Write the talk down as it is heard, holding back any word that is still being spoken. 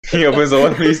He opens the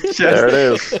One Piece chest. There it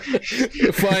is.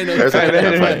 Final, There's a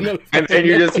final, final. final. And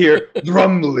you just hear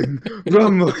rumbling.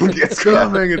 It's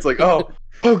coming. It's like, oh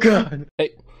God.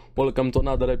 Hey, welcome to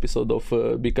another episode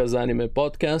of Because Anime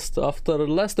Podcast. After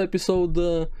last episode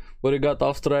where we got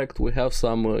off track, we have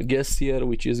some guests here,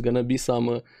 which is gonna be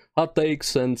some hot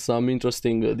takes and some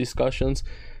interesting discussions.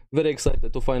 Very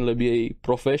excited to finally be a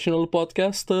professional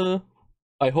podcast.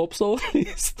 I hope so, at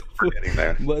least. Getting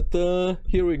there. But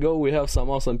here we go. We have some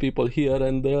awesome people here,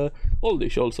 and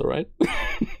Oldish also, right?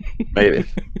 Maybe.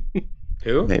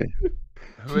 Who? Maybe.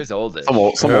 Who is oldest? Some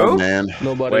Who? old man.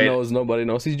 Nobody Wait. knows. Nobody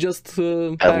knows. He just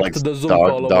I hacked like the Zoom dog-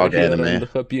 call dog over here anime. and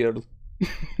appeared.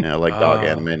 Yeah, I like dog Oh.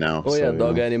 anime now. Oh so, yeah, you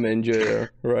dog know. anime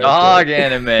enjoyer. Right. Dog right.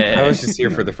 anime. I was just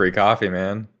here for the free coffee,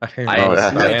 man. I- Oh,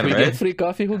 yeah. Wait, anime. we get free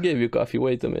coffee? Who gave you coffee?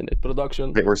 Wait a minute.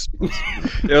 Production. Hey, we're-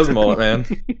 It was Mullet, man.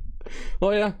 Oh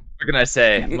yeah. What can I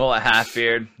say? Mullet half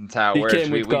beard. That's how it He works. came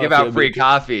We with give coffee, out a free bit.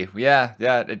 coffee. Yeah.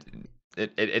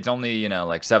 It's only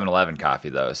like 7-Eleven coffee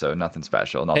though, so nothing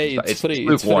special. Nothing Hey, it's free.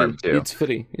 It's It's free. lukewarm too. It's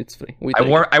free. It's free. We I take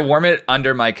it. warm it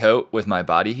under my coat with my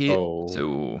body heat. Oh. So you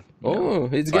know. Oh,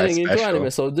 it's Why getting into special?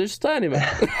 anime, so just anime.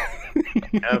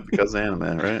 yeah, because of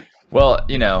anime, right? Well,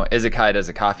 Izakai does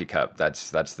a coffee cup.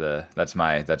 That's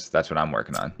what I'm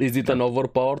working on. Is it an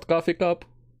overpowered coffee cup?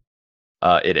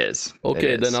 It is.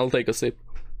 Okay, It then is. I'll take a sip.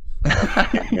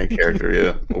 Yeah, character,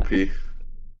 yeah. OP.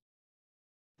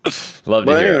 Love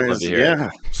to But hear it. Love anyways, to hear it. yeah.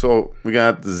 So we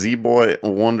got the Z-Boy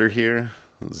Wonder here.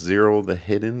 Zero the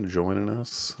Hidden joining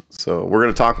us. So we're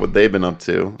going to talk what they've been up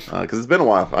to. Because it's been a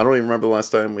while. I don't even remember the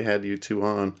last time we had you two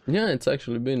on. Yeah, it's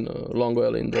actually been a long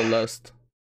while in the last.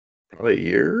 Probably a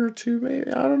year or two,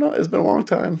 maybe. I don't know. It's been a long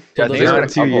time. Yeah, I So think the- it's Not been a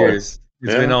 2 couple. years.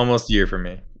 It's Yeah. been almost a year for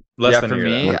me. Less Yeah, than for a year.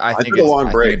 me, though. I I think took a it's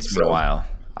long break, it's been a so- while.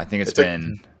 I think it's It took-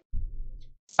 been.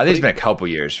 I think it's been a couple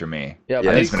years for me. Yeah, Yeah,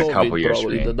 but it's been a COVID couple years for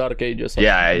probably, me. the Dark Ages.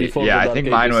 Yeah, before yeah. the I Dark think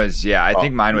mine Ages. was. Yeah, I Oh.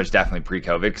 think mine was definitely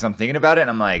pre-COVID because I'm thinking about it and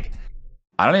I'm like,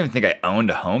 I don't even think I owned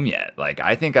a home yet. Like,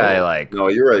 I think I like. No,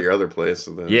 you were at your other place.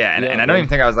 So then... Yeah, and Yeah, I don't yeah. even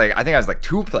think I was like. I think I was like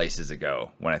 2 places ago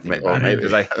when I think Maybe- about it maybe.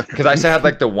 because I still had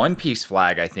like the One Piece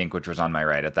flag I think, which was on my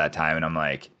right at that time, and I'm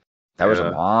like, that was a Yeah.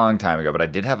 long time ago. But I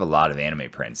did have a lot of anime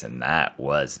prints, and that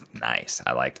was nice.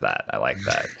 I liked that.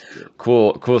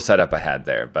 Cool setup I had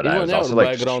there. But I Even was now, also the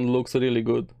like, background looks really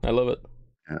good. I love it.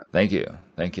 thank you.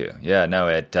 Yeah, no,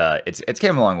 it's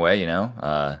came a long way.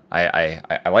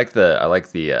 I like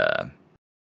the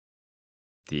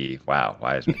wow,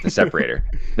 why is the separator?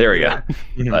 There we go.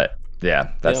 But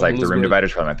yeah, that's Yeah, like the looks room good.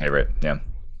 divider's probably my favorite. Yeah.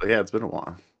 But yeah, it's been a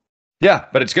while. Yeah,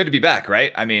 but it's good to be back,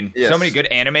 right? I mean, Yes. so many good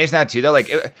animes now too. Though, like,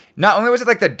 not only was it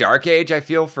like the dark age, I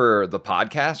feel for the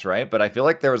podcast, right? But I feel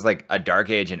like there was like a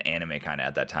dark age in anime kind of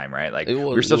at that time, right? Like, It we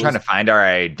was- were still it trying to was- find our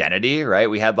identity, right?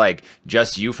 We had like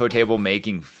just UFO Table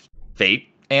making Fate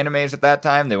animes at that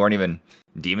time. They weren't even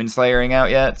Demon Slayering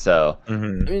out yet, so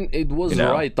Mhm. I mean, it was You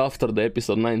know. right after the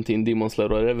episode 19 Demon Slayer,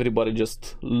 where everybody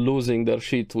just losing their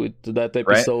shit with that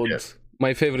episode. Yes.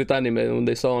 My favorite anime, when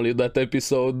they saw only that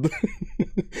episode.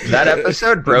 that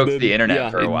episode broke Then- the internet yeah,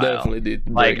 for a it while. definitely did.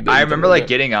 Like, break the I remember internet. like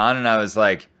getting on and I was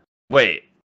like, wait,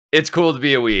 it's cool to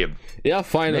be a weeb. Yeah,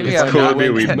 finally, Maybe finally I'm not- it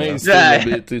went Maybe we- mainstream Yeah. a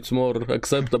bit. It's more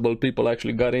acceptable. People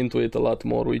actually got into it a lot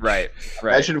more. Which, Right.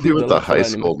 Imagine if we The went to love for high anime.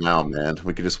 school now, man.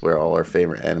 We could just wear all our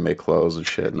favorite anime clothes and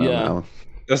shit. No, Yeah. no.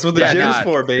 That's what the Yeah, gym's nah.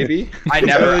 for, baby. I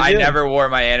Legit. never wore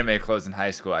my anime clothes in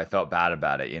high school. I felt bad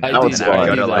about it, you know. I That did. was And then I would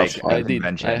fun. go to That like was fun. a I did.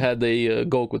 convention. I had a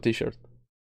Goku T-shirt.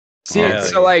 See, Yeah.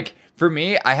 so like for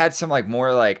me, I had some like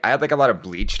more like I had like a lot of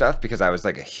Bleach stuff because I was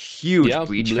like a huge Yeah,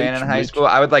 Bleach fan in Bleach, high Bleach. school.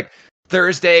 I would like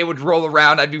Thursday would roll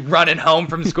around, I'd be running home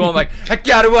from school. I'm like, I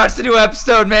gotta watch the new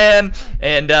episode, man.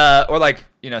 And or like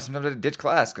sometimes I'd ditch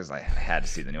class because I had to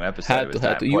see the new episode. It Had was to, that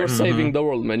had to. You're important. saving the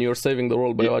world, man. You're saving the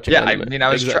world by watching Yeah, I anime. mean, I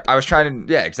was Exactly. I was trying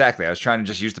to exactly. I was trying to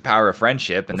just use the power of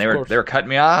friendship, and Of course. they were cutting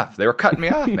me off. They were cutting me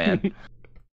off, man.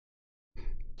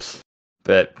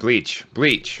 But Bleach.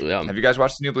 Yeah. Have you guys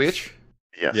watched the new Bleach?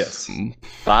 Yes. Yes.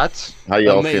 Thoughts? How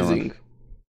y'all Amazing. feeling?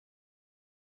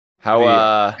 How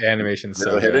The animation's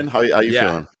Zero so Hidden? good. How you Yeah.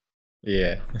 feeling?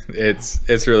 Yeah,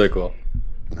 it's really cool.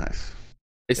 Nice.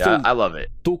 It still Yeah, I love it.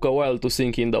 took a while to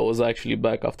sink in that I was actually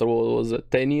back after what was it,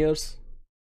 10 years?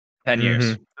 10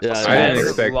 years. Mhm. Yeah, I Ten didn't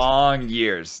expect- long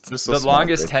years. Just a The small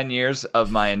longest bit. 10 years of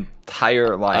my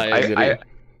entire life. I agree.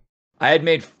 I had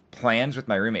made plans with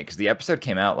my roommate because the episode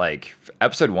came out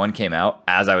episode 1 came out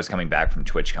as I was coming back from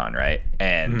TwitchCon, right?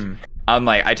 And Mhm. I'm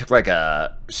like, I took like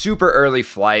a super early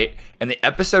flight, and the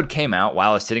episode came out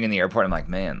while I was sitting in the airport. I'm like,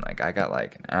 man, like I got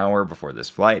like an hour before this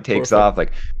flight takes Perfect. off.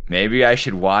 Like maybe I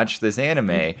should watch this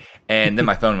anime. And then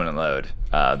my phone wouldn't load.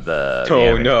 The Oh,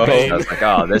 anime. no. So I was like,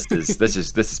 oh,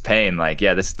 this is pain. Like,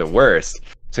 yeah, this is the worst.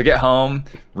 So I get home,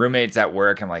 roommates at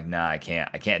work. I'm like, nah, I can't.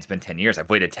 It's been 10 years. I've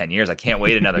waited 10 years. I can't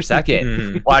wait another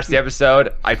second. Watch the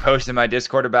episode. I posted my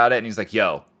Discord about it, and he's like,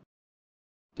 yo,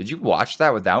 did you watch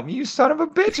that without me, you son of a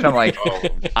bitch? And I'm like,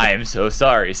 I am so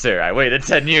sorry, sir. I waited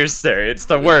 10 years, sir. It's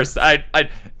the worst.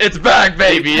 It's back,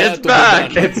 baby. It's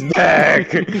back. It's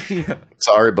back.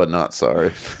 Sorry, but not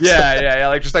sorry. Yeah.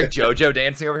 Like just like JoJo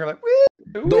dancing over here, like, woo.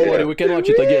 Don't worry, we can watch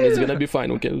it again. It's gonna be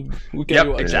fine. We can Yep,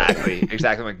 rewatch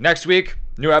exactly. I'm like, next week,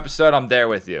 new episode. I'm there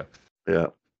with you. Yeah.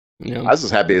 it. Yeah. I was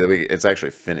just happy that it's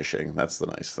actually finishing. That's the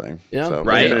nice thing. Yeah. So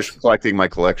Right. I finished collecting my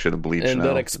collection of Bleach And now.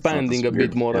 they're It's not expanding this a bit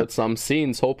weird- more yeah. at some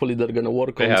scenes. Hopefully, they're gonna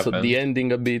work They on have the been.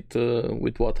 ending a bit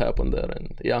with what happened there.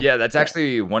 And Yeah, that's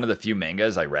actually one of the few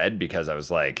mangas I read because I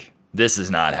was like, this is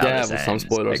not how Yeah, this with ends. some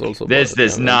spoilers Like, also This about it,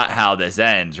 is yeah. not how this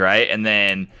ends, right? And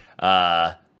then,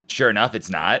 sure enough, it's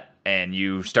not. And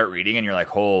you start reading, and you're like,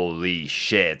 "Holy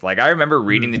shit!" Like I remember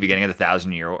reading the beginning of the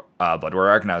 1,000-Year Blood War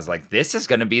arc, and I was like, "This is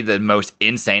going to be the most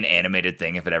insane animated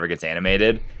thing if it ever gets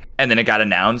animated." And then it got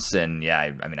announced, and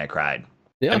yeah, I mean, I cried.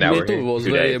 Yeah, And now me we're too. here It was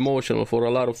 2 very days. emotional for a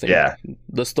lot of things. Yeah.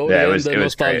 The story Yeah, it and was- the it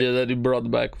was great. nostalgia that it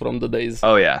brought back from the days.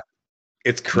 Oh yeah,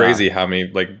 It's crazy how many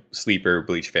like sleeper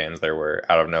Bleach fans there were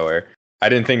out of nowhere. I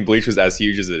didn't think Bleach was as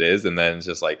huge as it is, and then it's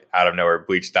just like out of nowhere,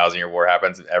 Bleach 1,000-Year War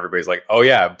happens, and everybody's like, "Oh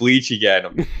yeah, Bleach again!"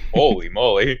 I'm like, holy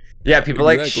moly! yeah. People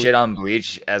like Exactly. shit on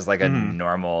Bleach as like a Mhm.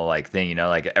 normal like thing, you know.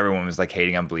 Like everyone was like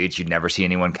hating on Bleach. You'd never see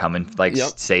anyone come and like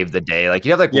Yep. save the day. Like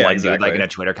you have like Yeah, one dude like exactly. in a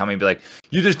Twitter comment be like,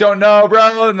 "You just don't know,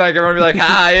 bro," and like everyone be like,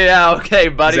 "Ah, yeah, okay,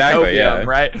 buddy, Exactly, copium, yeah.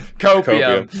 right?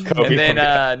 Copium." Copium, And then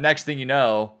yeah. next thing you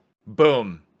know,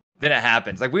 boom. Then it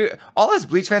happens. Like we all as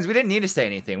Bleach fans, we didn't need to say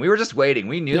anything. We were just waiting.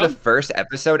 We knew Yep. the first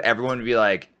episode, everyone would be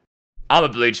like, "I'm a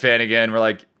Bleach fan again." We're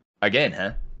like, "Again,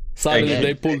 huh?" Suddenly Again.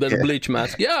 they pulled that Bleach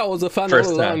mask. Yeah, I was a fan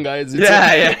First all time. along, guys.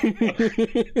 Yeah,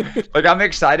 yeah. Like I'm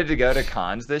excited to go to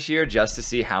cons this year just to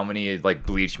see how many like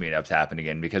Bleach meetups happen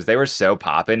again because they were so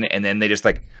poppin' and then they just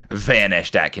like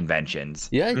vanished at conventions.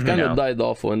 Yeah, it Mhm. kind You of know? died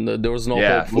off when there was no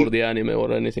Yeah. hope for the anime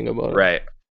or anything about it. Right.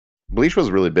 Bleach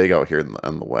was really big out here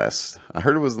in the West. I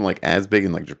heard it wasn't like as big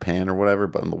in like Japan or whatever,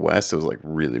 but in the West it was like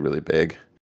really, really big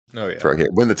Oh yeah, for here.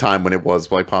 When the time when it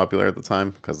was like popular at the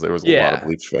time, because there was a lot Yeah. of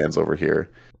Bleach fans over here.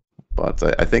 But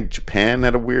I think Japan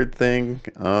had a weird thing,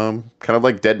 kind of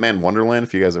like Dead Man Wonderland.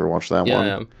 If you guys ever watched that Yeah, one,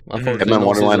 yeah. Dead Unfortunately, Dead Man no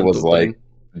Wonderland season was two like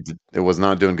thing. it was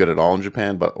not doing good at all in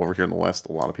Japan, but over here in the West,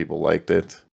 a lot of people liked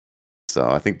it. So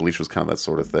I think Bleach was kind of that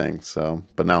sort of thing. So,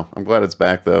 but no, I'm glad it's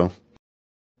back though.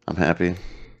 I'm happy.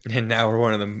 and now we're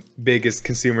one of the biggest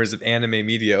consumers of anime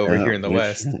media over Yeah, here in the Bleach-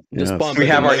 West. Just yes. pump We it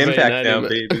have in our my vein, impact now, anime.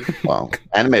 baby. Wow,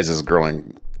 anime is just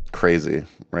growing crazy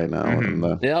right now.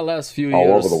 Mhm. And, Yeah, last few All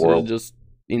years, over the world. just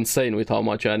insane with how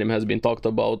much anime has been talked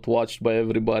about, watched by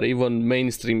everybody. Even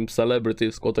mainstream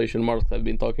celebrities, quotation marks, have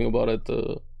been talking about it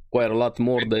quite a lot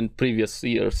more than previous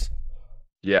years.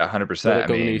 Yeah, The 100%.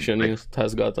 recognition I mean, like, it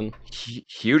has gotten.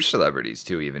 huge celebrities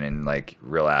too, even in like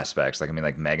real aspects. Like I mean,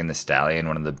 like Megan Thee Stallion,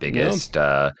 one of the biggest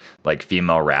like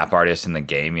female rap artists in the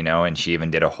game, you know, and she even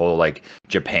did a whole like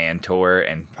Japan tour,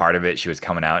 and part of it she was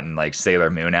coming out in like Sailor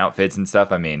Moon outfits and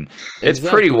stuff. I mean, it's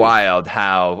pretty Exactly. wild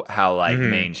how like Mhm.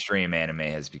 mainstream anime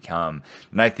has become.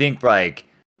 And I think like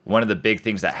one of the big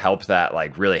things that helped that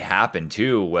like really happen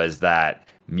too was that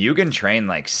Mugen Train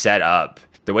like set up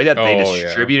the way that they Oh, yeah.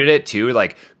 distributed it too,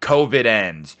 like COVID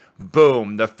ends,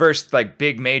 boom, the first like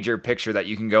big major picture that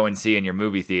you can go and see in your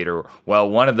movie theater. Well,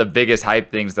 one of the biggest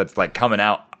hype things that's like coming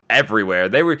out everywhere.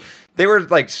 They were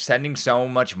like sending so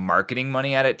much marketing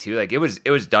money at it too. Like it was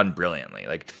done brilliantly.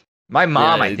 Like my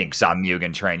mom, Yeah, I think, saw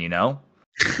Mugen Train, you know?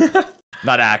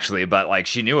 Not actually, but like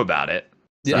she knew about it.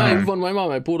 Yeah, Uh-huh. even my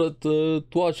mom, I put it to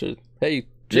watch it. Hey, check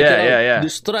Yeah, it out. yeah, yeah.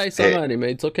 Just try some Hey. anime.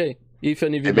 It's okay.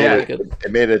 Even if you it don't made like it.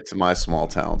 it made it to my small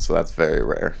town, so that's very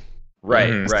rare.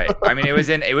 Right, Mhm. right. I mean, it was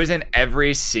in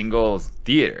every single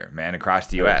theater, man, across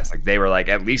the U.S. Like they were like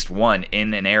at least one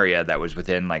in an area that was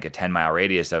within like a 10-mile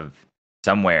radius of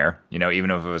somewhere. You know,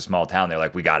 even if it was a small town, they're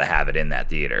like, we got to have it in that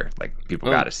theater. Like people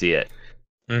Oh. got to see it.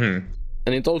 Mm-hmm.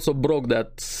 And it also broke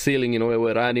that ceiling in a way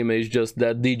where anime is just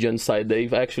that degen side. They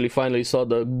actually finally saw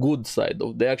the good side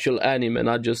of the actual anime,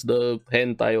 not just the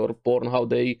hentai or porn, how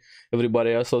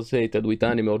everybody associated with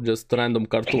anime or just random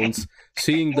cartoons.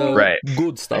 Seeing the Right.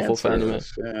 good stuff of anime.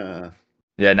 Yeah.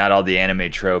 Yeah, not all the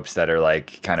anime tropes that are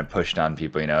like kind of pushed on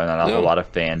people. You know, not a Yeah. whole lot of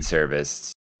fan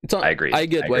service. It's not, I agree. I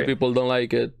get I why agree. people don't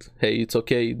like it. Hey, it's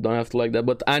okay. You don't have to like that.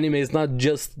 But anime is not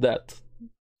just that.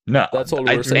 No, That's all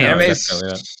we're saying. Anime is Definitely,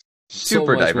 yeah. So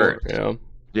super much diverse. more, yeah.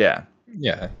 Yeah.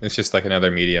 Yeah, it's just like another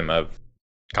medium of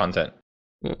content.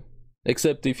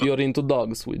 Except if you're into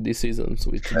dogs with these seasons.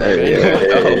 With Hey,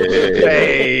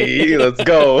 Hey, let's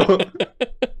go.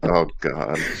 Oh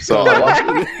god. So I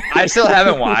watched I still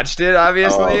haven't watched it,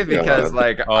 obviously, Oh, because God.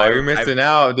 like you're missing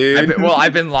out, dude.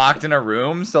 I've been locked in a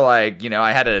room, so like, you know,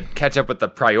 I had to catch up with the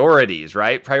priorities,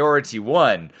 right? Priority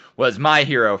 1 was My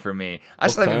Hero for me. I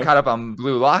still haven't Okay. caught up on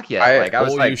Blue Lock yet. I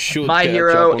was you like, should My catch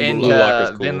Hero up on Blue into Lock is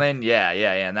cool. Vinland, yeah,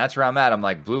 and that's where I'm at. I'm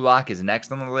like, Blue Lock is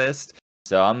next on the list,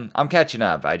 so I'm catching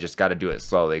up. I just got to do it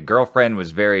slowly. Girlfriend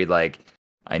was very like,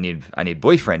 I need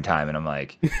boyfriend time, and I'm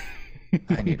like,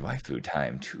 I need waifu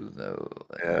time too, though.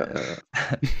 Yeah.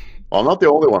 Well, I'm not the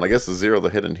only one. I guess the Zero the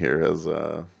Hidden here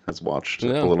has watched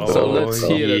Yeah, a little bit so of it. let's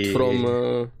so- hear it Yeah.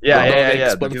 from Yeah, the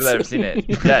experts. people that have seen it.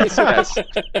 Yes.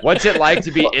 What's it like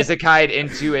to be isekai'd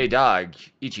into a dog?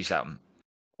 Ichi-san.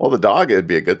 Well, the dog, it'd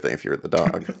be a good thing if you're the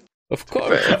dog. Of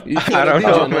course. If you're I a don't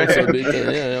know, DJ also, man. big,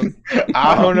 yeah.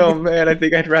 I don't know, man. I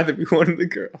think I'd rather be one of the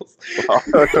girls.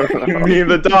 Me and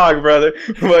the dog, brother.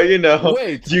 But you know,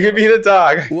 Wait. you can be the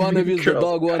dog. One of you is the Girl.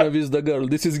 dog, one of you is the girl.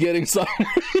 This is getting some.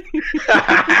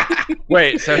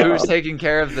 Wait, so who's taking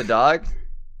care of the dog?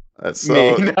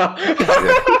 So, Me. No.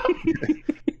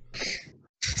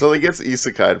 so he gets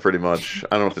isekai'd pretty much.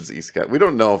 I don't know if it's isekai. We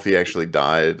don't know if he actually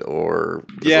died or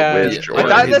was Yeah, a witch yeah. or I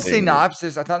thought the anything.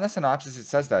 synopsis. I thought in the synopsis it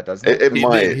says that, doesn't it? It He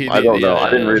might. did, he I don't did, know. yeah, I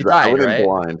didn't yeah. read He that. I died, went in right?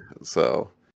 blind,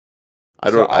 so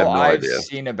I don't. I have no I've idea.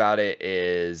 seen about it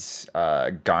is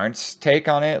Garnt's take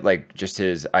on it, like just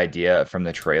his idea from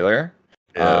the trailer.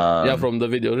 Yeah. Yeah, from the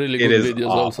video. Really It good is videos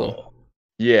awful. also.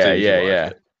 Yeah, So you should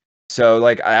watch it. So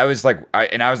like I was like,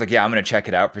 yeah, I'm gonna check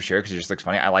it out for sure because it just looks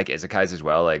funny. I like isekais as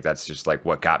well. Like that's just like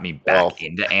what got me back Well.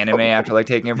 into anime after like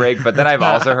taking a break. But then I've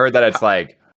also heard that it's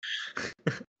like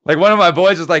one of my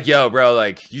boys was like, "Yo, bro,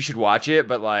 like you should watch it,"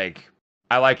 but like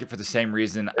I like it for the same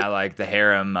reason I like the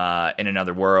Harem in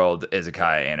Another World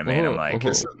isekai anime. And I'm like,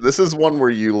 This is one where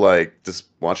you like just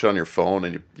watch it on your phone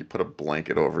and you put a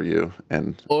blanket over you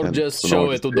and Or and just so no show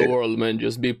one it can to the see it. world, man.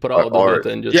 Just be proud Or- of it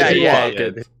and just Yeah, fuck yeah.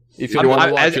 it. If you I'm- want to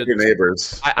I'm- watch as- it. Your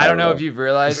neighbors. I don't know if you've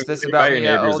realized this about Invite me,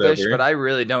 your neighbors Oldish, over. but I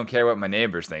really don't care what my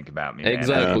neighbors think about me. man.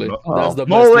 Exactly. Oh. That's the best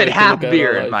Mullet way to half look at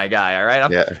beard, our life. my guy. All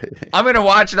right, Yeah. I'm gonna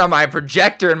watch it on my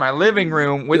projector in my living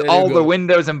room with There you all go. the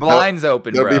windows and blinds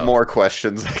open, There'll bro. be more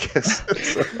questions, I guess.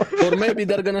 So- Or maybe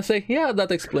they're gonna say, yeah, that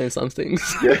explains some things.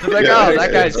 It's like, Yeah. oh,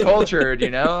 that guy's cultured, you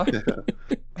know?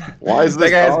 Why is That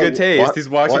this guy has dog- good taste. why- He's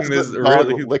watching why is this dog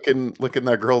really- licking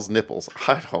that girl's nipples.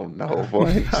 I don't know.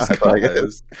 Why not? I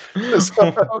guess.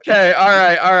 Okay, all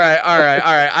right.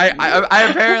 I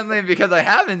apparently, because I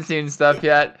haven't seen stuff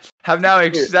yet, have now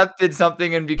accepted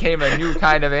something and became a new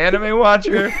kind of anime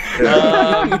watcher.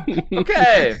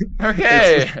 Okay.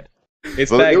 It's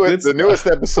So that good the newest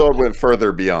episode went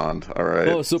further beyond. All right.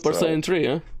 Oh, Super So, Saiyan 3,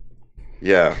 huh?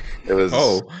 Yeah, it was.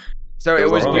 Oh, So it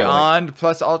was Oh. Beyond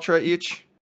plus Ultra each?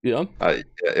 Yeah. Yeah,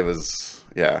 it was.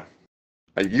 Yeah.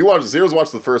 You watched Zero's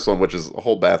watched the first one, which is a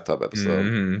whole bathtub episode.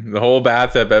 mhm. The whole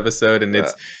bathtub episode, and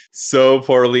it's so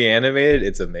poorly animated.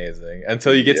 It's amazing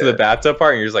until you get to the Yeah. bathtub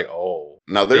part, and you're just like, oh,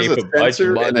 Now there's They a put budget-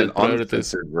 censored and an budget priorities.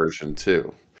 uncensored version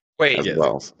too, Wait, as Yes.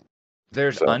 well.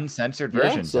 there's So- uncensored Yes,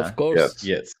 versions, huh? of course. Yes.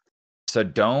 yes. So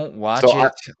don't watch So I-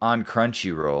 it on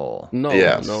Crunchyroll. No,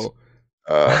 Yes. no.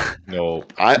 No.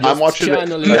 I'm Just watching it.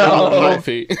 channel it's your on own High-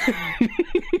 coffee.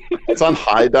 It's on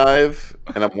High Dive,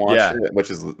 and I'm watching Yeah. it,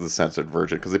 which is the censored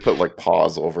version because they put like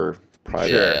pause over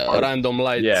private. Yeah, parts. random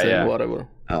lights Yeah, yeah. and whatever.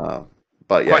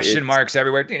 But yeah, Question it's- marks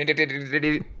everywhere.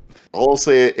 I'll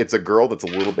say it's a girl that's a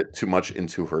little bit too much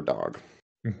into her dog.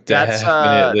 That's,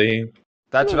 Definitely.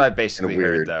 That's what I basically Kinda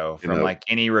heard, weird, though, you from know? like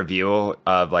any review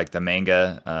of like the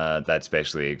manga. That's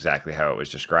basically exactly how it was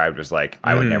described. Was like,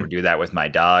 I would Mhm. never do that with my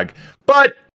dog,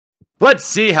 but let's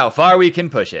see how far we can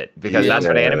push it because that's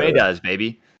what Yeah. anime does,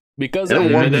 baby. Because And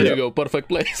anime, one- there yeah. you go, perfect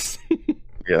place.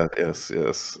 Yeah,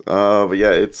 yes. But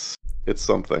yeah, it's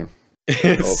something.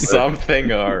 It's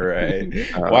something, all right.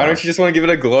 Uh, Why don't you just want to give it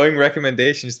a glowing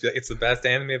recommendation? Just be like, it's the best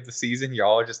anime of the season.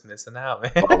 Y'all are just missing out,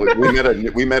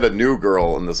 man. we met a new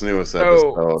girl in this newest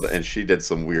episode, and she did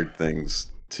some weird things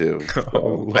too.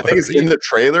 Oh, I think it's in the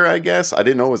trailer. I guess I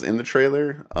didn't know it was in the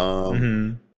trailer.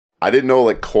 Mhm. I didn't know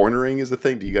like cornering is a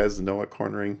thing. Do you guys know what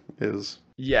cornering is?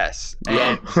 Yes.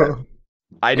 Yeah.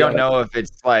 I don't know if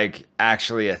it's like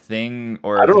actually a thing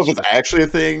or I don't know if it's it's actually a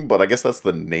thing, but I guess that's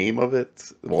the name of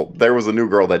it. Well, there was a new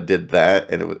girl that did that,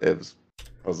 and it was.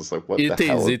 I was just like, "What It the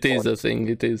hell?" is going- a thing,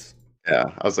 it is. Yeah,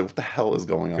 I was like, "What the hell is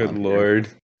going on?" Good here?" lord.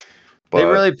 they But,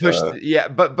 really pushed uh,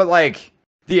 but like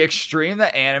the extreme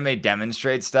that anime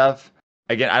demonstrates stuff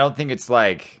again. I don't think it's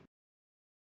like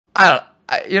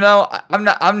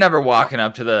I'm never walking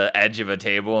up to the edge of a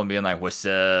table and being like, what's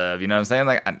up, you know what I'm saying,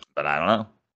 like but I don't know.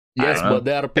 Yes, don't know. but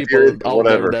there are you're- people out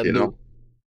whatever, there that you do. know.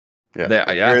 Yeah, Yeah,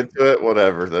 if yeah. you're into it,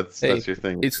 whatever. That's Hey, your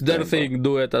thing. It's their Yeah, thing.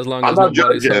 Do it as long I'm as not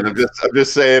nobody judging. I'm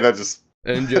just saying. I just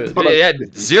enjoy it. What I'm Yeah,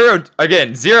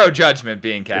 thinking. zero judgment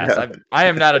being cast. Yeah. I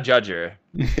am not a judger.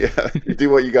 Yeah, you do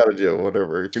what you got to do.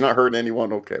 Whatever. If you're not hurting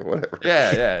anyone, okay, whatever.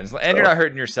 Yeah. And you're not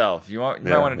hurting yourself. You might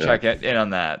want to check in on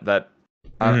that.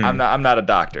 I'm not a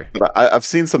doctor. But I've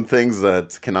seen some things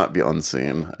that cannot be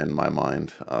unseen in my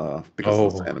mind because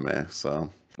of this anime. So,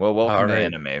 Well, welcome to Alright.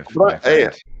 anime. my but hey,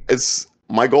 friend. it's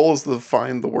my goal is to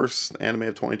find the worst anime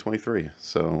of 2023.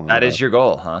 So That is your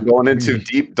goal, huh? I'm going into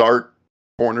deep dark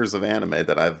corners of anime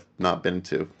that I've not been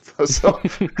to. So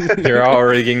You're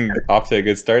already getting off to a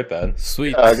good start then.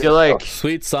 Sweet, I feel like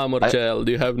sweet summer child.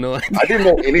 You have no idea. I didn't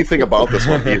know anything about this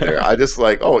one either. I just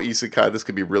like, oh, isekai, this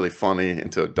could be really funny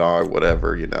into a dog,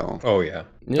 whatever, you know. Oh yeah.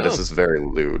 But Yeah. this is very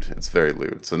lewd. It's very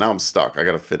lewd. So now I'm stuck. I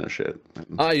gotta finish it.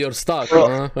 You're stuck.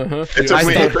 Well, Uh-huh. It took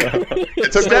me.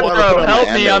 It took me a while to Stepbro, put on help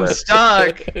my me! anime I'm list.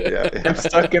 stuck. Yeah, I'm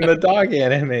stuck in the dog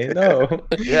anime. No.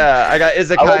 Yeah, I got I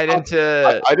Isekai like-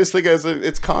 into. I just think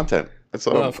it's content. It's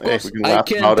all. Of course, we can I laugh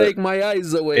can't about take it. my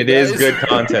eyes away. It is guys. good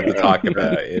content to talk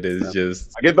about. It is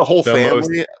just I get the whole The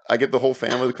family. I get the whole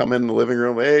family to come in the living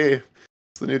room. Hey,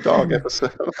 it's the new dog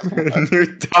episode. new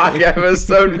dog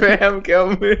episode, fam.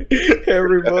 Kill me,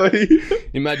 everybody.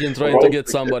 Imagine trying to get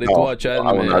somebody to No, watch I will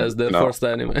anime not- as their no. first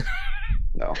anime.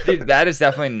 No. Dude, that is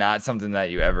definitely not something that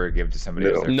you ever give to somebody.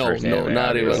 as No. their No, first no, anime,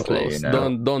 not even obviously, close. you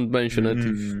know? Don't mention it.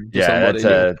 Mm. To Yeah, somebody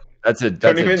new. that's a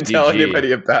Don't even tell GG.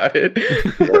 anybody about it.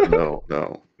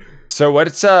 No. So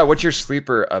what's your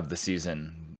sleeper of the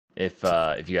season? If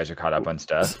you guys are caught up on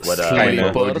stuff, what do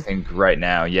you think right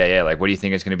now? Yeah. Like, what do you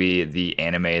think is going to be the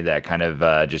anime that kind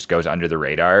of just goes under the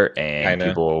radar and Kinda.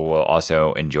 people will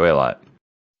also enjoy a lot?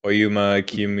 Oyuma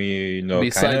Kimi no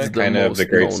Besides the kind of most the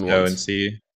Great known Snow ones. and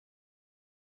Sea.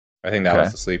 I think that Okay.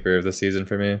 was the sleeper of the season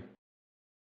for me.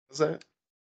 What's that?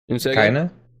 You say again?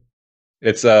 Kinda.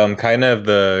 It's kind of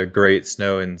the Great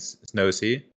Snow and Snow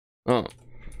Sea. Oh,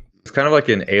 It's kind of like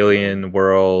an alien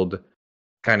world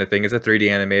kind of thing. It's a 3D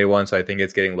animated one, so I think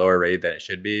it's getting lower rated than it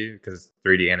should be because it's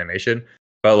 3D animation.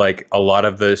 But like a lot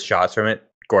of the shots from it,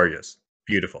 gorgeous,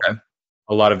 beautiful. Okay.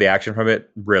 A lot of the action from it,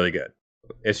 really good.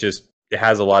 It's just it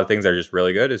has a lot of things that are just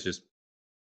really good. It's just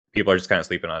people are just kind of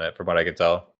sleeping on it, from what I can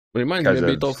tell. reminds me a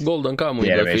Because bit of Golden Kamuy, the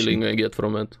the animation. feeling I get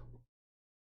from it.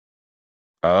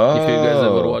 Oh, If you guys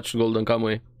ever watched Golden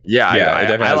Kamuy. Yeah, Yeah, it I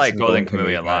definitely has like some Golden Golden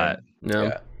Kamuy a Kamuy lot. Yeah.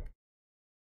 Yeah.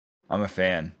 I'm a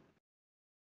fan.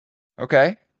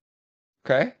 Okay.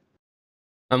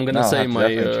 I'm gonna No, I'll say have to my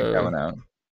definitely check that one out.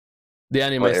 the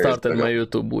anime What area is started that my on?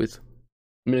 YouTube with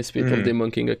Misfit of Mhm.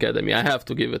 Demon King Academy. I have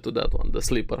to give it to that one, the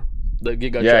sleeper. The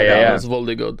Giga Yeah. was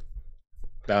really good.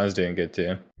 That one's doing good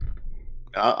too.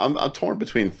 I'm torn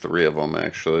between three of them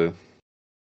actually.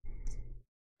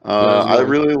 There's I one.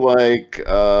 really like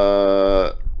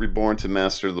Reborn to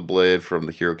Master the Blade from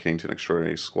the Hero King to an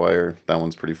Extraordinary Squire. That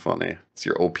one's pretty funny. It's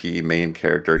your OP main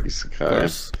character Of isekai.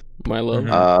 course, my love.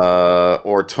 Mhm.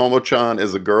 Or Tomo-chan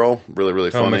is a girl.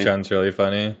 Really funny. Tomo-chan's really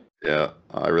funny. Yeah,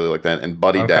 I really like that. And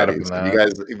Buddy I'm caught up Daddies.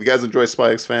 in If you guys enjoy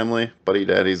Spy X Family, Buddy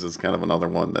Daddies is kind of another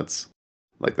one that's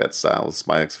like that style.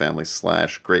 Spy X Family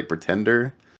 / Great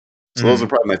Pretender. So those are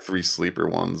probably my three sleeper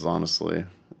ones, honestly.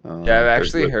 Yeah, I've they're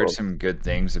actually good heard books. some good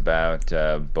things about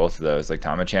both of those. Like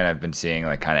Tama-chan, I've been seeing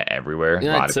like kind of everywhere.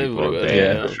 Yeah, a lot it's of people have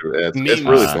everywhere, been- Yeah. For sure. It's Memes,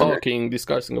 really funny. talking,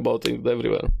 discussing about it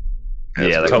everywhere.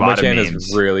 Yeah, like a lot of Tomo-chan memes.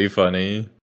 is really funny.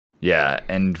 Yeah,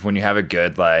 and when you have a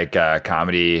good like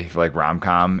comedy, like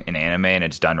rom-com in anime, and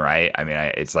it's done right, I mean,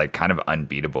 it's like kind of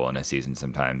unbeatable in a season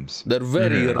sometimes. They're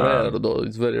very Mhm. rare though.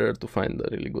 It's very rare to find a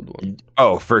really good one.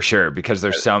 Oh, for sure, because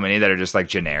there's so many that are just like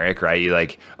generic, right? You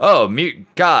like, oh,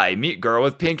 meet guy, meet girl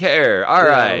with pink hair. All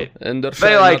right, And they're They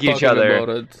shy like not each talking other. about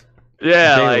it.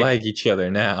 yeah, They like, like each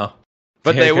other now.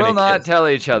 but They're they will gonna not kiss. tell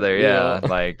each other. Yeah, Yeah.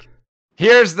 like,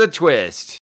 here's the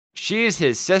twist: she's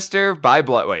his sister by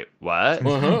blood. Wait, what?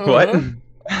 Uh-huh, What?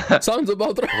 uh-huh. Sounds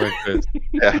about right. Like this.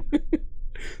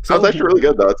 That was actually really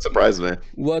good, though. It surprised me.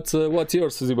 What's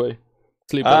yours, Ziboy?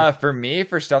 Sleeper. For me,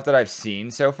 for stuff that I've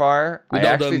seen so far, I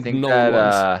Without actually the think known that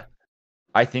ones.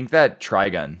 I think that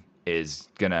Trigun is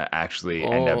gonna actually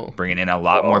end Oh. up bringing in a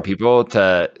lot more people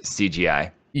to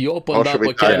CGI. You opened should up we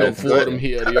a try can it? of worm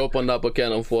here. You opened up a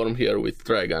can of worm here with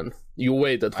Dragon. You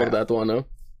waited for that one, huh?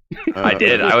 I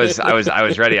did. I was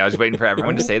ready. I was waiting for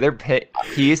everyone to say their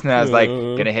piece, and I was like,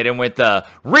 gonna hit him with the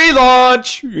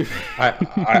relaunch.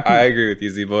 I agree with you,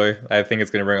 Z-Boy. I think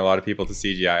it's going to bring a lot of people to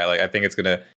CGI. Like, I think it's going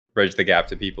to bridge the gap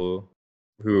to people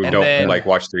who And don't then- like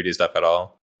watch 3D stuff at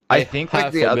all. I think like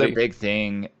half the other agree. big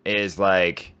thing is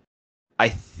like, I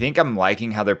think I'm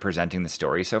liking how they're presenting the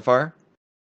story so far.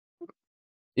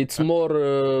 It's more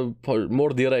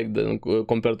direct than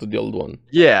compared to the old one.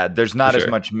 Yeah, there's not as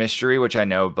Sure. much mystery, which I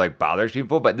know like bothers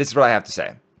people, but this is what I have to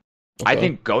say. I Okay.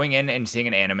 think going in and seeing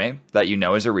an anime that you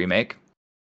know is a remake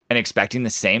and expecting the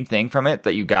same thing from it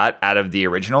that you got out of the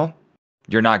original,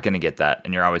 you're not going to get that,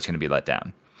 and you're always going to be let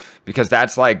down. Because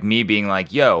that's like me being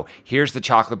like, yo, here's the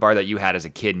chocolate bar that you had as a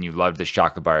kid and you loved this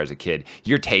chocolate bar as a kid.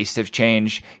 Your tastes have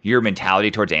changed. Your mentality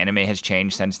towards anime has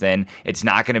changed since then. It's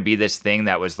not going to be this thing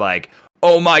that was like,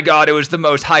 oh my God, it was the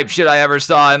most hype shit I ever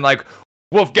saw. And like,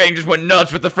 Wolfgang just went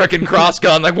nuts with the freaking cross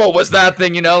gun. Like, what was that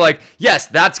thing? You know, like, yes,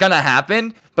 that's going to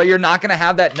happen, but you're not going to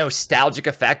have that nostalgic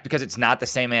effect because it's not the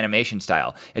same animation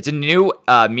style. It's a new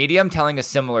medium telling a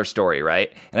similar story,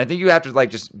 right? And I think you have to like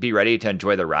just be ready to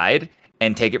enjoy the ride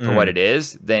and take it for what it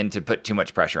is than to put too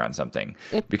much pressure on something,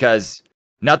 because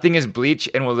nothing is Bleach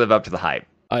and will live up to the hype.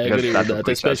 I Because agree with that's what that,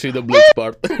 Bleach does. especially the Bleach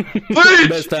part. Bleach!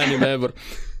 Best anime ever.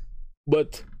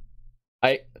 But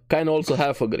I kind of also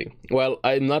half agree. Well,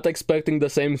 I'm not expecting the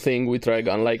same thing with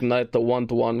Trigun, like not a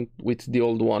one-to-one with the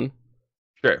old one.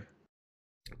 Sure.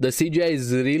 The CGI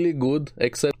is really good,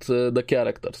 except the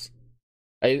characters.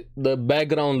 The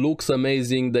background looks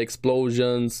amazing, the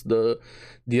explosions, the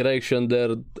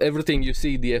direction, everything you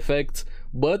see, the effects.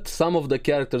 But some of the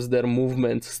characters, their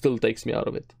movements still takes me out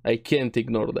of it. I can't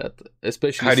ignore that,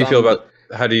 especially. How do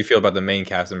you feel about the main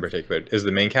cast in particular? Is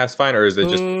the main cast fine, or is it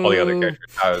just all the other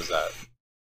characters? How is that?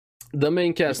 The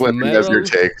main cast? Let me know your Meryl,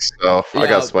 takes. So I Yeah.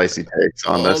 got spicy takes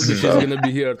on all this. this is So. gonna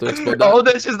be here to explode that. All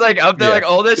this is like up there, Yeah. like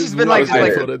all this has been like, Right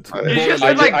like for it. he's just I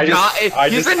been like just-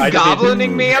 he's been I just-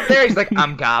 goblining me up there. He's like,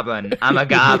 I'm goblin, I'm a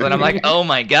goblin. I'm like, oh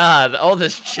my God, all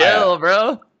this chill,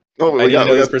 bro. Oh, I we need got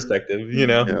another perspective, you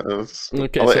know? Yeah, let's-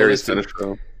 Okay, I'll let so Aries let's- finish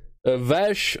though.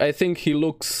 Vash, I think he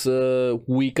looks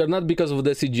weaker, not because of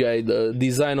the CGI. The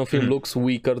design of him looks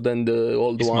weaker than the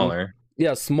old He's one. smaller.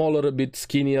 Yeah, smaller, a bit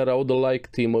skinnier. I would have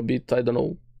liked him a bit, I don't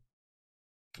know,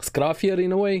 scruffier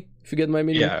in a way, if you get my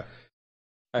meaning. Yeah.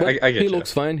 But I get he you.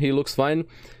 looks fine. He looks fine.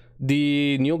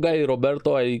 The new guy,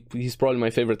 Roberto, he's probably my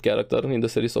favorite character in the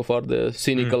series so far. The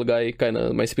cynical guy, kind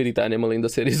of my spirit animal in the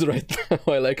series right now.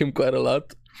 I like him quite a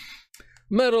lot.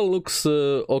 Meryl looks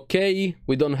okay.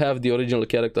 We don't have the original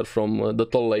character from the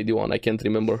tall lady one. I can't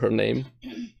remember her name.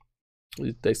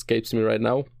 It escapes me right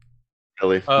now.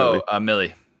 Really? Oh,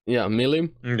 Millie. Yeah, Millie.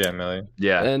 Yeah, Millie.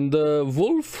 Yeah. And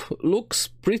Wolf looks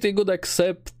pretty good,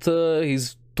 except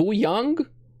he's too young.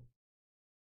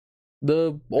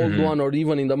 The old one, or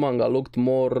even in the manga, looked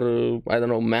more, I don't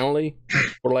know, manly,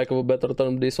 for lack of a better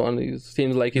term. This one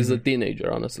seems like he's a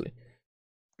teenager, honestly.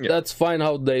 Yeah. That's fine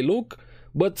how they look,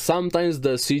 but sometimes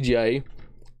the CGI,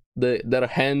 their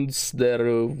hands,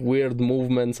 their weird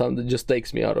movements, and it just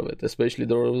takes me out of it. Especially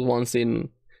there was one scene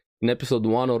in episode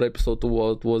 1 or episode 2,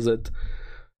 what was it?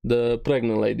 The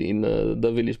pregnant lady in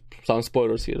the village. Some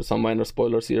spoilers here, some minor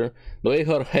spoilers here. The way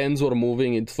her hands were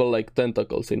moving, it felt like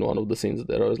tentacles in one of the scenes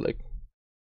there. I was like,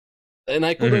 and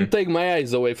I couldn't take my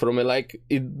eyes away from it. Like,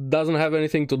 it doesn't have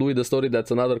anything to do with the story,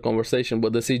 that's another conversation,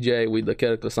 but the CGI with the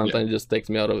character sometimes just takes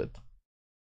me out of it.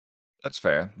 That's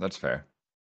fair. That's fair.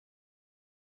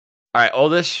 All right,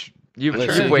 Oldish, you've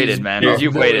Sure. waited, man. You're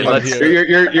You've waited. boring Let's. here.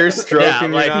 You're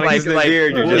stroking like- your like- non-existent like-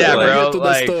 beard. You're We'll just yeah, like, bro, get to the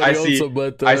like, story I see- also,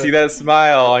 but I see that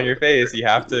smile on your face. You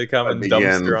have to come and Again,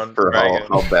 dumpster on for Dragon.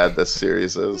 how bad this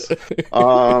series is.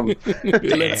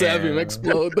 let's have him Damn.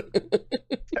 explode.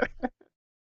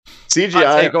 CGI.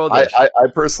 Hot take, Oldish. I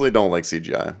personally don't like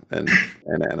CGI and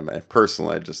anime.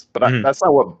 Personally, but that's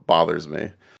not what bothers me.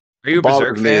 Are you a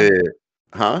Berserk Bothers fan? me,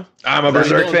 huh? I'm a We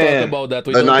Berserk don't fan. talk about that.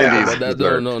 We The don't talk 90s about that.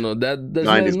 Berserk. No. There's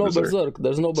 90s no Berserk. Berserk.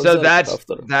 There's no Berserk So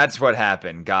after. that's what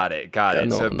happened. Got it. Yeah,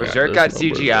 So no, Berserk there's got no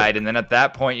CGI'd, Berserk. and then at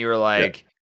that point you were like,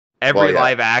 every Well, yeah.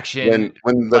 live action.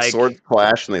 When the like- swords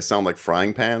clash and they sound like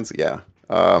frying pans, yeah.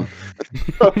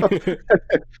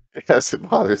 Yes, it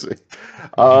bothers me.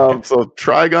 So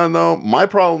Trigun though, my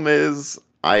problem is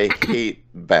I hate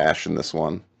Bash in this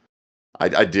one.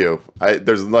 I do.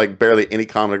 There's like barely any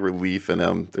comic relief in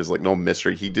him. There's like no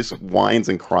mystery. He just whines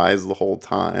and cries the whole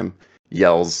time,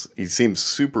 yells. He seems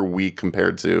super weak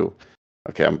compared to.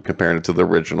 Okay, I'm comparing it to the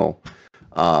original.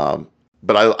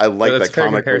 But I like That's that fair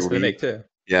comic comparison to relief. make too.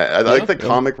 Yeah, I like the Yeah.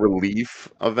 comic relief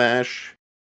of Ash,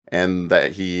 and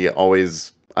that he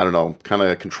always, I don't know, kind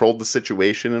of controlled the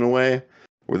situation in a way.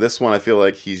 Where this one, I feel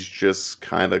like he's just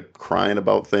kind of crying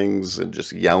about things and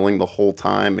just yelling the whole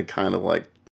time, and kind of like,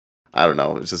 I don't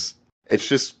know, it's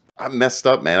just I'm messed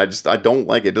up, man. I don't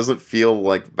like it. It doesn't feel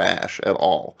like Vash at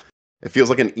all. It feels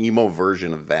like an emo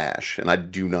version of Vash, and I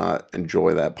do not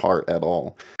enjoy that part at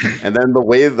all. And then the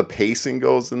way the pacing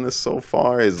goes in this so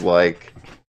far is like,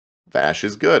 Vash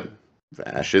is good.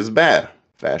 Vash is bad.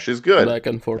 Vash is good. Back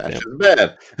and forth. Vash Yeah. is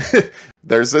bad.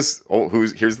 There's this. Oh,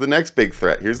 here's the next big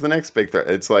threat. Here's the next big threat.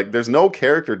 It's like there's no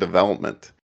character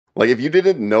development. Like if you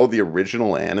didn't know the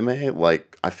original anime,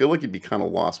 like I feel like you'd be kind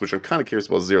of lost. Which I'm kind of curious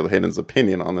about Zero the Hidden's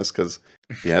opinion on this because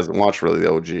he hasn't watched really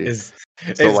the OG. Is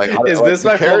So, like, this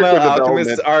my character Fullmetal Alchemist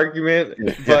development- argument?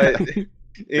 Yeah. But The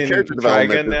in character Trigun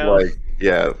development is now, like,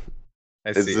 yeah, I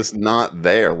is see. this not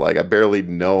there? Like I barely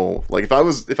know. Like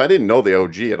if I didn't know the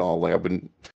OG at all, like I'd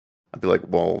be like,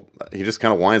 well, he just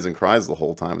kind of whines and cries the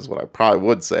whole time is what I probably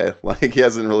would say. Like he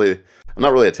hasn't really, I'm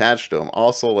not really attached to him.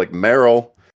 Also, like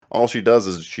Meryl, all she does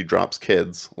is she drops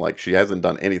kids. Like she hasn't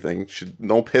done anything.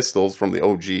 No pistols from the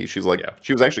OG. She's like,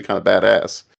 she was actually kind of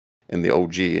badass in the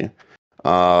OG.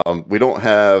 We don't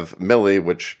have Millie,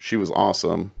 which she was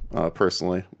awesome.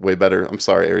 Personally, way better. I'm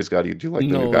sorry, Aries God, you do like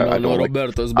the new guy. I don't like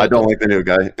Roberto's better. I don't like the new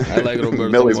guy. I like Roberto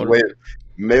more.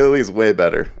 Millie's way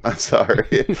better. I'm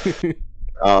sorry.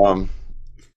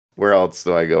 Where else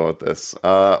do I go with this?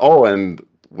 And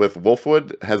with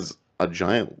Wolfwood has a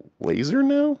giant laser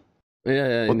now.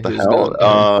 Yeah, What the he's hell?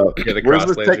 gone. Yeah, the Where's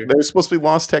cross the laser. There's supposed to be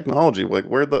lost technology. Like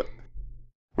where the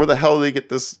hell did they get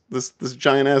this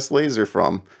giant ass laser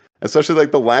from? Especially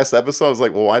like the last episode, I was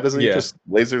like, well, why doesn't he just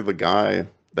laser the guy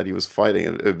that he was fighting?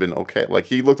 It would have been okay. Like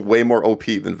he looked way more OP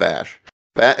than Vash.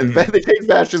 And they take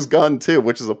Vash's gun too,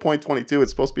 which is a .22.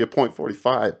 It's supposed to be a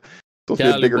 .45. Supposed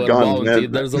to be a bigger Caliber, gun. bounty,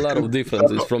 man. there's a lot of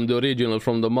differences from the original,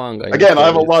 from the manga. Again, I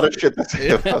have a lot of shit to say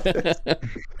about this.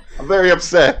 I'm very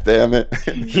upset, damn it.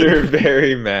 You're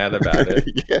very mad about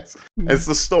it. Yes. It's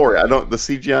the story. I don't the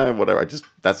CGI, whatever.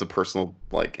 That's a personal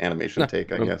like animation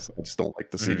take, I guess. I just don't like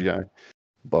the CGI.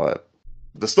 But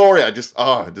the story, it just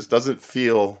doesn't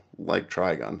feel like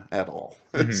Trigun at all.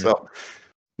 So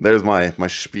there's my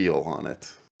spiel on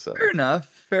it. So Fair enough.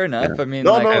 Yeah. I mean,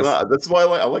 no, like, no. That's why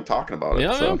I like talking about it.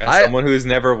 Yeah, so. As someone who's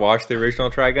never watched the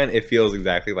original Trigun, it feels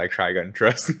exactly like Trigun.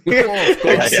 Trust me. Oh, of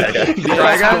course.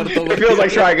 Trigun. It feels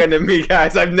like Trigun to me,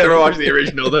 guys. I've never watched the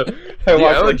original though. I the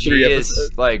watched like OG 3 is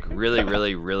episodes. like really,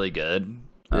 really, really good.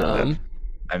 I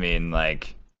mean,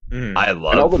 like, I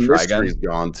love And all the Trigun. mystery's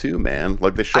gone too, man.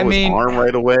 Like they show I mean, his arm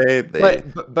right away.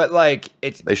 But like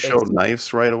They show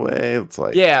knives right away. It's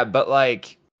like yeah, but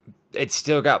like it's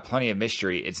still got plenty of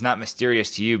mystery. It's not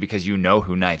mysterious to you because you know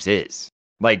who Knives is.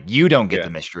 Like you don't get the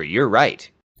mystery. You're right.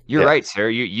 You're right, sir.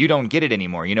 You don't get it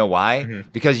anymore. You know why?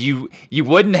 Because you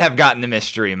wouldn't have gotten the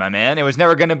mystery, my man. It was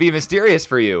never going to be mysterious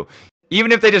for you.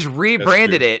 Even if they just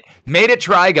rebranded it, made it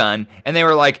Trigun, and they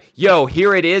were like, yo,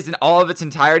 here it is in all of its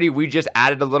entirety, we just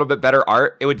added a little bit better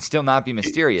art, it would still not be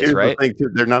mysterious, Here's right? The thing, too,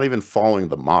 they're not even following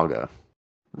the manga.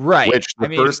 Right. Which the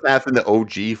first half in the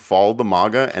OG followed the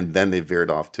manga, and then they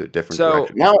veered off to a different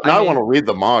direction. Now I want to read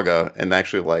the manga and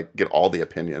actually like get all the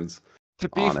opinions. To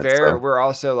be fair, we're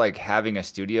also like having a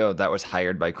studio that was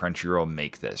hired by Crunchyroll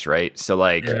make this, right? So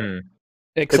like,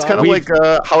 it's kind of like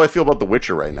how I feel about The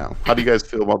Witcher right now. How do you guys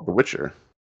feel about The Witcher?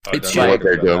 It's what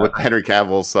they're doing with Henry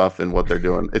Cavill stuff and what they're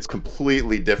doing. It's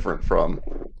completely different from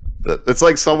it's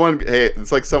like someone. Hey,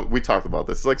 it's like we talked about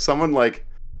this. It's like someone like,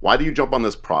 why do you jump on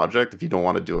this project if you don't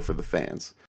want to do it for the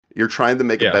fans? You're trying to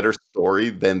make a better story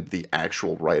than the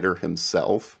actual writer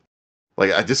himself.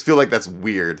 Like, I just feel like that's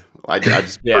weird. I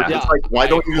just it's like, why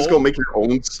don't you just go make your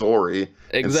own story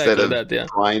instead of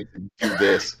trying to do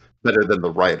this better than the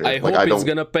writer? I hope it's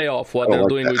gonna pay off what they're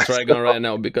doing with Trigun right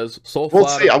now, because so far, we'll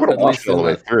see. I would have watched it all the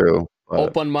way through.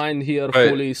 Open mind here,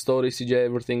 fully story, CGI,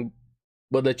 everything.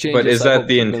 But the changes. But is that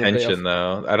the intention,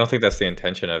 though? I don't think that's the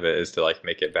intention of it. Is to like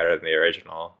make it better than the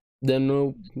original.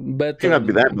 Then better. It cannot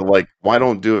be that, but like, why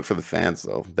don't do it for the fans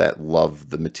though that love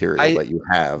the material that you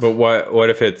have? But what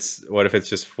if it's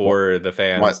just for the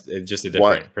fans? It's just a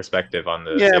different perspective on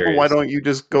the series. But why don't you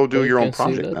just go do your own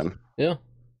project then? Yeah.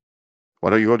 Why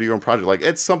don't you go do your own project? Like,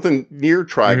 it's something near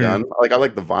Trigun. Like, I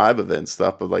like the vibe of it and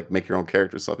stuff, but like, make your own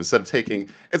character stuff instead of taking.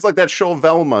 It's like that show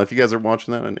Velma. If you guys are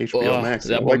watching that on HBO Max,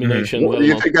 the Abomination. Like, do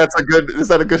you think that's a good? Is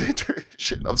that a good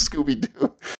iteration of Scooby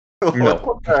Doo? No.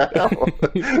 What the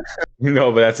hell?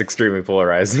 No, but that's extremely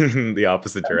polarizing. The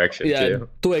opposite direction. Yeah,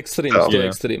 too extreme.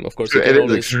 Extreme. Of course, you It can is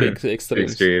only extreme. speak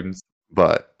extremes.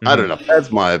 But I don't know.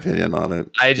 That's my opinion on it.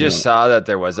 I just saw that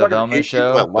there was a Velma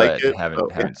show, but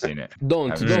haven't seen it.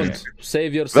 Don't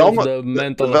save yourself the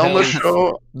mental the Velma health.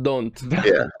 Show. Don't.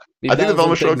 Yeah, I think the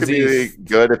Velma show could be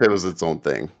good if it was its own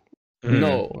thing.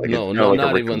 No,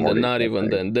 not even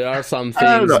then. There are some things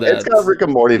I don't know. that It's got Rick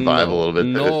and Morty vibe a little bit.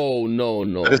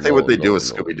 No. I just say what they do with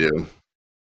Scooby Doo.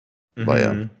 But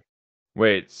yeah.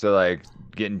 Wait, so like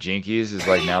getting jinkies is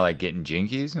like now like getting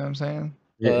jinkies? You know what I'm saying?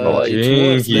 It's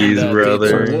worse than Jinkies, that.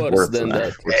 brother. It's worse Worse than than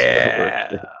that.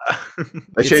 Yeah.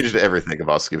 They changed everything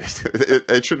about Scooby-Doo.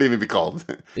 It shouldn't even be called.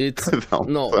 It's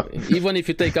Film, no. so, Even if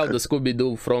you take out the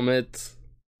Scooby-Doo from it,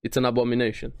 it's an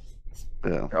abomination.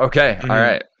 yeah. Okay, Mhm. all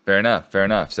right, fair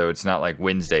enough. So it's not like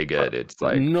Wednesday good. It's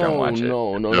like don't No, watch it.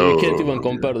 no. No, You can't even yeah.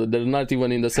 compare them. They're not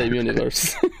even in the same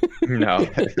universe. No.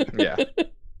 Yeah.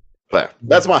 But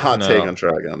that's my hot No. take on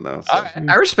Trigun, though. So.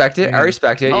 I respect it. I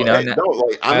respect it. No, You know. hey, no,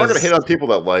 like, I'm not gonna As- hate on people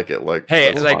that like it. Like,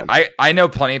 Hey, that's like fine. I know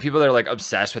plenty of people that are like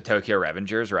obsessed with Tokyo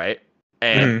Revengers, right?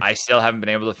 And Mhm. I still haven't been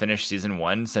able to finish season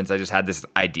 1 since I just had this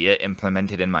idea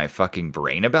implemented in my fucking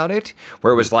brain about it,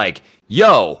 where it was like,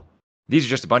 yo, these are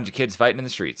just a bunch of kids fighting in the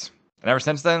streets. And ever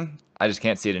since then, I just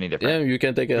can't see it any yeah, different. you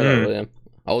can take it. Mm. Yeah.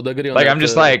 I would agree on Like that. I'm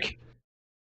just like,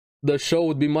 the show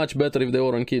would be much better if they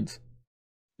were on kids.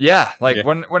 yeah, like Yeah.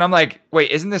 when I'm like, wait,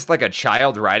 isn't this like a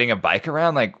child riding a bike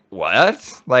around? Like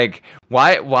what? Like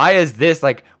why is this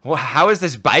like how is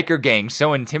this biker gang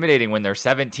so intimidating when they're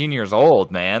 17 years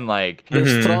old, man? Like They're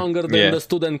Mhm. stronger than Yeah. the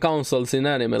student councils in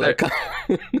anime. Like,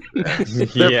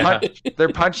 Yeah. they're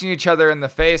punching each other in the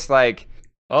face like,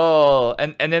 oh,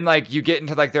 and then like you get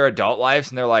into like their adult lives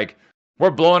and they're like,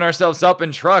 we're blowing ourselves up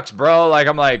in trucks, bro. Like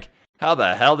I'm like, how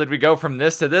the hell did we go from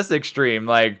this to this extreme?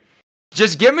 Like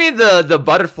just give me the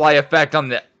butterfly effect on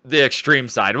the extreme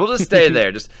side. We'll just stay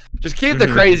there. Just keep the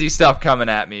crazy stuff coming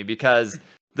at me because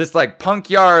this like punk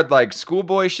yard like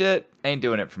schoolboy shit ain't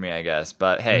doing it for me, I guess.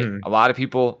 But hey, Mhm. a lot of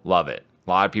people love it.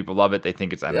 They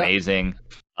think it's amazing.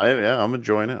 I'm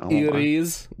enjoying it. I won't it lie.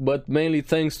 is, but mainly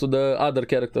thanks to the other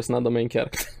characters, not the main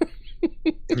character.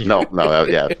 No,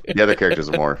 yeah, the other characters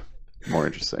are more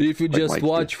interesting. If you Like just Mikey.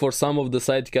 watch for some of the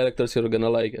side characters, you're gonna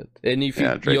like it. And if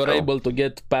Yeah, you're Draco. able to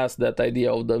get past that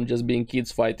idea of them just being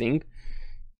kids fighting,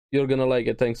 you're gonna like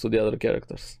it thanks to the other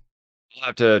characters. I'll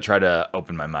have to try to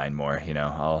open my mind more. You know,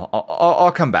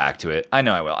 I'll come back to it. I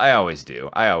know I will. I always do.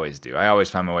 I always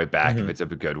find my way back if Mhm. it's a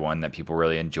good one that people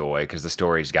really enjoy because the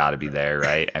story's got to be there,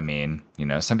 right? I mean, you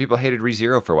know, some people hated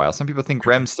ReZero for a while. Some people think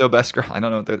Rem's still best girl. I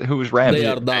don't know who was Rem. They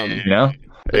are dumb. You know?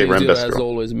 Hey, Ren ReZero best has girl.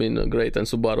 always been great, and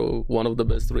Subaru one of the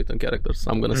best written characters.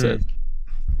 I'm gonna say it.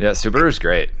 Yeah, Subaru's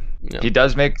great. Yeah. He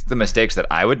does make the mistakes that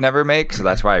I would never make, so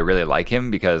that's why I really like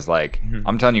him because, like, Mhm.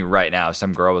 I'm telling you right now,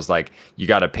 some girl was like, "You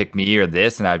got to pick me or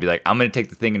this," and I'd be like, "I'm gonna take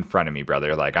the thing in front of me,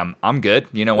 brother. Like, I'm good.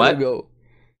 You know There what? you go.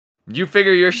 You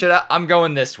figure your shit out. I'm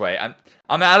going this way.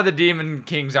 I'm out of the Demon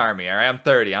King's army. All right, I'm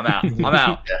 30. I'm out. I'm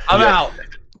out. I'm Yeah. out."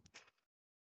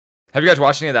 Have you guys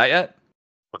watched any of that yet?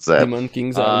 What's that? Demon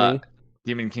King's Uh, Army.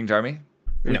 Demon King's army.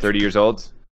 You're No. 30 years old.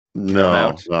 No,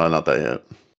 out. no, not that yet.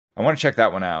 I want to check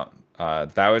that one out.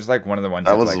 That was like one of the ones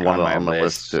That that's, was like, one on on my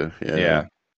list too. Yeah.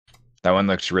 That one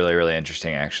looks really, really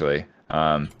interesting, actually.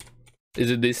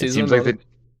 Is it this It season? seems like or-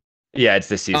 yeah, it's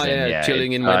this season. yeah,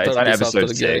 chilling in my it's on 30s episode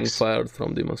after getting 6. fired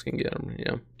from Demon King Army.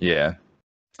 Yeah. Yeah,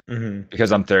 Mhm.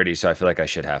 because I'm 30, so I feel like I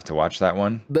should have to watch that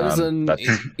one. There's an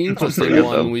that's- interesting Pretty good,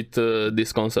 one though. with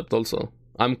this concept also.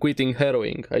 I'm quitting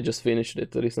heroing. I just finished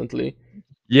it recently.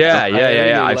 yeah. I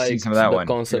really I've seen liked some of that the one.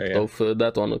 concept Yeah, yeah. of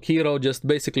that one. Hero just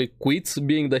basically quits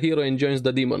being the hero and joins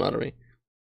the demon army,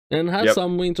 and has Yep.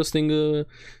 some interesting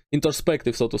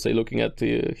introspective, so to say, looking at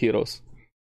the heroes.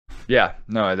 Yeah,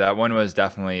 no, that one was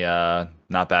definitely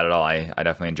not bad at all. I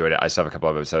definitely enjoyed it. I still have a couple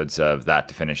of episodes of that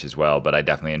to finish as well, but I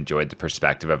definitely enjoyed the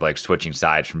perspective of like switching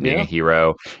sides from being Yeah. a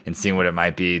hero and seeing what it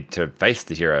might be to face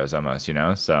the heroes almost, you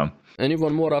know? So And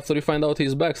even more after you find out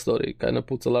his backstory, kind of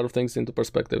puts a lot of things into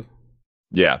perspective.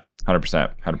 yeah,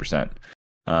 100%.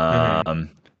 Mhm.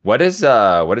 What is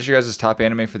your guys' top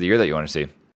anime for the year that you want to see?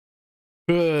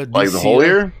 Like This the whole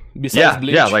year? Besides Yeah,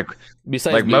 Bleach, yeah, like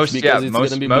besides like Bleach, most- because yeah, it's most-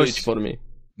 gonna be most- Bleach for me.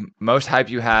 most hype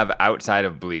you have outside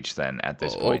of Bleach then at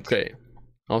this point. Okay,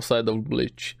 outside of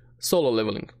Bleach, Solo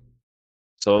Leveling.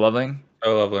 Solo leveling?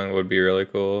 Solo leveling would be really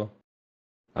cool.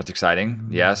 That's exciting.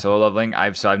 Yeah, solo leveling.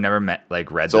 I've never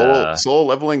read Soul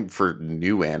leveling for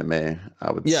new anime,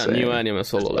 I would Yeah, say. new anime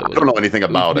Solo I Leveling. don't know anything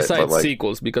about it, Besides but like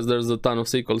sequels, because there's a ton of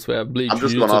sequels. We have Bleach, I'm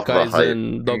just going Jujutsu off the hype Kaisen,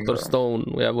 thing, Doctor though.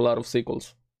 Stone. We have a lot of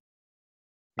sequels.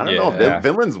 I don't know. Yeah.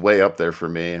 Vinland's way up there for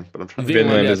me, but I'm trying to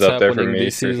Vinland that's is up there for happening me,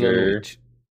 this for season, sure. which-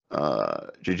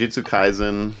 Jujutsu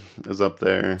Kaisen is up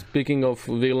there. Speaking of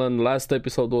villain, last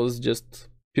episode was just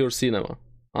pure cinema.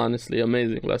 Honestly,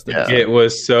 amazing last Yeah. episode. It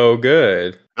was so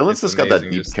good. Vinland's It's just got that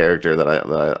amazing, deep just- character that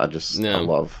I just Yeah. I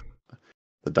love.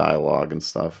 The dialogue and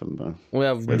stuff, and We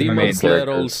have With Demon main Slayer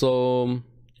characters. also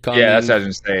coming. Yeah, that's what I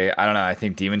was gonna say. I don't know. I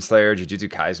think Demon Slayer, Jujutsu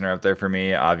Kaisen are up there for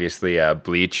me. Obviously,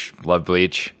 Bleach, love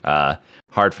Bleach.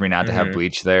 Hard for me not to have Mhm.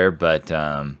 Bleach there, but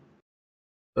Uh,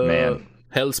 man.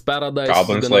 Hell's Paradise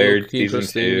Goblin is gonna Slayer look season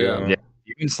interesting. 2. Yeah. Yeah.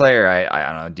 Demon Slayer,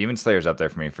 I don't know. Demon Slayer's up there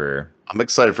for me for. I'm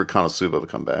excited for Konosuba to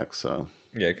come back. So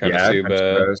Yeah,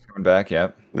 Konosuba. Coming back.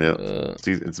 Yep. yeah,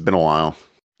 it's been a while.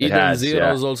 It Eden has, Zero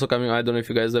yeah. is also coming. I don't know if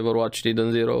you guys ever watched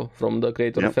Eden Zero from the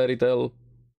creator of Fairy Tail.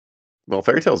 Well,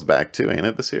 Fairy Tail's back too, ain't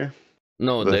it, this year?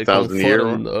 No, The they 1,000-year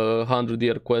confirmed a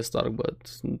 100-year quest arc,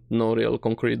 but no real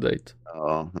concrete date.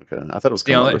 Oh, okay. I thought it was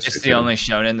It's the only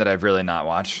shonen that I've really not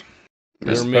watched.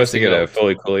 They're supposed to get a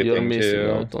fully coolly You're thing missing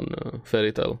too. out on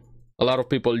Fairy Tail. A lot of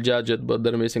people judge it, but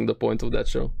they're missing the point of that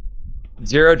show.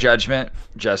 Zero Judgment,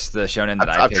 just the shonen that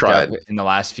I've picked tried up in the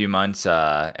last few months,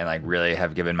 and like really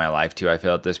have given my life to. I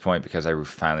feel at this point because I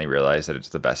finally realized that it's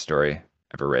the best story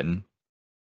ever written.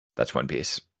 That's One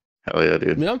Piece. Hell yeah,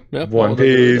 dude. Yeah. One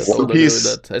Piece. One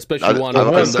Piece. Especially one I've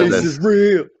of said them. that.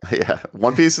 real. Yeah,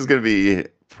 One Piece is going to be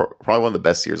probably one of the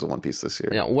best years of One Piece this year.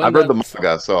 Yeah, I've read the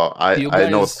manga, so I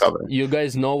know what's coming. You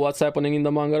guys know what's happening in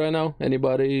the manga right now?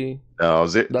 Anybody? No,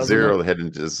 Doesn't Zero know?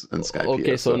 Hidden is in Skypiea.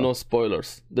 Okay, so no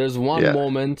spoilers. There's one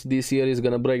moment this year is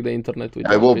gonna break the internet with.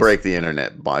 I will One Piece. break the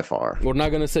internet by far. We're not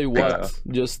gonna say what.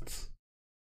 Just.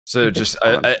 So just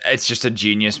it's just a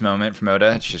genius moment from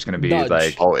Oda. It's just gonna be Dodge.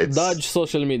 like Dodge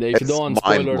social media. If you don't want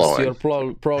spoilers, mind-blowing.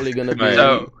 you're probably gonna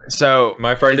be. so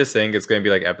My friend is saying it's going to be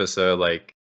like episode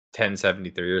like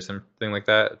 1073 or something like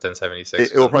that.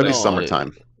 1076. It will probably be No,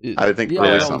 summertime. I think yeah, early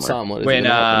around summer. is when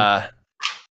gonna happen.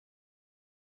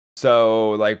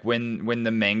 so like when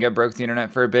the manga broke the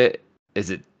internet for a bit, is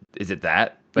it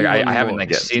that? Like Even I haven't more. like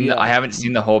Yeah. seen I haven't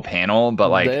seen the whole panel, but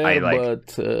like There, I like but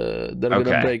they're gonna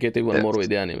Okay. break it even Yeah. more with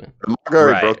the anime. The manga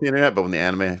already Right. broke the internet, but when the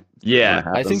anime, yeah.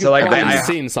 I think So, you've like, probably I-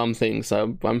 seen some things.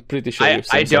 I'm pretty sure I you've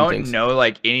seen some don't things. know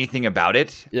like anything about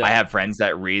it. Yeah. I have friends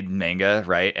that read manga,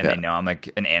 right? And Yeah. they know I'm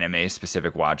like an anime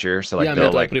specific watcher. So like Yeah, me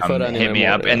they'll too. I like prefer hit anime me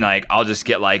more, up and yeah. like I'll just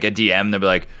get like a DM. They'll be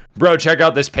like, "Bro, check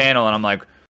out this panel," and I'm like,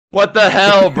 "What the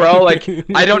hell, bro? Like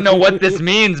I don't know what this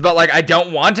means, but like I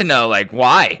don't want to know. Like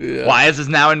why? Yeah. Why is this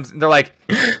now?" And they're like,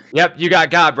 "Yep, you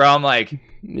got, bro." I'm like,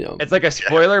 Yeah. it's like a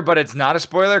spoiler, but it's not a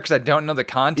spoiler because I don't know the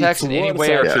context It's in any worse,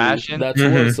 way or actually. fashion. That's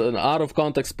Mhm. worse. An out of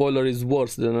context spoiler is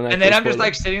worse than an. And then actual I'm just spoiler.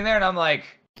 like sitting there and I'm like,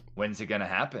 when's it gonna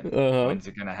happen? Uh-huh. When's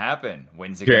it gonna happen?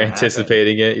 When's it You're gonna happen?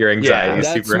 anticipating it. Your anxiety is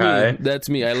That's super me. high. That's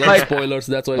me. I love Like- spoilers.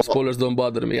 That's why spoilers don't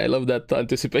bother me. I love that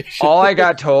anticipation. All I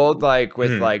got told, like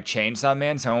with Hmm. like Chainsaw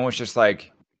Man, someone was just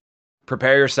like,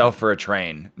 prepare yourself for a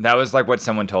train. That was like what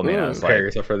someone told me. And I was Prepare like,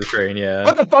 yourself for the train. Yeah.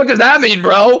 what the fuck does that mean,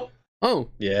 bro? Oh,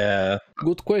 Yeah.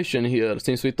 good question here.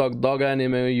 Since we talked dog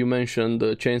anime, you mentioned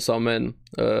Chainsaw Man.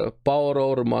 Power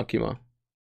or Makima?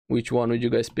 Which one would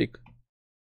you guys pick?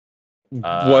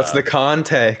 What's the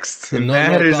context? It No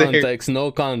matters. context.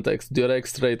 No context. Direct,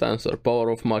 straight answer. Power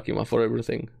of Makima for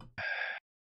everything.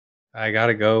 I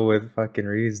gotta go with fucking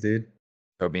Reese, dude.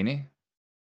 Kobini?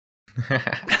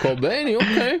 Kobeni,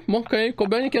 okay.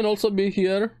 Kobeni can also be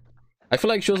here. I feel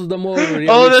like she was the more.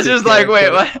 Oh, this is like,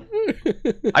 wait, what?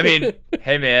 what? I mean,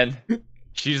 hey man,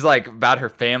 she's like about her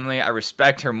family. I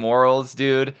respect her morals,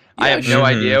 dude. I Yeah, have no Mhm.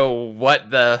 idea what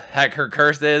the heck her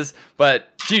curse is, but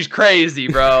she's crazy,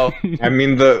 bro. I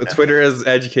mean, the Twitter has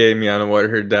educated me on what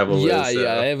her devil yeah, is. so.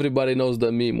 yeah. Everybody knows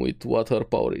the meme with what her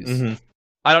power is. Mhm.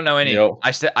 I don't know any. Yo.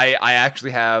 I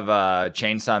actually have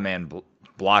Chainsaw Man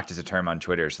blocked as a term on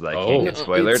Twitter, so that I Oh. can't get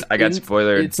spoiled. It's- I got it's-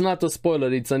 spoiled. It's not a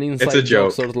spoiler. It's an inside a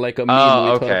joke. sort of like a meme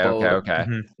Oh, with okay, her okay, power. okay.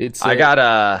 Mhm. It's I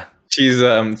got She's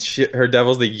her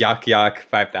devil's the Yak Yak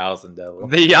 5000 devil.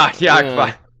 the Yak Yak.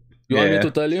 Yeah. You want me Yeah.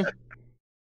 to tell you?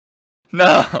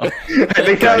 No. I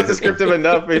think that was descriptive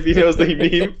enough. If he knows the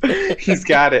meme, he's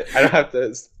got it. I don't have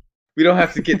to. We don't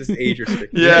have to get this age restricted.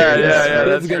 Yeah, It's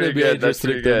that's gonna pretty be good, age that's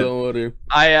pretty restricted. good. Don't worry.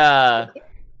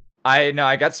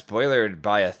 I got spoiled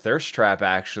by a thirst trap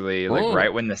actually, like Oh.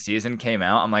 right when the season came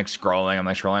out. I'm like scrolling,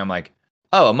 I'm like,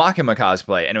 oh, a Makima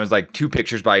cosplay, and it was like two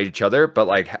pictures by each other, but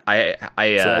like I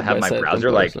Side have by my side browser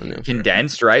like comparison, yeah.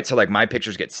 condensed, right? So like my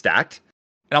pictures get stacked,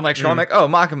 and I'm like scrolling, like, oh,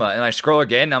 Makima, and I scroll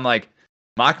again, and I'm like,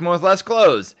 Makima with less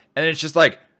clothes, and it's just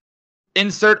like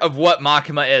insert of what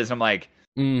Makima is. And I'm like,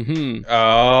 Mm-hmm.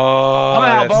 Oh, I'm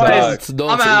out, that boys. sucks.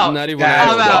 Don't I'm say- out. Not even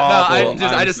That's I'm out. No, awful.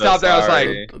 I I'm just so stopped there. I was like,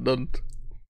 sorry. Don't.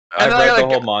 I've And then I, read the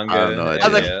like- whole manga. I have no idea. I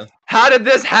was like, Yeah. how did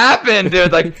this happen,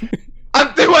 dude? Like,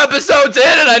 I'm 2 episodes in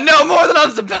and I know more than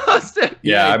I'm supposed to.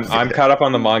 Yeah, Yeah, I'm caught up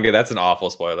on the manga. That's an awful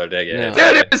spoiler. Dig it. Yeah.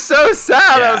 Dude, it was so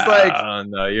sad. I was like, oh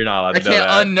no, you're not allowed I to know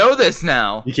can't that. unknow this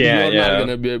now. You can't. You're not Yeah.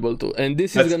 gonna be able to. And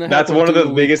this is That's, gonna happen. that's one of the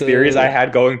too biggest with, theories I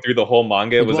had going through the whole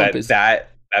manga with was One that Piece. that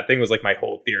thing was like my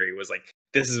whole theory was like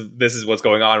this is what's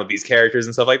going on with these characters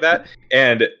and stuff like that.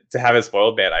 And to have it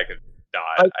spoiled, man, I could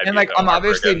die. And like, I'm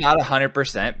obviously not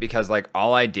 100% because like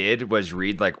all I did was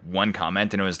read like one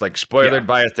comment and it was like spoiled Yeah.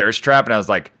 by a thirst trap, and I was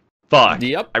like, fuck.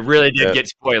 Yep. I really did Yeah. get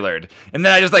spoilered. And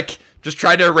then I just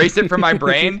tried to erase it from my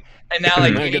brain. And now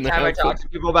like Not gonna anytime I help talk it. to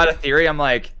people about a theory, I'm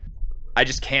like, I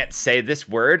just can't say this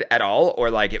word at all, or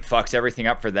like it fucks everything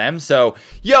up for them. So,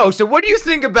 so what do you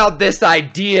think about this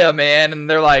idea, man? And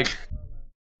they're like,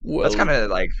 Well, that's kind of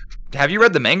like, have you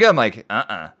read the manga? I'm like,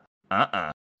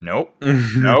 nope,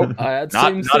 nope, I had not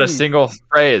same a thing. single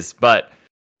phrase. But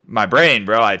my brain,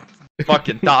 bro, I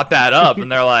fucking thought that up,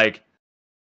 and they're like,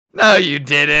 no, you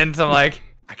didn't. I'm like,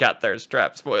 I got thirst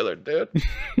trap spoiler, dude.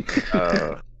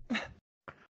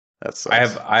 That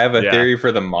sucks. I have a Yeah. theory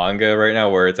for the manga right now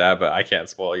where it's at, but I can't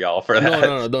spoil y'all for that.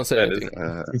 No, don't say That anything.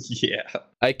 yeah,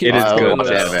 I keep it is I good. watched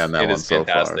though. anime on that It one is so far,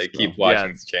 fantastic. so- Keep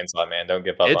watching Chainsaw Man. Don't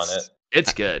give up on it.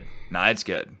 It's good. Nah, it's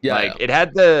good. Yeah, like yeah. it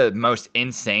had the most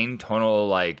insane tonal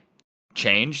like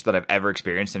change that I've ever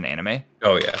experienced in anime.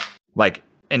 Oh yeah. Like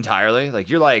entirely. Like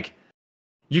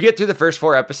you get through the first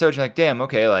 4 episodes, you're like, damn,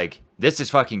 okay, like this is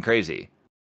fucking crazy.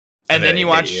 And then you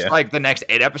watch like the next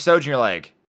 8 episodes, and you're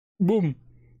like, Boom.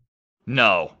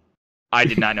 no, I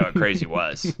did not know what crazy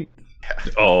was.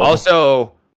 Oh,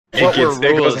 Also, what It were gets- it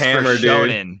goes rules hammer, for dude.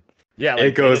 shonen? Yeah,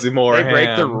 it goes more. They break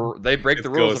ham. they break It the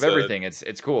rules of goes, everything.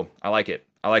 It's cool. I like it.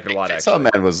 I like it a lot. Chainsaw Actually,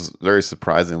 Man was very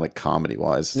surprising, like comedy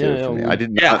wise. Yeah, For me. yeah. I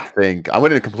did Yeah. not think I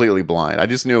went in completely blind. I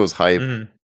just knew it was hype, Mhm. and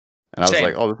I was Same.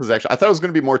 like, "Oh, this is actually." I thought it was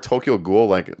going to be more Tokyo Ghoul,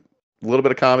 like a little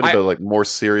bit of comedy, I- but like more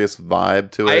serious vibe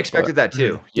to it. I expected that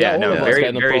too. Yeah, all no, of us very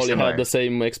kind of very probably similar. had the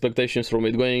same expectations from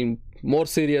it, going more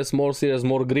serious,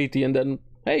 more gritty, and then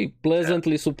hey,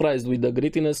 pleasantly surprised with the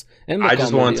grittiness and the I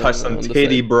just want comedy to touch on- some on the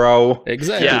titty, side. bro.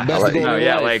 Exactly, Yeah, best like- goal no, in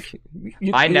yeah, life. like,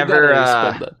 You I gotta never,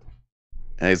 respect that.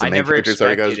 And he's the I main never character, so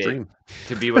he got his expected it. dream.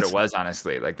 to be what it was,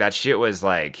 honestly. Like that shit was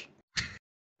like,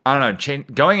 I don't know,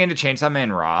 going into Chainsaw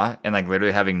Man Raw and like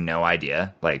literally having no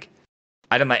idea. Like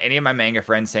I didn't let any of my manga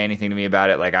friends say anything to me about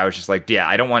it. Like I was just like, yeah,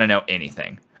 I don't want to know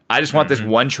anything. I just want this Mhm.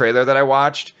 one trailer that I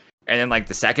watched, and then like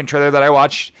the second trailer that I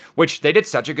watched, which they did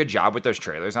such a good job with those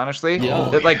trailers, honestly. Yeah.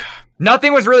 That like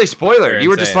nothing was really spoiler. They're You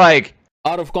were just insane. like,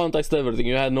 Out of context, everything.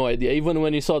 You had no idea. Even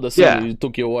when you saw the scene, Yeah. it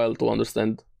took you a while to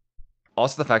understand.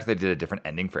 also the fact that they did a different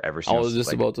ending for every I single was just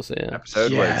like, about to say, yeah.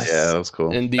 episode Yes. was. Yeah, that was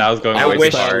cool. And the That was going I way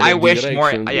wish too far. I the wish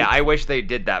more direction, yeah, I wish they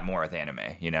did that more with anime,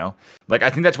 you know? Like I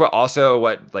think that's what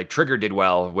like Trigger did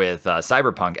well with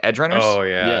Cyberpunk Edge Runners. Oh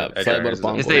yeah. Yeah, Edge Runners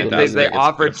Cyberpunk is is they fantastic. It's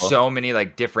offered beautiful. so many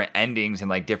like different endings and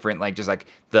like different like just like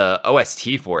the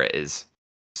OST for it is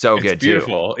so It's good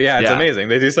beautiful. Yeah, it's Yeah. amazing.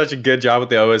 They do such a good job with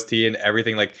the OST and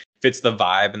everything. Like fits the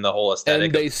vibe and the whole aesthetic.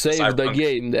 and they of saved the Cyberpunk.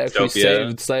 game. They actually Dystopia.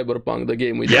 saved Cyberpunk, the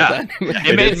game, with Yeah. that anime. too. They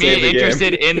It made did save me the game.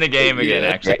 interested in the game again. Yeah.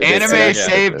 Actually, They anime saved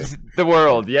saved the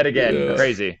world yet again. Yeah.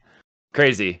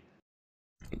 Crazy.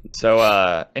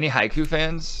 So, any Haiku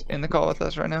fans in the call with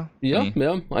us right now? Yeah, Any?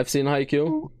 yeah. I've seen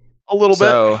Haikyuu. A little bit.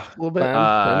 So, A little bit.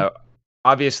 Fan.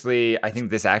 obviously, I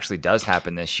think this actually does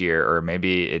happen this year, or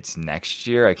maybe it's next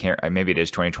year. I can't. Maybe it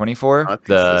is 2024. I think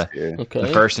The it's this year. Okay. the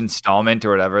first installment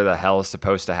or whatever the hell is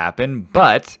supposed to happen.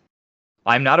 But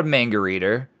I'm not a manga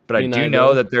reader, but I Me do neither.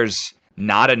 know that there's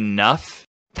not enough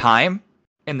time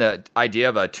in the idea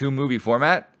of a 2-movie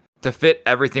format to fit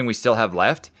everything we still have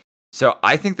left. So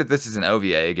I think that this is an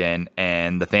OVA again,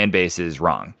 and the fan base is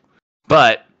wrong.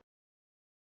 But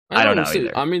I don't know see,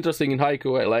 either. I'm interested in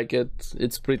Haikyuu. I like it.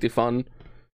 It's pretty fun.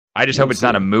 I just hope We'll it's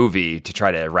not a see. movie to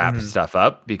try to wrap Mhm. stuff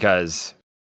up, because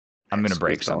I'm gonna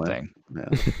break Squeeze it all in.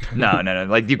 something. Yeah. No.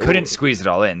 Like you couldn't squeeze it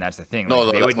all in. That's the thing. No, Like,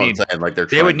 no, they that's would what need I'm saying. Like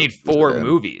they would need 4 movies.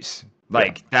 movies.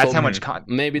 Like that's So- how much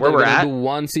Maybe Where they're we're gonna at? do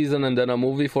one season and then a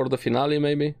movie for the finale,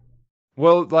 maybe?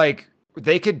 Well, like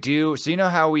they could do. So you know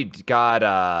how we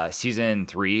got season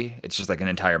 3? It's just like an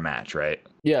entire match, right?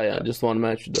 Yeah, just one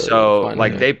match. the So final,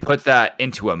 like yeah. they put that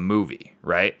into a movie,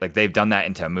 right? Like they've done that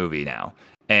into a movie now,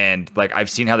 and like I've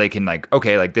seen how they can like,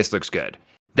 okay, like this looks good.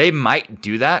 They might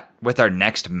do that with our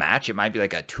next match. It might be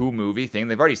like a 2-movie thing.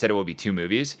 They've already said it will be 2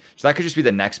 movies, so that could just be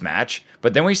the next match.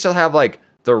 But then we still have like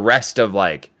the rest of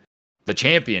like the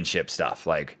championship stuff.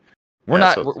 Like we're Yeah,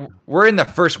 not so- we're in the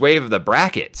first wave of the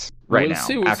brackets right We'll now.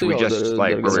 see, we'll after see we how just they're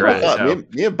like gonna where we're go. at. Yeah, so.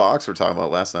 me and Box were talking about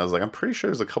it last night. I was like, I'm pretty sure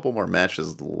there's a couple more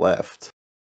matches left.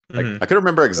 Mhm. I couldn't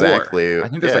remember exactly. I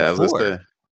think there's, like, I was just 4.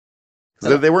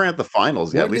 'cause they weren't at the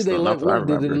finals yet. Where At least did they, not that I where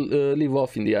did remember. they leave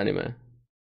off in the anime?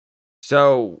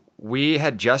 So we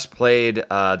had just played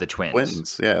the twins.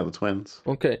 Twins, yeah, the twins.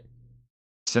 Okay.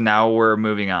 So now we're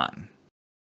moving on.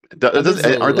 This is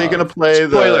a Aren't they lot. going to play the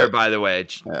Spoiler, by the way.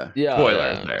 Yeah. Yeah. Spoiler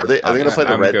yeah. there. Are they going to play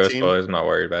the I'm red good with team? spoilers. I'm not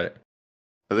worried about it.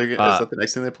 Is Uh, that the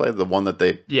next thing they play? The one that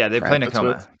they Yeah, they play Rapids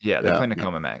Nakoma. with? Yeah, they Yeah. play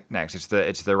Nakoma next.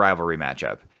 It's the rivalry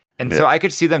matchup, and Yeah. so I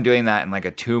could see them doing that in like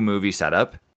a 2-movie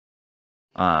setup,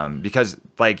 because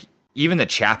like even the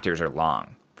chapters are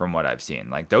long. from what I've seen.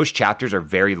 Like those chapters are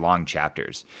very long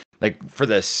chapters. Like for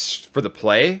the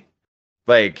play,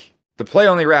 like the play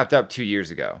only wrapped up 2 years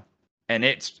ago, and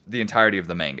it's the entirety of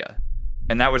the manga,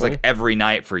 and that was like every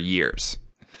night for years.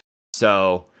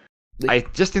 So I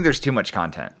just think there's too much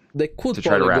content. They could to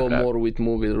try to probably wrap go it up. more with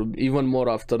movies, even more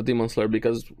after Demon Slayer,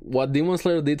 because what Demon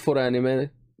Slayer did for anime,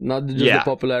 not just the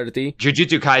popularity,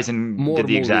 Jujutsu Kaisen more did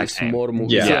the movies, exact same. more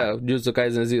movies. Yeah. Jujutsu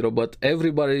Kaisen Zero, but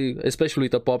everybody, especially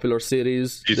with a popular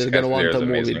series, Jujutsu they're gonna Kaisen want Zero a is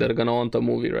movie. amazing. They're gonna want a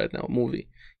movie right now.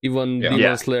 Even Yeah. Demon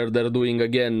Yeah. Slayer, they're doing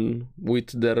again with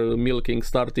their milking,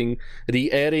 starting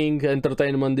re-airing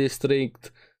Entertainment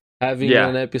District, having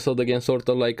an episode again, sort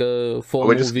of like a full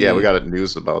movie. We got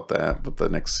news about that, but the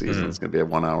next season is going to be a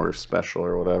 1 hour special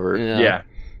or whatever. Yeah.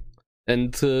 And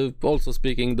also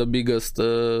speaking, the biggest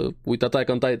with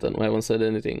Attack on Titan, we haven't said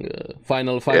anything.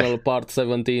 Final part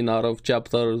 17 out of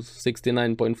chapter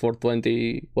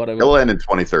 69.420, whatever. It'll end in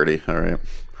 2030. All right.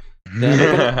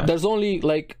 Yeah, there's only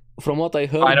like, from what I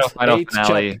heard, Final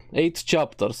finale. 8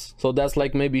 chapters. So that's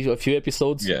like maybe a few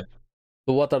episodes. Yeah.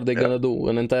 So what are they gonna do?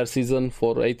 An entire season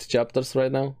for 8 chapters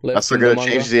right now? That's they're going to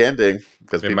change the ending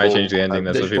because They might change the ending.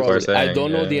 That's what people are saying. I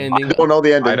don't know the I ending. don't know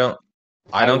the ending.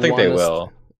 I don't think they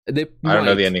will. They I don't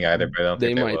know might. the ending either, but I don't They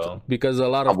think they might, will. because a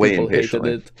lot I'm of waiting people hated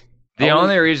patiently. it. The Only-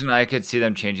 only reason I could see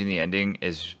them changing the ending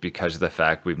is because of the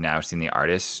fact we've now seen the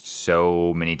artist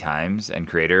so many times and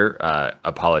creator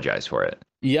apologize for it.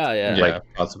 Yeah. Yeah,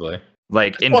 possibly.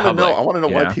 Like in I public. want to know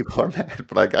you why know? people are mad,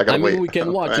 but I gotta I mean, wait. we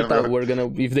can watch it out. We're gonna,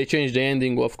 if they change the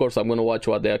ending, of course, I'm gonna watch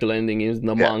what the actual ending is in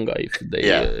the manga. If they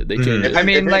change it. I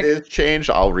mean, if like- it is changed,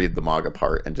 I'll read the manga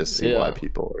part and just see Yeah. why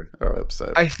people are upset.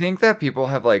 I think that people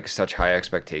have like such high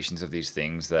expectations of these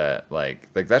things that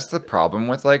like that's the problem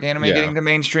with like anime Yeah. getting to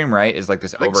mainstream, right? Is like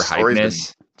this Like,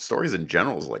 overhypeness. Stories in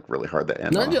general is like really hard to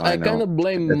end. No, on a I high kind note. of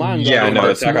blame manga Yeah, no,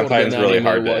 readers Attack on more Titan's than really anime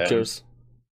hard to end. watchers.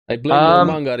 I blame the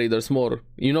manga readers more.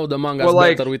 You know, the manga's Well,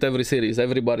 like- better with every series.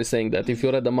 Everybody's saying that. If you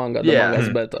read the manga, the Yeah. manga's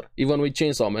better. Even with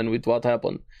Chainsaw Man, with what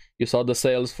happened. You saw the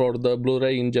sales for the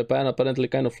Blu-ray in Japan apparently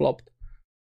kind of flopped.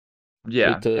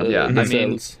 Yeah, With, yeah. the I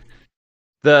mean, sales.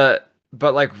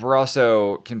 but like we're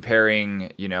also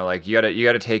comparing, you know, like you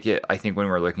gotta take it. I think when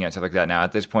we're looking at stuff like that now,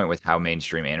 at this point, with how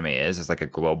mainstream anime is, it's like a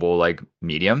global like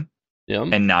medium, Yeah.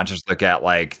 and not just look at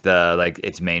like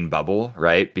its main bubble,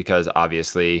 right? Because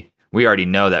obviously we already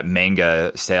know that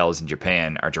manga sales in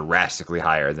Japan are drastically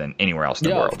higher than anywhere else in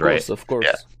the world, right? Of course.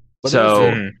 Yeah. But So- they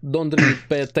also don't really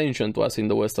pay attention to us in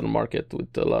the Western market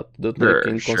with a lot that Sure,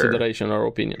 take in sure. consideration our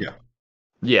opinion. Yeah.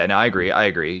 Yeah, no, I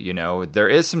agree. You know, there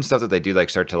is some stuff that they do like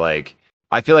start to like.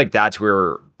 I feel like that's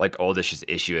where like Oldish's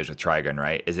issue is with Trigun,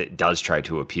 right? Is it does try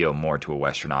to appeal more to a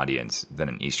Western audience than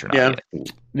an Eastern Yeah.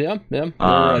 audience. Yeah. You're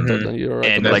Um, right. You're right.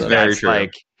 And about like that. very that's true.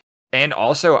 like, and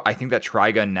also I think that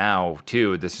Trigun now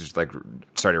too. This is like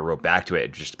starting to rope back to it.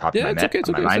 It just popped in Yeah, my, it's okay, it's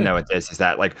my okay, mind say. now with this is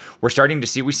that like we're starting to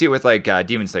see we see it with like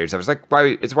Demon Slayer stuff. It's like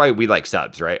why we like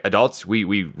subs, right? Adults we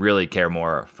really care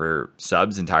more for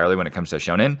subs entirely when it comes to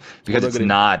shonen because Would it's agree.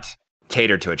 not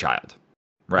catered to a child,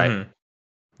 right? Mhm.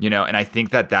 You know, and I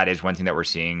think that is one thing that we're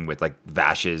seeing with like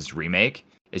Vash's remake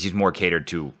is he's more catered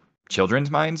to children's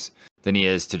minds than he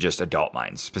is to just adult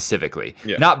minds specifically.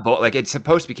 Yeah. Not both. Like it's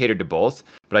supposed to be catered to both,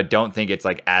 but I don't think it's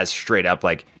like as straight up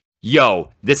like, yo,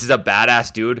 this is a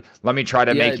badass dude. Let me try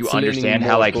to Yeah, make you it's leaning understand how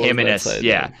more like towards him and that his side,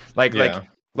 yeah, like Yeah.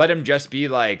 let him just be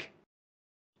like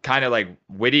kind of like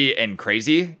witty and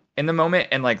crazy in the moment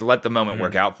and like let the moment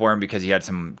work out for him because he had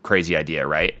some crazy idea,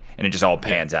 right? And it just all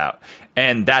pans out.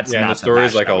 And that's Yeah, not and the story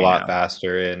is Vash like that a we lot know.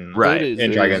 faster in Right.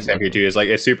 in Dragon Stampede 2. It's like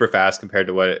it's super fast compared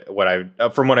to what I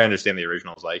from what I understand the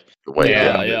original is like. Way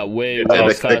Yeah. down. Yeah, way Yeah,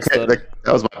 faster.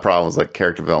 That was my problem. Was like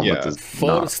character development Yeah. is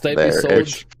First not there. episode,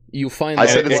 It's- you find I out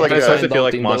said it's what like you a- it starts to find feel out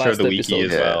like in Monster of the last Week episode.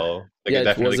 as Yeah. well. Like Yeah, it it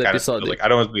definitely was kind of episodic. like I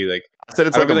don't want to be like I said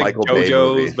it's I like don't a feel like Michael Bay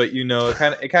JoJo's, movie. but you know,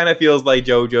 it kind of feels like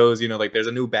JoJo's. You know, like there's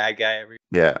a new bad guy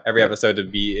Yeah, every episode to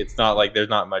be. It's not like there's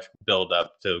not much build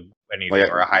up to anything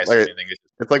Like- or a heist like- or anything. It's just,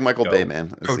 it's like Michael Go. Bay,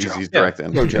 man. He's Yeah.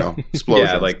 directing. Explosions.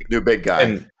 Yeah, like- new big guy.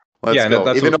 and Let's yeah, and go.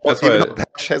 that's Even what- though, that's even what- though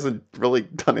Bash hasn't really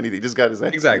done anything, he just got his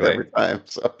ass beat Exactly. every time.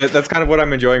 So that's kind of what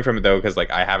I'm enjoying from it though, because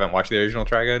like I haven't watched the original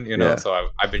Trigun, you know, Yeah. so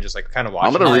I've been just like kind of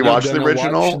I'm watching. gonna Are you rewatch the gonna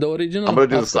original. watch the original. I'm gonna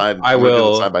do the after? side. I I'm gonna do the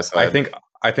will side by side.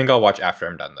 I think I'll watch after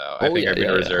I'm done though. I think I'm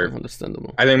gonna reserve.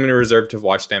 Understandable. I think I'm gonna reserve to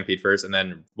watch Stampede first and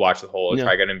then watch the whole Yeah.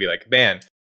 Trigun and be like, man,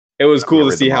 it was I'm cool gonna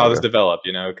to read see the how manga. this developed,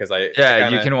 you know, because I Yeah, you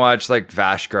kinda- can watch like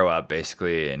Vash grow up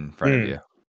basically in front of you.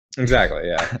 exactly,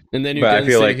 yeah. And then you But I can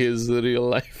feel see like- his real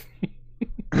life.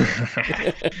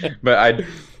 But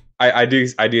I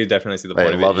do definitely see the Hey,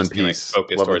 point of it. love Just and being, like, peace.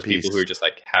 focused Love and towards people peace. who are just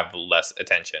like have less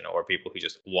attention, or people who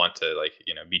just want to like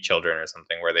be children or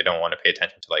something, where they don't want to pay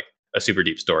attention to like a super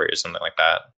deep story or something like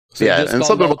that. So Yeah, you just and called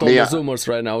something out about all me, the I- Zoomers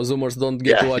right now. Zoomers don't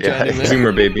get to Yeah, watch yeah. anime.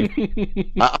 Zoomer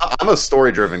baby. I'm a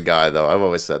story-driven guy, though. I've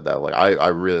always said that. Like, I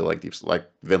really like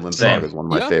Vinland Same. Saga is one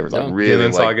of my Yeah, favorites. I yeah. really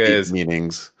Vinland like Saga deep is-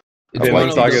 meanings. It's I one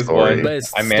Vinland of like Saga the is story. one.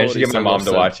 best I managed to get my stories mom ever to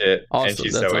said. watch it, Awesome, and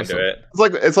she's that's so awesome. into it.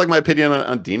 It's like my opinion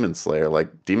on Demon Slayer. Like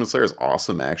Demon Slayer is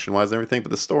awesome action-wise and everything,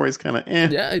 but the story's kind of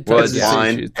Yeah, it Well, has It's its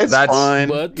fine. issues. It's That's- fine.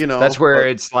 but That's where but-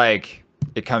 it's like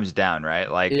it comes down,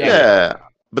 right? Like Yeah. yeah.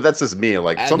 But that's just me.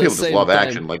 Like At some the people just same love time-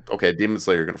 action. Like, okay, Demon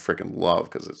Slayer you're gonna freaking love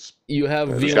because it's you have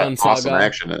got Vinland awesome Saga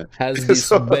action in it. has this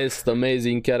So- best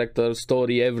amazing character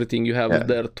story, everything. You have Yeah.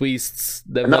 their twists,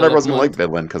 And not everyone's gonna like development.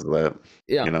 Vinland because of that.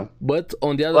 Yeah. You know. But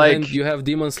on the other Like- hand, you have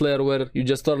Demon Slayer where you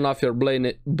just turn off your brain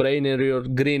and you're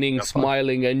grinning,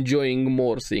 smiling, enjoying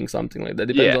more, seeing something like that.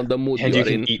 Depends Yeah. on the mood And you you are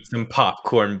can in. eat some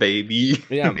popcorn, baby.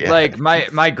 Yeah. Yeah. Like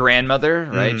my grandmother,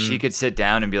 right? Mhm. She could sit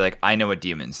down and be like, "I know what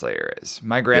Demon Slayer is."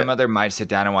 My grandmother might sit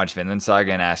down and watch Vinland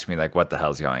Saga and ask me like, "What the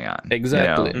hell's going on?"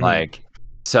 Exactly. You know, like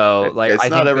so. Like it's I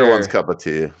not think everyone's they're- cup of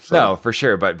tea. So. No, for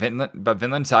sure. But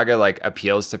Vinland Saga like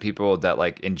appeals to people that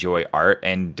like enjoy art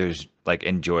and there's like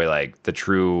enjoy like the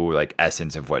true like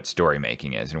essence of what story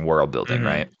making is and world building, Mhm.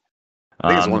 right? I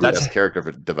think it's one of the that's- best character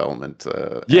development.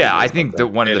 Yeah, animes I out think there.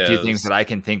 that one of the It few is. things that I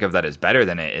can think of that is better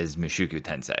than it is Mushoku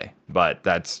Tensei, but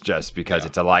that's just because Yeah.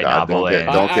 it's a light God, novel. don't get-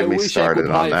 And don't I get me wish started I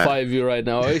could on that. high five you right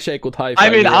now. I wish I could high five I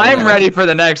mean, you right I'm now. ready for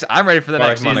the next. I'm ready for the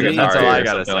next Sparks season. That's Monogatari all I or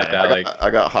gotta say. something like that. Like, I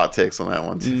got hot takes on that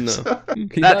one. Too. No. He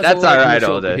That- doesn't that's like alright,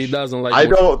 Mushoku. Oldish. He doesn't like I Mushoku.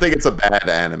 don't think it's a bad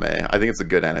anime. I think it's a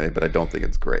good anime, but I don't think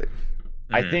it's great.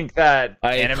 I think that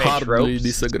I anime hardly tropes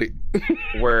disagree.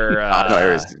 were. No,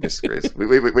 Aries disagrees.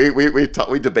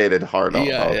 We debated hard about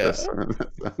Yeah, this.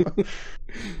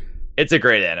 It's a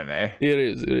great anime. It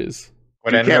is. It is.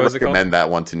 what You anime can't was it called? recommend that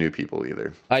one to new people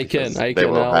either. I because can. they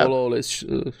will I have- will always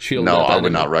shield No, that I would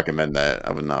anime. not recommend that.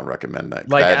 I would not recommend that.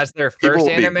 Like That- as their people first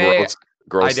will be anime,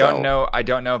 gross I don't out. know. I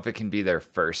don't know if it can be their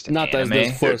first Not anime.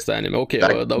 as the first anime. Okay,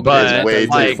 That well, okay, but is not way as too,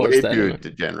 the like- way first too anime.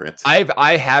 degenerate.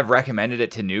 I have recommended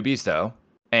it to newbies though,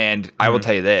 and I will Mhm.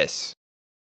 tell you this: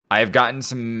 I have gotten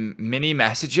some mini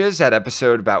messages at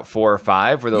episode about 4 or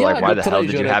 5 where they're like, "Why the hell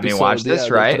did you have me watch this?"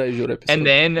 Right? And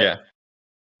then Yeah.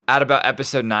 at about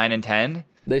episode 9 and 10,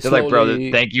 they they're like, "Bro,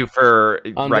 slowly- thank you for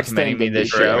understand recommending me that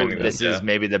this they show. recommended This it, is yeah.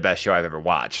 maybe the best show I've ever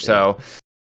watched." So.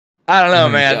 I don't know,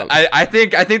 Mhm. man. Yeah. I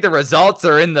think the results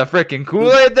are in the freaking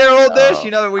Kool-Aid there, old dish.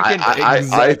 You know that we can. I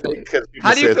Exactly. think 'cause people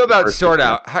How do say you it's feel the about first Sword issue.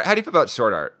 Art? How do you feel about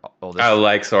Sword Art, oldest? I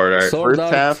like Sword Art. Sword First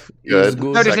Art half, is good. good.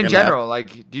 No, just in Second half- general. Like,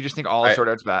 do you just think all I- Sword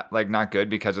Art's bad? Like, not good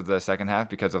because of the second half,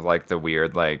 because of like the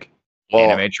weird like Well,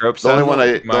 anime tropes. The only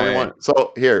stuff? one I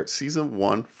So here, season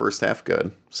 1, first half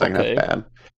good, second Okay. half bad.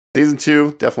 Season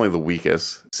 2, definitely the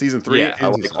weakest. Season 3, Yeah. I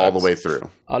like all the way through.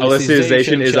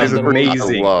 Alicization is chapter one.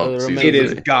 amazing. I love Remember season It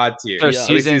is three. god tier. So Yeah.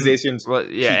 season, Alicization- well,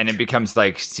 yeah, and it becomes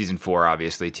like season 4,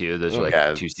 obviously too. Those are like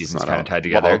Yeah, two it's seasons not kind of out. tied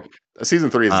together. Well, season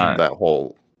 3 is Uh, the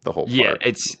whole Yeah, part.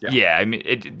 it's Yeah. yeah. I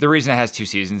mean, the reason it has 2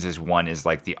 seasons is one is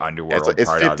like the underworld It's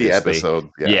part, 50 obviously. episodes.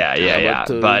 Yeah, Yeah,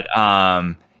 but, but,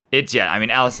 it's I mean,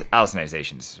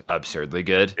 Alicization absurdly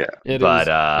good. Yeah. It But, is.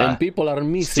 uh, And people are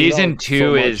missing Season out 2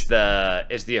 so much.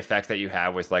 is the effect that you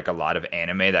have with like a lot of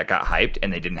anime that got hyped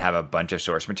and they didn't have a bunch of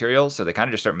source material, so they kind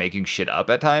of just start making shit up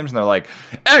at times, and they're like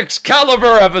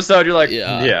Excalibur episode. You're like,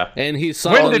 Yeah. Yeah. And he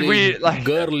saw When did we, like-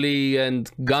 girly and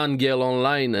Gun Girl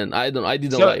online, and I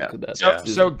didn't So- like that.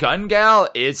 so Gun Gal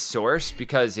is source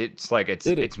because it's like It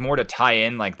is. it's more to tie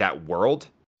in like that world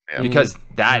Yeah. because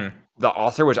that Mhm. the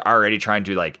author was already trying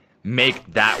to like make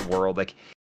that world like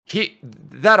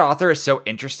that author is so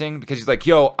interesting because he's like,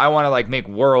 yo, I want to like make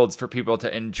worlds for people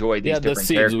to enjoy these Yeah, the different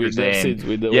seeds with characters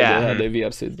the in. Yeah. yeah, the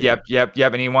VR seeds.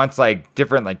 Yep. And he wants like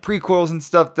different like prequels and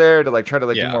stuff there to like try to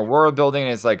like do Yeah. more world building.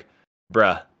 And it's like,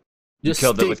 bruh, you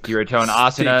killed it with stick- Kirito and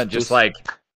Asuna. stick Just to- like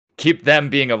keep them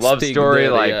being a love stick story.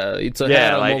 there, Like, yeah, it's a yeah,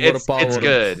 harem like, it's overpowered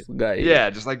good. guy. yeah,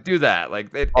 just like do that. Like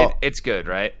Oh. it's good,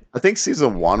 right? I think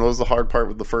season 1 was the hard part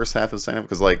with the first half of the second half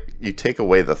because like you take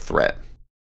away the threat.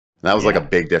 And that was like a Yeah.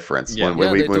 big difference. Yeah. When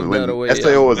Yeah, they took that away, SAO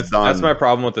yeah. was done, That's my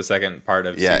problem with the second part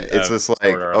of Yeah, it's just like,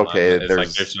 Sword Art Online. okay, It's like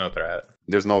there's- there's no threat.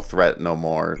 there's no threat no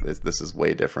more. This is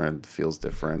way different, feels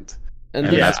different. And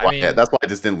And Yeah, that's I why mean- that's why I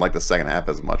just didn't like the second half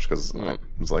as much because Mm. I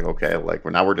was like, okay, like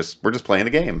we're just playing a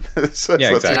game. So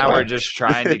Yeah, that's exactly. Now fine. we're just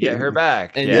trying to get her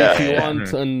back. and Yeah, if you yeah.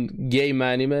 want a game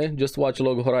anime, just watch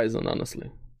Log Horizon.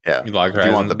 Honestly, yeah. You log If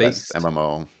you want the Horizon's best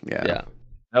MMO, yeah, yeah.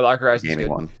 No, Lock Horizon is gaming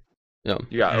good. one. Yeah.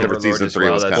 You got Yeah, but Overlord season as 3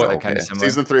 well. was That's kind of like okay. kind of similar.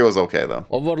 Season 3 was okay though.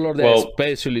 Overlord, Well-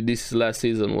 especially this last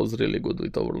season, was really good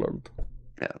with Overlord.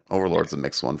 Yeah, Overlord's a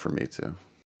mixed one for me too.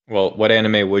 Well, what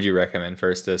anime would you recommend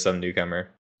first to some newcomer?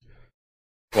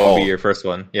 What would be your first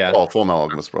one? Yeah. Oh, Full Metal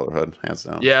Alchemist Brotherhood, hands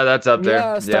down. Yeah, that's up there.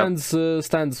 Yeah, Yep.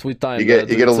 stands with time. You get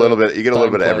that a it's little bit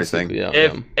of time everything.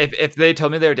 classic, Yeah, If they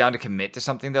told me they were down to commit to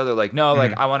something though, they're like, no,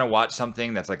 like Mhm. I want to watch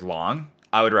something that's like long.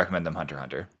 I would recommend them Hunter x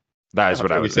Hunter. That is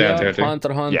what I You would say say. Hunter yeah. x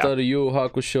Hunter? Hunter, Yu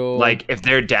Hakusho. Like if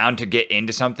they're down to get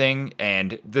into something,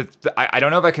 and I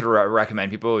don't know if I could recommend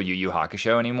people Yu Yu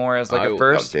Hakusho anymore as like I a would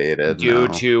first Outdated. due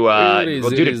no. to it is,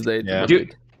 well, it due to is dated yeah. a Due-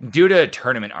 bit. due to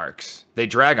tournament arcs. They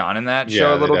drag on in that Yeah,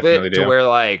 show a they little definitely bit to do. where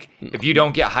like if you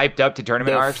don't get hyped up to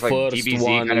tournament The arcs like first DBZ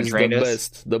one kind of is the trained us.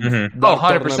 best. The Mhm. Dark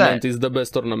 100%. Tournament is the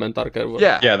best tournament arc ever.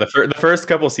 Yeah. Yeah, the first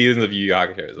couple seasons of Yu Yu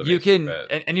Hakusho is You amazing, can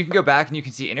but- and you can go back and you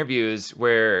can see interviews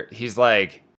where he's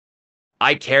like,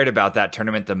 I cared about that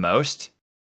tournament the most,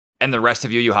 and the rest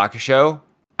of Yu Yu Hakusho,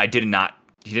 he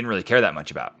didn't really care that much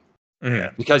about.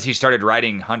 Mhm. Because he started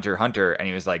writing Hunter x Hunter and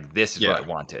he was like, this is what Yeah. I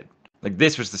wanted. Like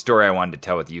this was the story I wanted to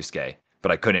tell with Yusuke,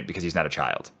 but I couldn't because he's not a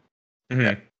child.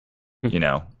 Mhm. You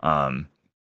know?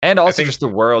 And also think- just the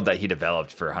world that he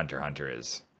developed for Hunter x Hunter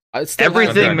is I still have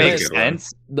everything the makes best-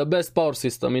 sense. The best power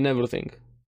system in everything.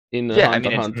 In Yeah, I Hunter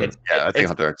mean, x Hunter. Yeah, I think it's-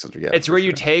 Hunter x Hunter. Yeah, It's for where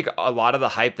you sure. take a lot of the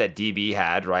hype that DB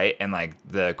had, right? And like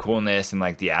the coolness and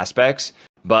like the aspects,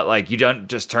 but like you don't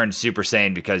just turn Super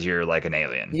Saiyan because you're like an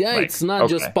alien. Yeah, Like, it's not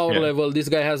okay, just power yeah. level. This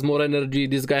guy has more energy.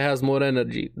 This guy has more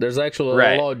energy. There's actual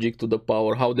Right. logic to the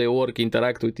power, how they work,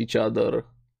 interact with each other.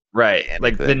 right.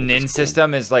 Like the Anything, which Nin is cool.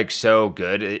 system is like so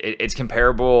good. It's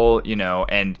comparable, you know,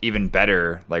 and even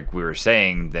better, like we were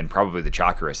saying, than probably the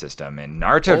Chakra system. And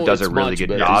Naruto Oh, does a it's really much good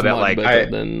better. job It's at much like better I-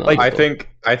 than like, I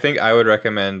Naruto. think I would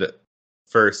recommend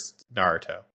first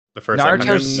Naruto. The first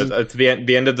Naruto's- it's the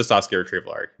end of the Sasuke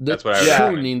retrieval arc. The That's what I would Yeah.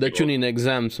 recommend the people. tuning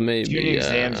exams maybe. tuning yeah.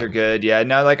 exams are good. Yeah,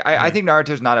 no, like I think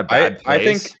Naruto's not a bad I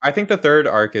place. think the third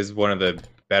arc is one of the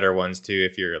better ones too.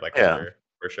 If you're like Yeah. older,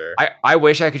 for sure. I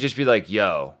wish I could just be like,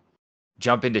 yo,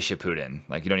 jump into Shippuden.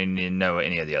 Like you don't even need to know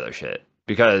any of the other shit.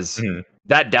 Because Mhm.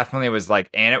 that definitely was like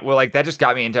like that just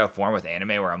got me into a form with anime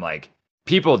where I'm like,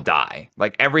 people die.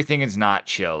 Like everything is not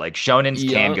chill. Like shonens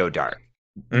can Yeah. go dark.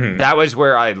 Mhm. That was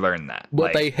where I learned that.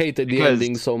 But like, I hated the because-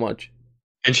 ending so much.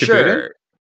 And Shippuden, sure.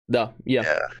 Yeah.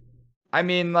 Yeah. I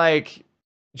mean like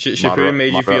Shippuden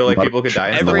made you feel like people could die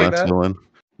and stuff every- like that. Villain.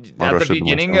 at Madara the should've been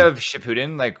beginning left out. of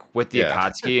Shippuden, like with the Yeah.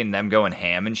 Akatsuki and them going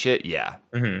ham and shit, yeah.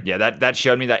 Mhm. Yeah, that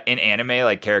showed me that in anime,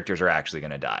 like characters are actually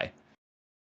gonna die.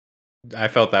 I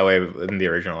felt that way in the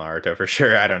original Naruto for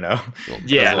sure. I don't know.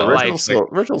 Yeah, The like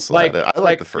original still like- had it. I like-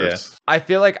 like the first. I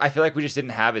feel like we just didn't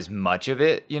have as much of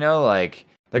it, you know, like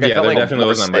I Yeah, felt there like definitely more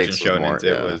wasn't much in stakes was more, Shonen.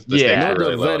 yeah. It was the Yeah. stakes Not were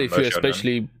really the low very in most few, shonen.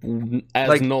 especially as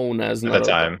Like, known as at the Naruto.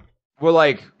 time. well,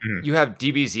 like Mhm. you have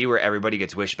DBZ where everybody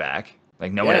gets wished back,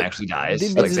 like no one Yeah, actually dies,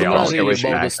 This like is they all not get really wished about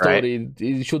the back, right? story.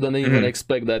 You shouldn't even Mhm.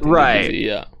 expect that. In Right. DBZ,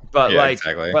 yeah. But Yeah, like,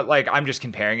 exactly. but like, I'm just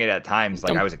comparing it at times.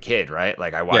 Like I was a kid, right?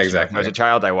 Like I watched exactly. as a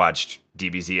child. I watched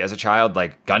DBZ as a child.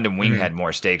 Like Gundam Wing Mhm. had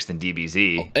more stakes than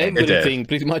DBZ. And Everything,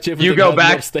 pretty much everything. go had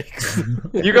back- more stakes.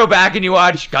 you go back and you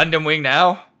watch Gundam Wing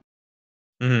now.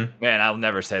 Mhm. Man, I'll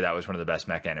never say that was one of the best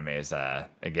mech animes.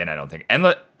 Again, I don't think. And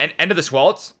End of the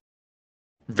Swaltz,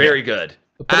 very good.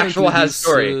 Actual Apparently has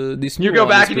story. This You new go one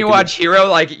back is and you pretty watch Hero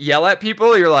like yell at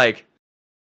people. You're like,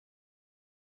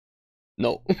 good.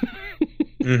 No.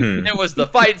 Mhm. it was the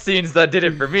fight scenes that did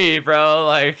it for me, bro.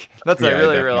 Like that's what I Yeah,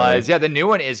 really definitely. realized. Yeah, the new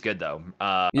one is good though.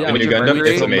 Yeah, The Witch new of Gundam, Mercury,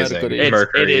 it's amazing. Mercury.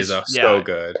 Mercury It is is- so yeah.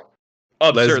 good.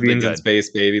 absurdly Lesbians in good. space,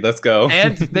 baby. Let's go.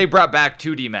 And they brought back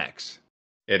 2D mechs.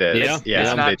 It is. Yeah, Yeah. It's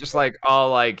yeah. not just like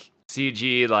all like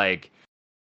CG like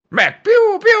mech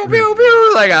pew pew pew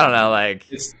pew. Like I don't know, like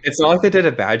It's not like they did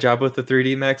a bad job with the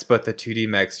 3D mechs, but the 2D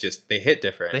mechs just they hit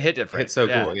different. they hit They different. hit so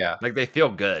yeah. cool. Yeah. Like they feel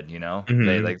good, you know. Mhm.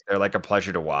 They're like a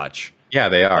pleasure to watch. Yeah,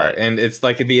 they are. But- And it's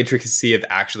like the intricacy of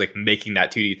actually like making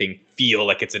that 2D thing feel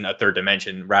like it's in a third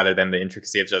dimension rather than the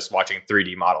intricacy of just watching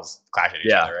 3D models clash at each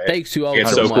Yeah. other, right? Takes you out It's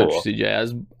so so much, cool.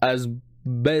 CJ. As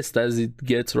best as it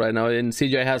gets right now, and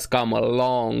CJ has come a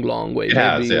long way. It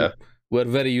has, Maybe yeah. We're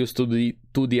very used to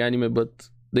the anime, but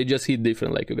they just hit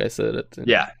different, like you guys said it.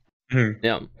 Yeah.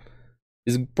 Yeah.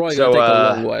 It's probably So, gonna take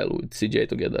a long while with CJ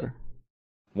together.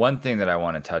 One thing that I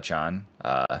want to touch on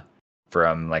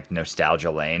from like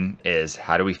nostalgia lane is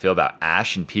how do we feel about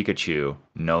Ash and Pikachu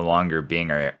no longer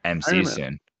being our MC I don't know.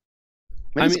 soon?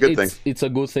 I think it's a good thing. It's a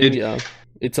good thing, Did- yeah.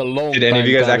 It's a long Did any of time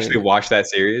you guys coming. actually watch that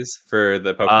series for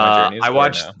the Pokemon Journeys? I or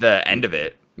watched no? the end of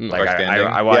it. No. Like Watched the ending?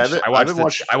 I watched Yeah, I watched haven't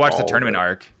watched I watched the all of tournament it.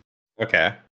 arc.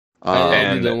 Okay. I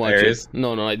and didn't watch Ares. it.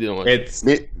 No, I didn't watch it. It's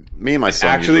Me and my son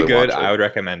actually usually good. watch it. I would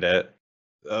recommend it.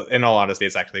 In all honesty,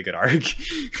 it's actually a good arc.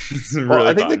 It's really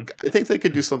Well, fun. I think they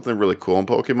could do something really cool in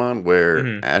Pokemon where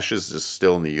Mhm. Ash is just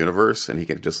still in the universe and he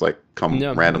can just like come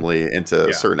Yeah. randomly into Yeah,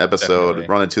 a certain episode, definitely.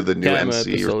 run into the new Cameo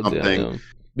MC episodes, or something. yeah.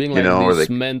 Being you like know, or this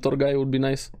they- mentor guy would be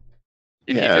nice.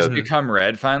 If you Yeah. just become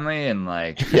red finally and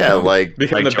like Yeah, like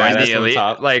Become like the join badass the on elite,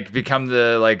 top. like become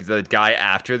the guy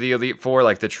after the Elite Four,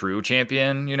 like the true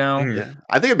champion, you know? Mhm. yeah.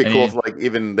 I think it'd be And cool he- if like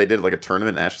even they did like a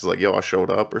tournament and Ash was like, yo, I showed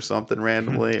up or something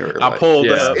randomly or I like, pulled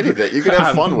Yeah. up. anything. You could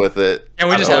have fun with it. Can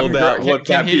we I just have pulled him out. grow- What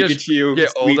can that he just Pikachu get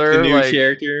sweep the older, new like-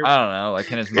 character? I don't know, like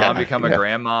can his mom Yeah, become a yeah.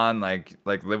 grandma and like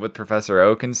live with Professor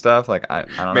Oak and stuff? Like I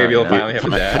don't Maybe know. he'll finally have a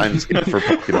dad. Time skip for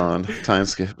Pokemon. Time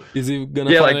skip. Is he gonna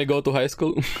Yeah, like- finally go to high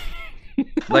school?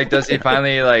 Like does he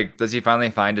finally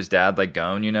find his dad like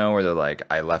Gon, you know, where they're like,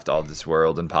 I left all this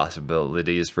world and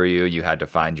possibilities for you. You had to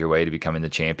find your way to becoming the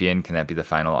champion. Can that be the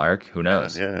final arc? Who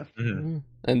knows? Yeah. Mhm.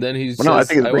 And then he Well, no, I says,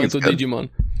 think it's I went good. to Digimon.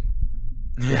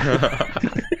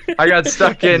 I got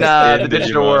stuck in Yeah, the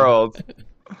digital Digimon. world.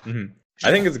 Mhm.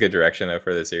 I think it's a good direction though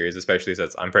for the series, especially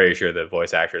since I'm pretty sure the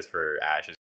voice actress for Ash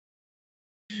is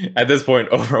at this point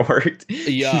overworked.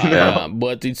 Yeah, You know? yeah,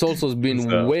 but it's also been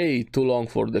So- way too long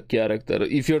for the character.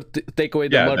 If you take away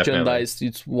the Yeah, merchandise,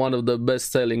 it's one of the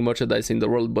best-selling merchandise in the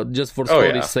world. But just for Oh,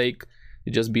 story's yeah. sake,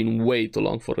 it's just been way too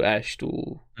long for Ash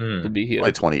to Mhm. be here.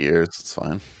 Like 20 years. It's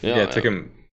fine. Yeah, it took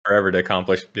him forever to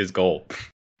accomplish his goal.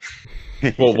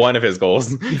 Well, one of his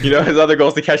goals. You know, his other goal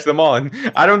is to catch them all, and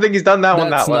I don't think he's done that one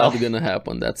That's that well. not gonna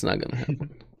happen. That's not gonna happen.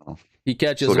 Oh. He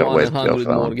catches Still got one, ways to go, 100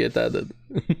 fella. more get added.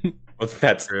 Well,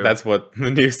 that's True. what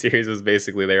the new series was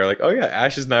basically. They were like, "Oh yeah,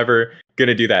 Ash is never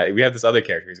gonna do that. We have this other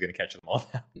character who's gonna catch them all."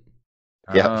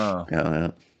 Yeah. Oh.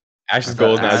 Yeah. Ash's I thought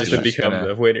goal is now Ash just to was become gonna-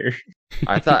 the winner.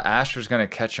 I thought Ash was gonna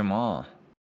catch them all.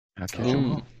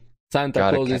 Mm. Santa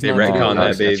Gotta Claus is catch not They real. retcon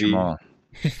that, Gotta catch 'em baby. all.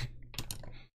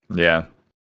 Yeah,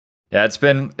 yeah. It's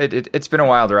been it's been a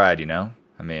wild ride, you know.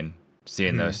 I mean,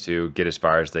 seeing Mhm. those two get as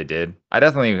far as they did,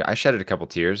 I shedded a couple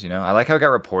tears. You know, I like how it got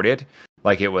reported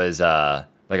like it was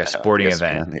like a sporting Yes,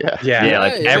 event. man. Yeah. Yeah, Yeah,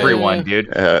 like yeah, everyone, yeah. dude.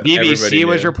 Everybody BBC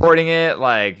was knew. reporting it,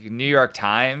 like New York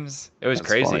Times. It was That's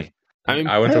crazy. funny. I mean,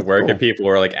 I went to That's work cool. and people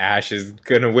were like, "Ash is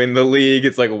gonna win the league."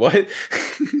 It's like, what?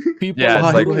 people Yeah,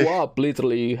 it's grew like- up,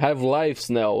 literally have lives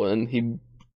now, and he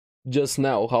just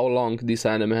now how long this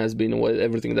anime has been,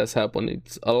 everything that's happened.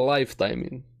 It's a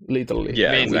lifetime, literally.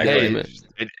 Yeah, I mean, with exactly.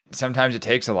 anime. sometimes it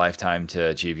takes a lifetime to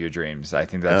achieve your dreams. I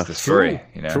think that's Yeah. the story. True,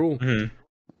 You know. true. Mhm.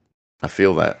 I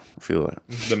feel that.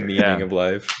 The meaning Yeah. of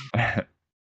life.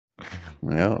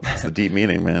 Yeah. It's the deep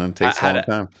meaning, man. It takes a How long to-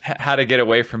 time. How to get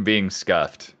away from being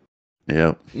scuffed?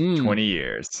 Yep. Mm. 20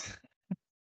 years.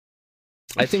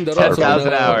 I think they're also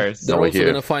 10,000 gonna, hours. They're Over also here.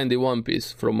 gonna find the One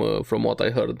Piece from what I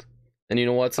heard. And you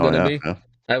know what's Oh, gonna yeah. be? yeah.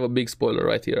 I have a big spoiler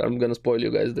right here. I'm gonna spoil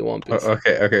you guys the One Piece.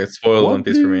 Okay. Spoil One One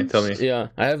Piece for me. Tell me. Yeah,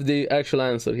 I have the actual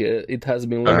answer here. It has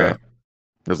been Okay. leaked.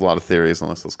 There's a lot of theories on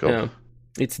this. Let's go. Yeah.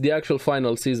 It's the actual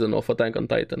final season of Attack on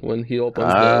Titan when he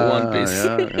opens the One Piece.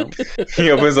 Yeah. He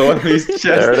opens the One Piece chest.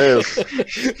 There it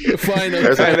is. final,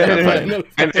 There's a- final,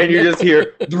 And you just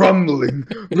hear Rumbling.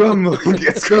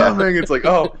 It's coming. It's like,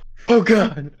 oh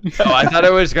God. Oh, I thought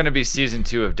it was going to be season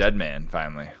 2 of Dead Man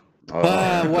finally.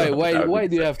 Ah, Oh, why would why be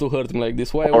do you have to hurt him like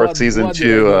this? Why? Or what, season what did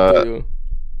 2, I do to you?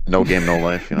 No game, no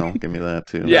life. You know, give me that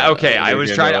too. Yeah, okay. Yeah, I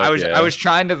was you trying. know, I was. yeah. I was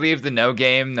trying to leave the no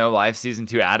game, no life season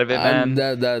 2 out of it, man.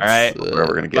 That's All right. We're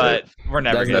never gonna get But it. we're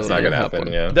never That's gonna. that's not see it. gonna happen.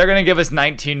 happen. Yeah. They're gonna give us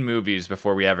 19 movies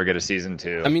before we ever get a season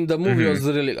 2. I mean, the movie Mhm. was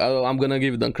really. I'm gonna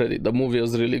give them credit. The movie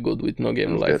was really good with No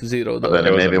Game It was Life good. Zero. But then It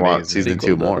it was made me want amazing. season Think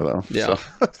 2 of more that. though. Yeah.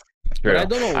 So, But I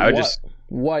don't know I would just.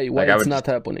 why like, I it's would not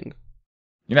happening.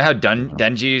 You know how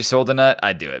Denji sold a nut?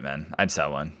 I'd do it, man. I'd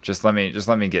sell one. Just let me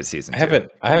get season 2. I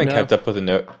haven't Yeah. kept up with the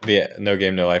No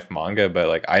Game No Life manga, but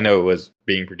like I know it was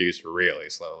being produced really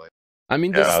slowly. I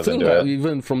mean, Yeah, they I was still into have, it.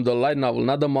 even from the light novel,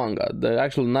 not the manga, the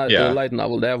actual Yeah. light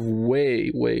novel, they have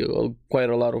way, quite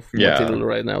a lot of Yeah. material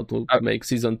right now to make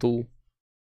season 2.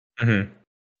 hmm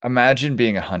Imagine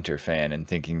being a Hunter fan and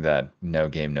thinking that No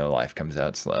Game No Life comes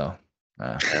out slow.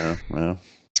 yeah, well,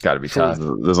 It's got to be True. tough.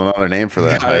 there's another name for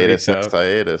that Gotta be hiatus. tough. It's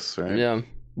hiatus, right? Yeah,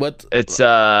 but It's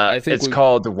think it's we-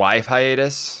 called Wife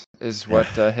Hiatus is what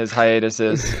his hiatus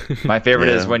is. My favorite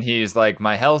is Yeah. when he's like,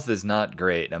 my health is not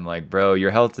great. I'm like, bro,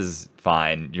 your health is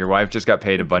fine. Your wife just got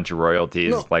paid a bunch of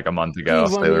royalties No, like a month ago.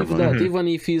 Sailor even if Moon. that, even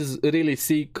if he's really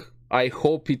sick, I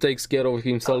hope he takes care of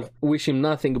himself. Wish him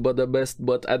nothing but the best.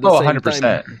 But at the Oh, same 100%.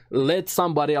 time, let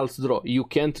somebody else draw. You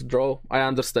can't draw. I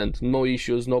understand. No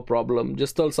issues, no problem.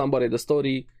 Just tell somebody the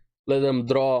story. Let them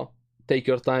draw. take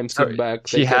your time, So sit back.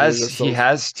 he take care of has yourself. he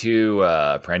has 2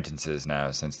 apprentices now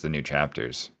since the new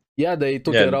chapters. Yeah, they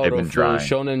took Yeah, it out they've been of trying.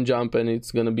 Shonen Jump, and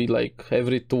it's gonna be like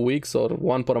every 2 weeks or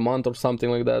one per month or something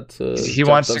like that. He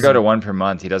wants to chapters. go to 1 per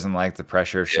month. He doesn't like the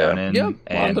pressure of Yeah. shonen, Yeah,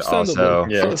 and understandable. also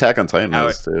Yeah. Attack on Titan out,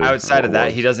 is too. outside of that,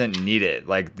 Or he doesn't need it.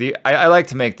 Like I like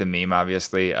to make the meme.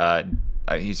 Obviously,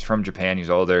 he's from Japan. He's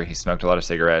older. He smoked a lot of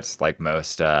cigarettes, like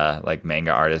most like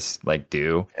manga artists like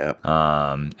do. Yeah.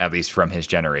 At least from his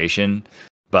generation.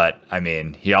 But I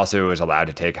mean, he also was allowed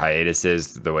to take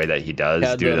hiatuses the way that he does,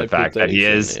 Had due to the fact that he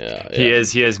is reputation,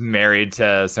 he is married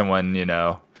to someone, you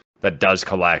know, that does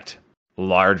collect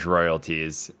large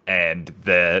royalties, and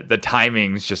the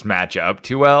timings just match up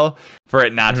too well for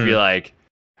it not to be like,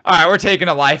 all right, we're taking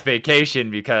a life vacation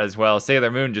because, well,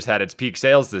 Sailor Moon just had its peak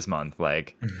sales this month.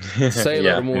 Like, Sailor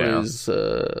Yeah. Moon Yeah. is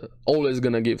always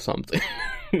gonna give something.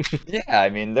 yeah, I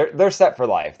mean, they're set for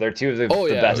life. They're 2 of the, Oh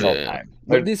the yeah, best all yeah. time.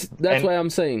 But that's and- why I'm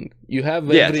saying you have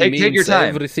Yeah, every take your means, time.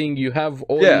 everything. You have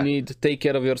all Yeah. you need. Take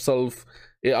care of yourself.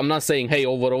 I'm not saying hey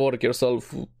overwork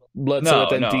yourself, blood, No,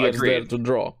 sweat, and no, tears agreed. there to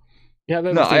draw. You have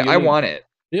No, everything. I want it.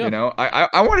 Yeah. You know,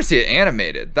 I want to see it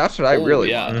animated. That's what I Oh, really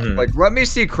yeah. want. Mhm. Like, let me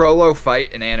see Crollo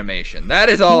fight in animation. That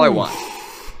is all I want.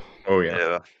 Oh yeah.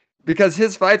 Yeah. Because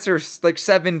his fights are like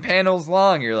 7 panels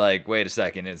long. You're like, wait a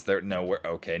second, is there no word?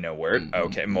 Okay, no word.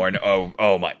 Okay, more. No,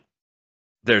 oh my.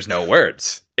 There's no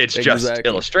words. It's just Exactly.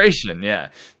 illustration. Yeah.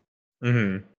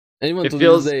 hmm And even It to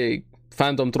feels this day,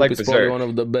 Phantom Troop like is probably Berserk. one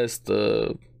of the best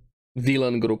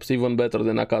villain groups, even better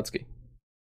than Akatsuki.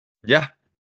 Yeah.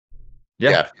 Yeah.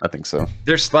 Yeah. I think so.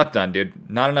 They're slept on, dude.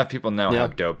 Not enough people know how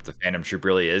Yeah. dope the Phantom Troop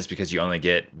really is because you only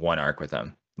get 1 arc with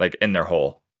them, like in their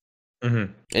whole. hmm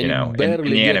And You you, know, in barely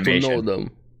the get to know animation.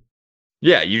 them.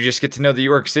 Yeah, you just get to know the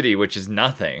York City, which is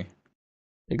nothing.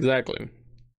 Exactly.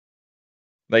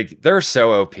 Like, they're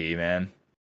so OP, man.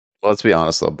 Well, let's be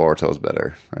honest though, Boruto's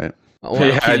better, right? I wanna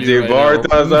Yeah, kill you dude, right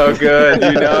now. Boruto's so good.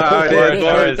 You know how it is.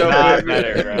 Boruto is not Boruto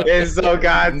better, bro. is so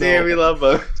goddamn. No. We love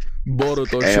him.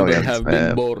 Boruto Aliens, shouldn't have been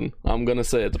man. born. I'm gonna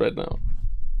say it right now.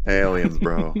 Aliens,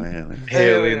 bro. Aliens.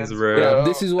 Aliens, bro. Yeah,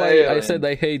 this is why I said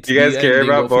I hate. Do you guys the care ending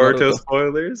about of Boruto Naruto.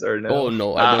 spoilers or no? Oh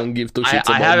no, I don't give two shits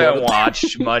I about haven't Boruto.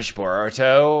 watched much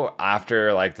Boruto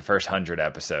after like the first 100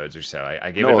 episodes or so. I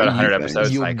gave it No, about 100 you-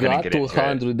 episodes. You and I couldn't got get to into it.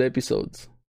 100 episodes.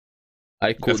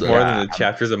 I could. That's more Yeah, than the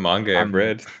chapters of manga I've I'm-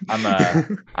 read.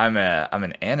 I'm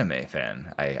an anime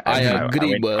fan. I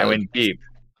agree, I but- went deep.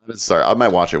 Sorry, I might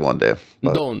watch it one day.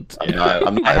 But Don't. I'm not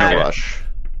in had- a rush.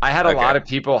 I had a Okay. lot of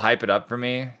people hype it up for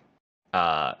me.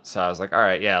 So I was like, all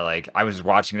right, yeah, like I was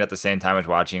watching it at the same time I was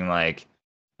watching like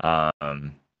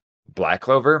Black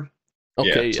Clover.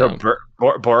 Okay. Yeah. So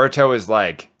Boruto is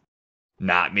like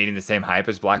not meeting the same hype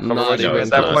as Black Clover Not was even at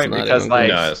that close, point not because even like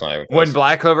No, it's not even when close.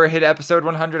 Black Clover hit episode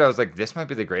 100, I was like, this might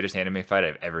be the greatest anime fight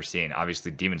I've ever seen.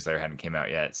 Obviously, Demon Slayer hadn't came out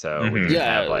yet, so we Mhm. didn't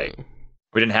yeah. have like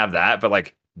we didn't have that. But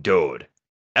like, dude,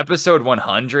 episode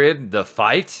 100, the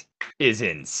fight is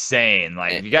insane.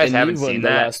 Like, if you guys and haven't even seen the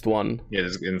that, last one, Yeah,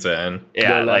 it's insane.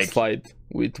 yeah, the like last fight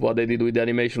with what they did with the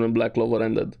animation when Black Clover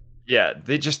ended. yeah,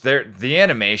 the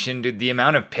animation, dude, the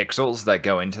amount of pixels that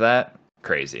go into that,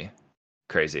 crazy.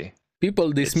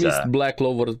 People dismissed Black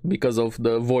Clover because of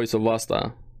the voice of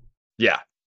Asta, Yeah,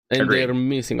 and Agreed. they're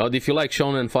missing out. If you like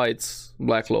shonen fights,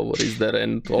 Black Clover is there,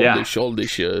 and all Yeah. this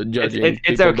judging. it's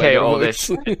people by okay, their oldest.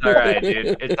 voice. It's all right,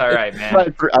 dude. It's all right,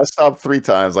 man. I stopped 3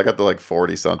 times. I got to like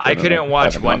 40 something. I and couldn't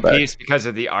watch haven't gone One back. Piece because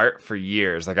of the art for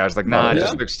years. Like I was like, nah, Oh, it yeah.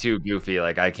 just looks too goofy.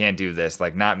 Like I can't do this.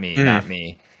 Like not me, Mm. not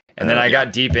me. And then I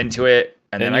got deep into it,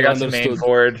 and then And I you got to main understood.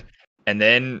 forward, and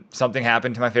then something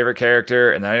happened to my favorite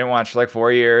character, and then I didn't watch for like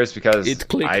 4 years because It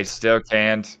clicked. I still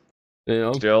can't.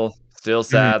 You know? Still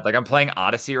sad. Like I'm playing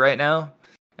Odyssey right now,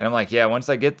 and I'm like, yeah, once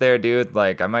I get there, dude,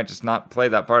 like I might just not play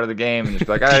that part of the game and just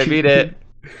be like, all right, I beat it.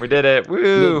 We did it.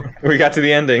 Woo! We got to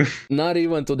the ending. Not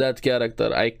even to that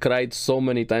character. I cried so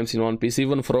many times in One Piece,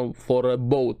 even for a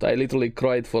boat. I literally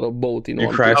cried for a boat in You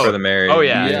One cried Piece. for the Mary. Oh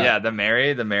yeah, Yeah. yeah. The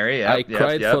Mary. Yep, I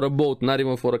cried for a boat, not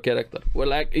even for a character. Well,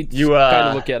 like it's You, kind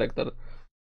of a character.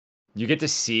 You get to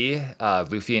see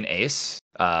Luffy and Ace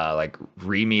like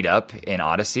re-meet up in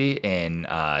Odyssey in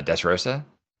Dressrosa.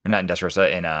 Or not in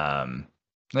Dressrosa, in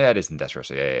yeah, it is in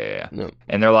Dressrosa. Yeah. No.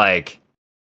 And they're like,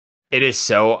 it is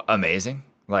so amazing.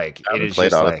 Like I it haven't is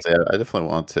played just Odyssey. I definitely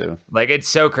want to. like it's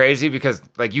so crazy because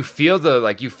like you feel the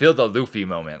Luffy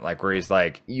moment, like where he's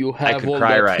like, You I have could all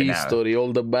cry that right now. history,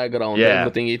 all the background, Yeah.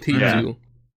 everything. It hits Yeah. you.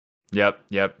 yep.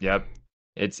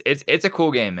 It's a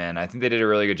cool game, man. I think they did a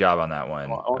really good job on that one. I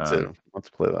want to. I want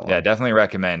to play that one. Yeah, definitely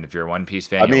recommend if you're a One Piece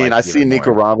fan. I you'll mean, like I to give see it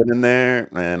Nico more. Robin in there,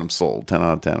 and I'm sold. 10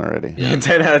 out of 10 already.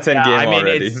 10 out of 10 Yeah, game I mean,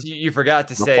 already. it's you forgot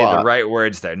to The say the plot. right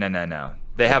words there. No.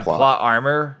 they have plot. plot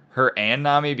armor, her and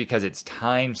Nami, because it's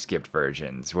time skipped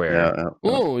versions where Yeah.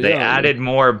 Oh, they yeah. added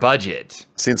more budget.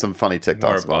 Seen some funny TikToks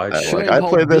More about that. Showing Like, I how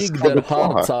played this big for their the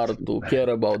plot. hearts are to care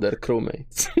about their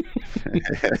crewmates.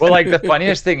 Well, like the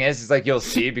funniest thing is like you'll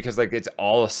see because like it's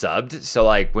all subbed. So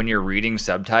like when you're reading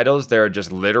subtitles, there are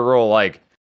just literal like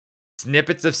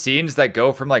snippets of scenes that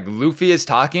go from like Luffy is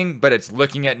talking, but it's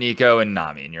looking at Nico and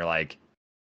Nami, and you're like,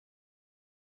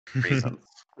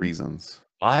 Reasons.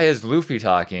 why is Luffy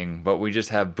talking, but we just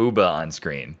have Booba on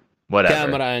screen? Whatever.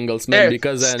 Camera angles, man,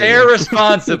 because Stare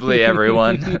responsibly,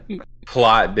 everyone.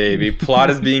 Plot, baby. Plot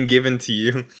is being given to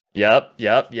you. Yep.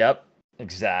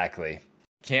 Exactly.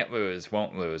 Can't lose,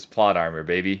 won't lose. Plot armor,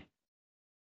 baby.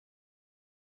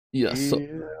 Yeah, so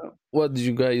what did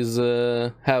you guys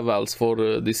have else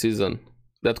for this season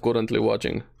that currently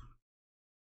watching?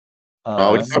 We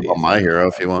can talk about My Hero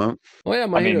if you want. Oh yeah,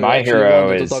 My I mean, Hero. My I actually Hero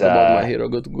wanted to is, talk about My Hero.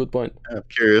 Good point. Yeah,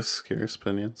 curious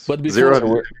opinions. But before,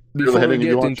 Zero, before we heading, you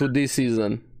get watch into this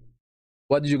season,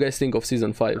 what did you guys think of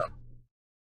season 5?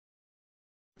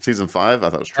 Season 5, I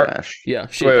thought it was trash. Yeah,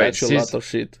 shit, Wait, actual lot of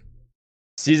shit.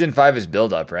 Season 5 is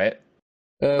build up, right?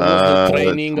 Was the the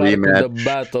training arc, the rematch.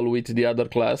 battle with the other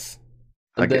class,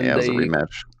 and Okay, then yeah, it was a they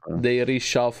rematch. they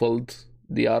reshuffled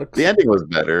the arcs. The ending was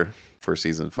better for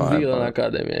season 5. Villain but-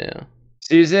 Academy, yeah.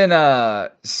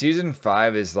 Season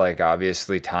 5 is like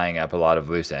obviously tying up a lot of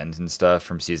loose ends and stuff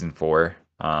from season 4.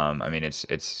 I mean it's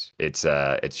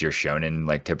your shonen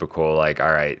like typical like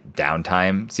all right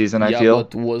downtime season. I Yeah, feel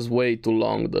but was way too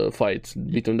long the fight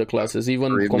between the classes,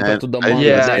 even Rematch. compared to the I- manga.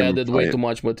 yeah. They added way Fight. too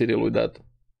much material with that.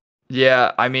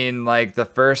 Yeah, I mean like the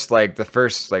first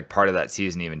part of that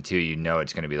season even too, you know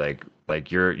it's gonna be like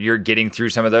you're getting through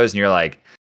some of those and you're like,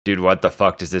 dude, what the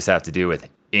fuck does this have to do with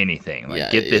anything? Like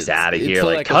Yeah, get this it's- out of it's here,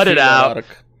 like a cut it filler out. arc.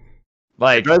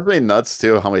 Like It drives me nuts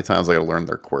too how many times I gotta learn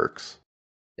their quirks.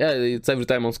 Yeah, it's every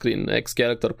time on screen. X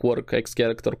character quirk, X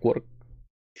character quirk.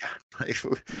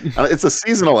 It's a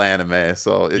seasonal anime,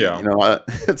 so Yeah. you know what?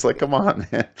 It's like, come on,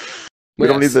 man. But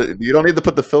You don't need to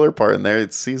put the filler part in there.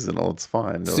 It's seasonal. It's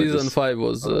fine. No, Season just- 5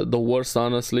 was the worst,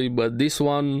 honestly, but this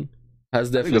one has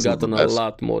definitely this is the gotten a best.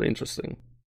 lot more interesting.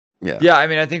 yeah, I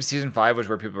mean I think season 5 was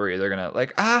where people were either gonna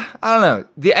like I don't know.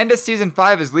 The end of season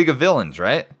 5 is League of Villains,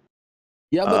 right?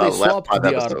 Yeah, but they last swapped 5 the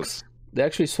episodes. arcs. They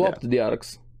actually swapped the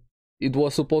arcs. It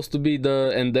was supposed to be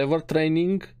the Endeavor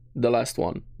training, the last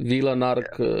one. Villain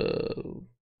arc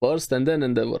first and then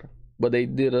Endeavor. But they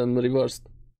didn't reversed.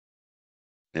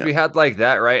 Yeah. We had like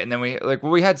that, right? And then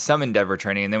we had some Endeavor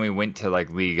training, and then we went to like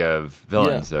League of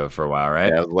Villains though for a while,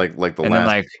 right? Yeah, like the And then,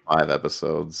 last like- 5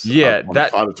 episodes. Yeah,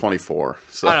 out of 24.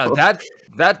 So I don't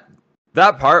know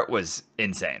that part was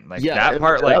insane. Like Yeah, that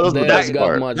part, that like was the They best got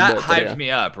part. much that better, hyped yeah. me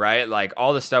up, right? Like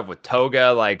all the stuff with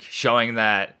Toga, like showing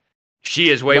that she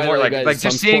is way By the more way, like guys, like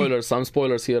just seeing. some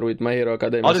spoilers here with My Hero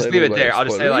Academia. I'll just so leave it everybody there. I'll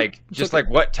just say spoiled. like It's just okay.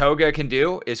 like what Toga can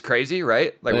do is crazy,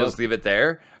 right? Like we'll Yeah. just leave it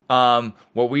there.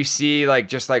 What we see like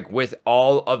just like with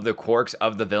all of the quirks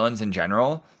of the villains in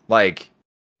general, like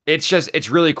it's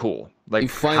really cool. Like You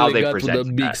how finally they got to present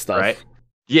the big that, stuff. right?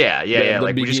 Yeah. The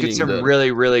Like we just get beginning, some the-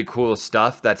 really, really cool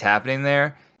stuff that's happening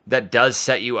there that does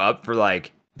set you up for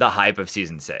like the hype of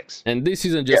season 6. And this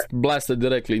season just blasted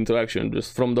directly into action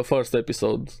just from the first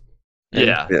episode. And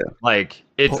Yeah. Yeah. Like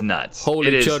it's Ho- nuts. Holy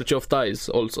It is, Church of Ties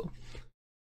also.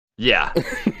 Yeah.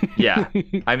 Yeah.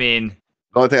 I mean,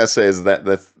 The only thing I say is that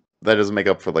doesn't make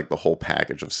up for like the whole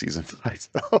package of season 5.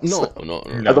 Though. No.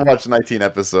 I had to watch 19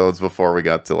 episodes before we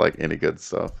got to like any good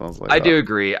stuff. I was like, I oh. do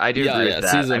agree. I do Yeah, agree yeah. with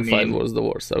that. Season I 5 mean, was the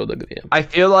worst. I would agree. I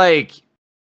feel like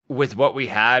with what we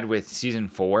had with season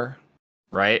 4,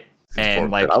 right? Season And 4,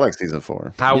 like I like season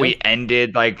 4. how Yeah. we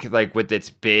ended like with its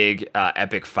big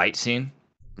epic fight scene.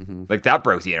 Mhm. Like that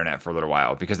broke the internet for a little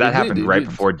while because that It did, happened it right did.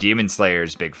 before Demon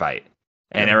Slayer's big fight.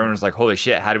 And Yeah. everyone was like, "Holy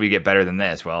shit, how do we get better than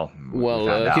this?" Well, we Well,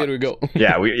 found out. here we go.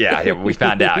 Yeah, we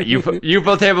found out.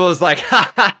 UFO table was like,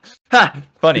 ha ha ha,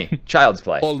 funny, child's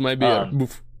play. Hold my beer. Um,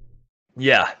 Boof.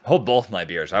 Yeah, hold both my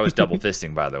beers. I was double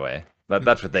fisting, by the way.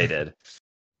 That's what they did.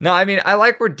 No, I mean I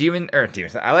like where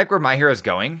I like where My Hero's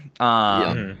going.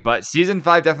 Mhm. But season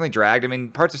 5 definitely dragged. I mean,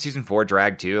 parts of season 4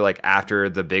 dragged too. Like after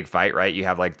the big fight, right? You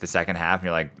have like the second half, and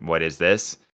you're like, "What is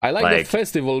this?" I like like- the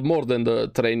festival more than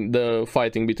the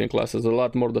fighting between classes. A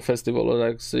lot more. The festival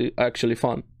was actually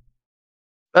fun.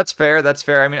 That's fair. That's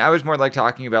fair. I mean, I was more like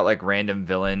talking about like random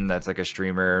villain that's like a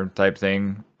streamer type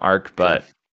thing arc, but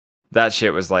that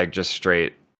shit was like just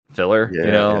straight filler. Yeah,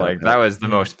 you know, yeah, like yeah. that was the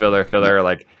most filler.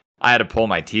 Like I had to pull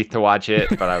my teeth to watch it,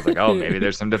 but I was like, oh, maybe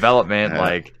there's some development. Yeah.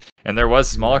 Like, and there was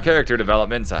smaller character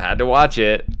development, so I had to watch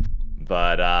it.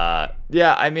 But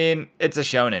yeah, I mean, it's a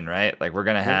shonen, right? Like we're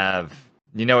gonna have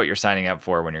you know what you're signing up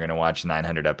for when you're going to watch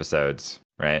 900 episodes,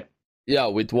 right? Yeah,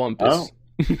 with One Piece. Oh.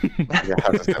 Yeah, I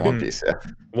have to say One Piece. Yeah,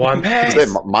 One I Piece. say,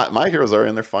 my heroes are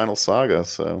in their final saga,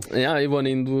 so Yeah, even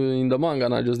in the manga,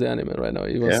 not just the anime right now.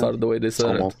 Even Yeah, start the way they it's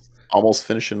said it. almost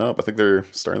finishing up. I think they're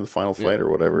starting the final fight or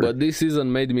whatever. But this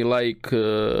season made me like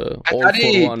All thought for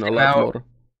he One a came lot out- more.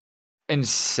 And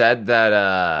said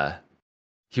that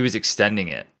he was extending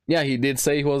it. Yeah, he did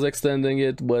say he was extending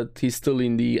it, but he's still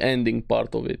in the ending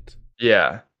part of it.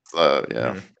 Yeah.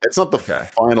 Yeah, it's not the Okay.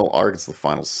 final arc; it's the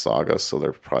final saga. So there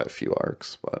are probably a few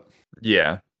arcs, but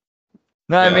Yeah.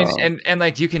 No, I mean, Yeah. and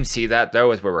like you can see that though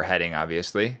with where we're heading,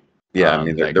 obviously. yeah, I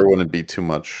mean, like- there wouldn't be too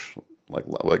much.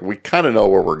 Like we kind of know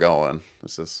where we're going.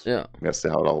 It's just Yeah. we gotta see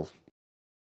how it all.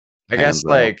 I guess Hands out.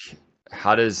 like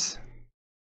how does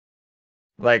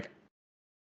like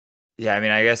yeah, I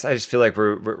mean, I guess I just feel like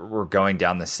we're going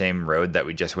down the same road that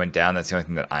we just went down. That's the only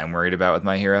thing that I'm worried about with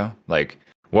My Hero. Like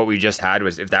what we just had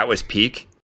was if that was peak,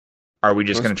 are we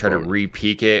just That's going to try to fine.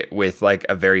 re-peak it with like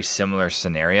a very similar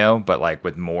scenario, but like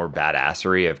with more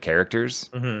badassery of characters?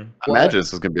 Mhm. I imagine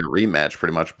this is gonna be a rematch,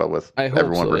 pretty much, but with I hope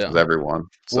everyone so, versus yeah. everyone.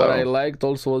 So What I liked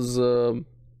also was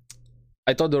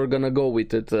I thought they were gonna go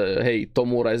with it. Hey,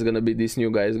 Tomura is gonna be this new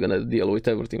guy, is gonna deal with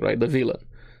everything, right? The villain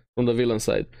from the villain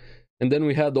side. And then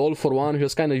we had All for One, who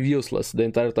was kind of useless the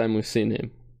entire time we've seen him.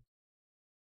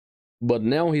 But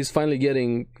now he's finally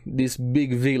getting this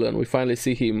big villain. We finally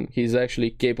see him. He's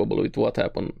actually capable with what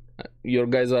happened. Your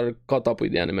guys are caught up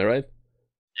with the anime, right?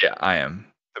 Yeah, I am.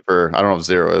 I don't know if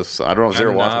Zero is. I don't know if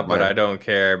Zero I'm watches not, but it. I don't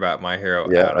care about My Hero.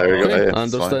 Yeah, at there you all. go. Okay, Hey, it's fine.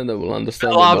 understandable, Fell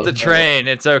understandable. off the train.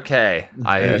 It's okay.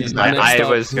 I He's I, next I up,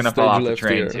 was gonna fall stage off the left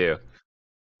train here. too.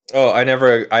 Oh, I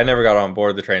never got on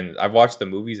board the train. I've watched the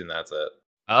movies and that's it.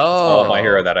 Oh, All My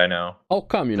Hero that I know. How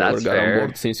come you never That's got fair. on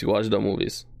board since you watched the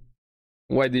movies?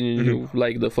 Why didn't you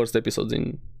like the first episodes?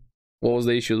 What was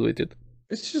the issue with it?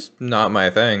 It's just not my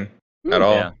thing at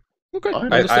all. Yeah. Okay,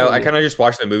 Fine. I understandable. kind of just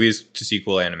watch the movies to see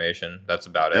cool animation. That's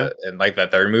about Yeah. it. And like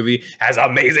that third movie has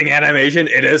amazing animation.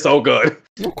 It is so good.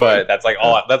 Okay. But that's like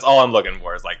all. That's all I'm looking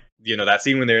for. Is like that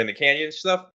scene when they're in the canyon and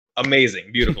stuff.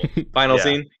 Amazing, beautiful. Final Yeah.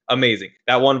 scene, amazing.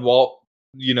 That one wall,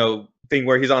 thing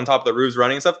where he's on top of the roofs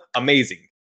running and stuff. Amazing.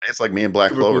 It's like me and Black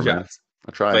Super cool Clover, man. shots.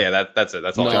 I tried. But yeah, that's it.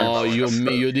 That's all. No,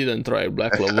 you didn't try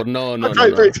Black Clover. No, I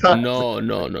tried 3 times.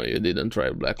 no, you didn't try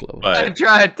Black Clover. I But,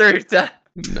 tried 3 times.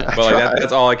 No. but like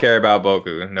that's all I care about.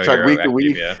 Boku. No Tried Hero week to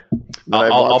week. Academia. Then I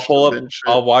I'll watched pull the up. binge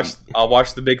shit. I'll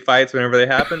watch the big fights whenever they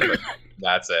happen. But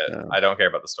that's it. Yeah. I don't care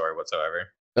about the story whatsoever.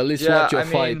 At least Yeah, watch your I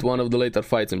fight, mean- one of the later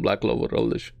fights in Black Clover,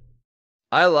 Oldish.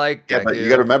 I like Yeah, but you Deku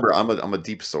got to remember, I'm a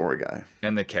deep story guy.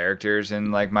 and the characters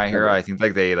in like My Hero. I think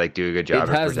like they like do a good job. It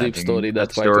of has deep presenting story, that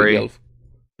the fight with story. Elf.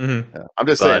 Mm-hmm. Yeah. I'm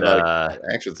just But saying, like,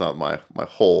 action's not my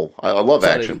whole. I love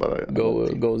Sorry, action, but Go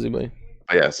Zibay.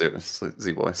 yeah, seriously,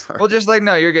 Z boy. Sorry. well, just like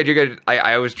no, you're good. You're good.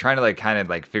 I was trying to like kind of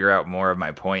like figure out more of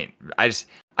my point.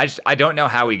 I don't know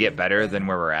how we get better than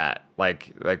where we're at.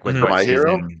 Like with Mhm. what My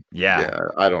Hero? season. Yeah. yeah,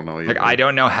 I don't know. Like I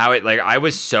don't know how it like I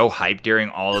was so hyped during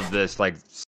all of this like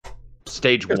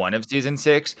stage 1 of season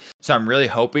 6. So I'm really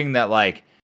hoping that like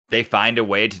they find a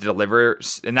way to deliver,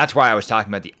 and that's why I was talking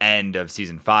about the end of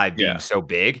season 5 being Yeah. so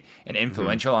big and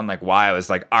influential on like why I was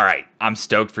like, all right, I'm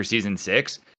stoked for season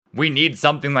 6. We need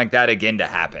something like that again to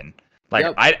happen. Like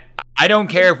Yep. I don't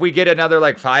care if we get another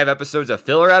like 5 episodes of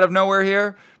filler out of nowhere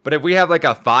here, but if we have like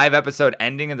a 5 episode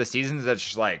ending of the seasons, that's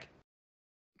just like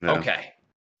Yeah. okay,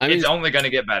 I mean, it's only gonna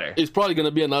get better. it's probably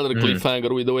gonna be another Mhm.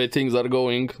 cliffhanger with the way things are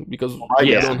going because I we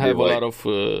guess don't it'd have be a like- lot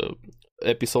of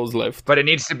episodes left. But it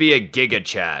needs to be a Giga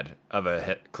Chad of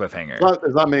a cliffhanger.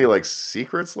 There's not many like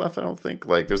secrets left. I don't think.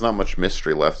 Like, there's not much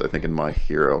mystery left. I think in My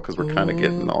Hero because we're kind of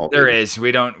getting all. There the- is.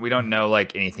 We don't know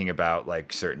like anything about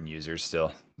like certain users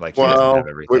still. Like he Well, doesn't have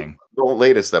everything. The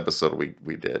latest episode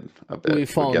we did a bit. We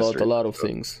with found out yesterday. a lot of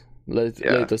things. Yeah.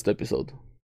 Latest episode.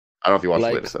 I don't know if you watched the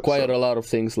Like latest episode. quite a lot of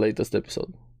things. Latest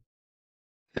episode.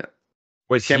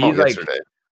 Was he Came out like yesterday.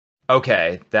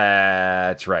 okay?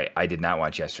 That's right. I did not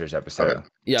watch yesterday's episode. Okay.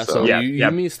 Yeah, So- so Yeah, you yeah.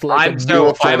 missed like I'm a so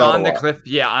will find I'm out on a the lot. cliff.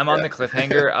 Yeah, I'm on Yeah. the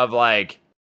cliffhanger of like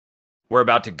we're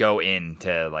about to go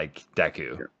into like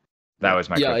Deku. That was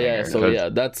my cliffhanger. yeah. So 'Cause- yeah,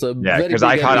 that's a Yeah, very 'cause big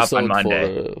I caught up on episode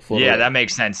Monday. For yeah, that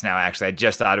makes sense now. Actually, I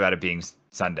just thought about it being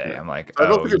Sunday. Yeah. I'm like, I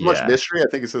don't oh think there's yeah. much mystery. I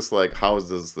think it's just like how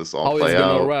does this all how play it's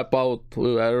gonna out? wrap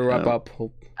up.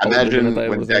 Imagine when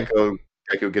everything.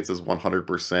 Deku gets his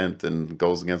 100% and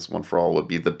goes against One for All would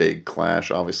be the big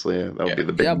clash. Obviously, that would be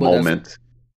the big Yeah, but that's moment.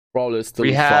 Probably still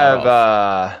We far have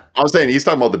off. I was saying he's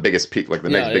talking about the biggest peak, like the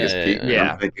next Yeah, biggest yeah, peak. yeah, and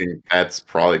yeah. I'm thinking that's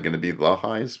probably going to be the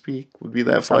highest peak. Would be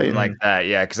that something fight. like that.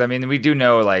 Yeah, because I mean, we do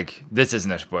know like this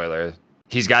isn't a spoiler.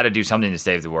 he's got to do something to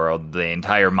save the world. The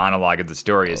entire monologue of the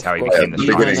story is how he Of course, became the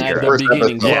even strongest at hero. the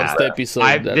beginning, Yeah. first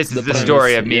episode. This is the premise,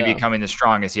 story of me yeah. becoming the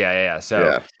strongest. Yeah.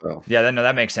 So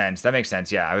that makes sense. That makes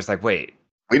sense. Yeah, I was like, wait,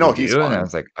 we know you he's do? And I fine.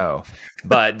 was like, oh,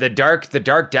 but the dark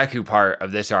Deku part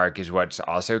of this arc is what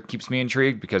also keeps me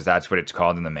intrigued because that's what it's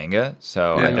called in the manga.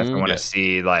 So I Yeah. definitely want Yeah. to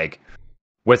see like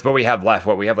with what we have left.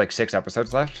 What we have like 6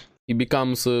 episodes left. He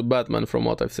becomes Batman from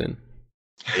what I've seen.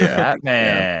 Yeah.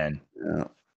 Batman. Yeah.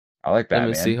 I like Let Batman.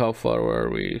 me see how far were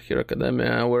we. Hero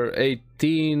Academia. We're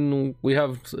 18. We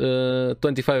have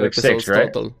 25 Like episodes 6,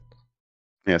 right? total.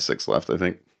 Yeah, 6 left, I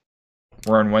think.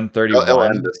 We're on 131. It'll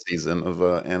end this season of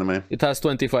anime. It has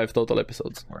 25 total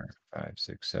episodes. 4, 5,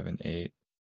 6, 7, 8, 11,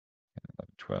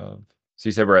 12. So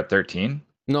you said we're at 13?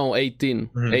 No, 18.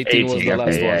 Mhm. 18 was the okay,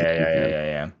 last one.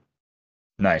 yeah.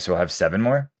 Nice. We'll have 7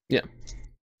 more.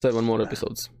 7 more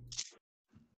episodes.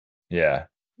 Yeah,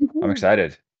 I'm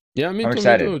excited. Yeah, me I'm too.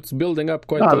 excited. Me too. It's building up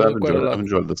quite, No, quite a I've lot.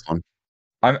 enjoyed this one.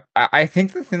 I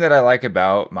think the thing that I like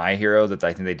about My Hero that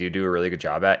I think they do a really good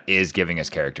job at is giving us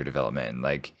character development.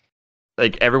 Like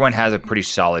everyone has a pretty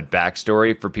solid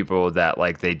backstory for people that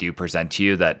like they do present to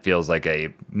you that feels like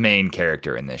a main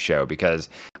character in this show because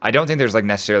I don't think there's like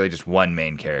necessarily just one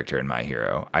main character in My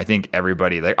Hero. I think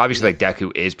everybody like obviously like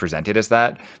Deku is presented as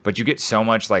that, but you get so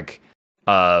much like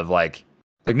of like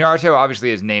Naruto obviously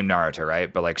is named Naruto,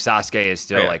 right? But like Sasuke is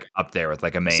still Yeah. like up there with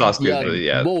like a main. Sasuke Yeah, is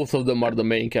yeah. both of them are the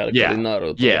main character Yeah. in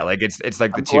Naruto. Yeah, like it's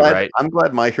like the I'm two, glad, right? I'm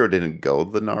glad My Hero didn't go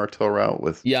the Naruto route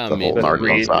with Yeah, the me whole too. Naruto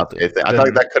Me and too. Sasuke thing. I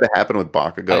thought that could have happened with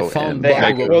Bakugo. I found and They-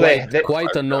 Bakugo well,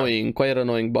 quite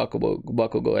annoying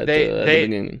Bakugo at They- the they-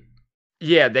 beginning.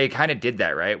 Yeah, they kind of did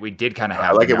that, right? We did kind of I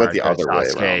have like the it went the Naruto other way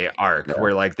Sasuke around. arc Yeah.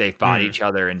 where like they fought Mhm. each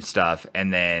other and stuff,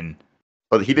 and then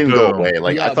But he didn't go Boom. away.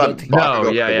 Like Yeah, I thought. but- No, Bakugo yeah,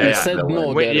 could yeah, be He yeah. said the no.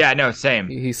 villain. there. no, same.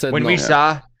 He said When no. we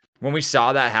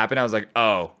saw that happen, I was like,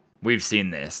 oh, we've seen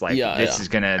this. Like Yeah, this yeah. is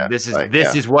gonna Yeah, this is like,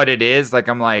 this yeah. is what it is. Like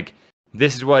I'm like.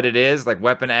 This is what it is. Like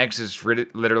Weapon X is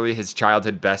literally his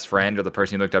childhood best friend or the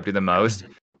person he looked up to the most.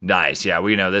 Nice, yeah,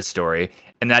 we know this story,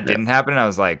 and that Yeah. didn't happen. And I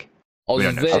was like, I we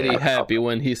was don't know. very happy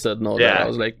when he said no. Yeah. There. I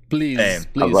was like, please, Same. I was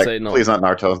please like, say no. please not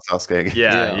Naruto and Sasuke.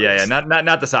 yeah. Not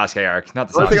the Sasuke arc. Not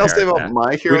the One Sasuke thing I'll say arc. about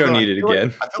My Hero, We don't though, need I it feel like-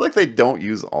 again. I feel like they don't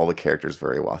use all the characters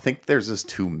very well. I think there's just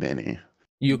too many.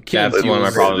 You can't That's use, one of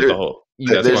my problems with the whole. you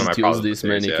That's one of can't my use problems this with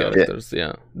many series, yeah. characters.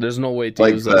 Yeah. There's no way to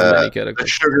Like use as many the characters.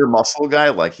 sugar muscle guy,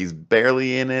 like he's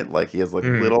barely in it. Like he has like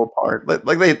Mhm. little part.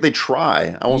 Like they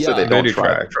try. I won't say Yeah. they They don't do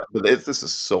try, try. but this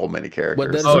is so many characters.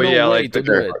 But there's Oh, no yeah, way like to the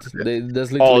do it. characters.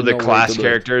 There's All literally the no way class to do it.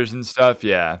 characters and stuff.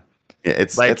 Yeah. yeah,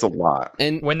 it's like- a lot.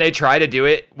 And When they try to do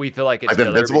it, we feel like it's Like the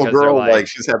filler Invincible because they're Girl, like, like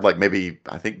she's had like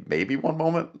maybe one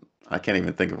moment. I can't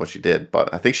even think of what she did,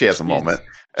 but I think she has a She's- moment.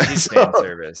 she's So- fan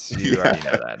service. You Yeah. already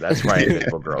know that. That's why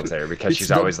Invisible Girl's there because It's she's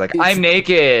the- always like, it's- "I'm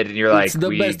naked," and you're like, it's the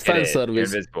 "We best get fan it. You're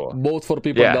service. invisible." both for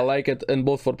people Yeah. that like it and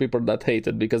both for people that hate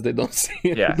it because they don't see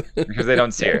it. Yeah, because they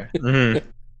don't see her. Mhm.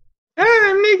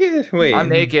 I'm naked. Wait, I'm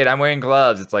naked. I'm wearing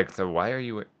gloves. It's like, so why are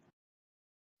you?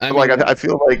 I Like mean, I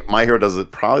feel like My Hero does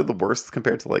it probably the worst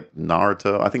compared to like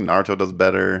Naruto. I think Naruto does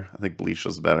better. I think Bleach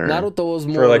does better. Naruto was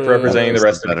more for like representing the this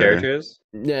rest is of the better. characters.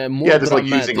 Yeah, more Yeah, just, like,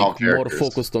 dramatic, using all more characters.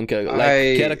 focused on characters. Like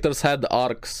I- characters had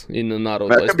arcs in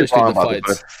Naruto, I could be especially wrong the about this,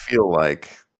 but fights. I feel like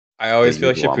I always They feel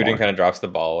like use a lot Shippuden more. kind of drops the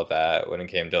ball with that when it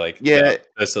came to like Yeah.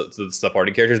 the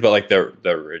supporting characters, but like the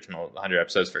original 100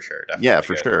 episodes for sure. Definitely yeah,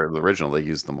 for good. sure. The original they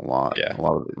used them a lot. Yeah.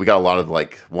 We got a lot of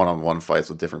like one-on-one fights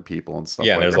with different people and stuff.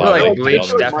 Yeah, like there's that. a I lot feel of, like like, Bleach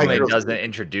building definitely My Hero's- doesn't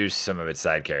introduce some of its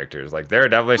side characters. Like there are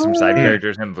definitely some side Mm.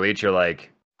 characters in Bleach. You're like,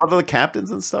 Other the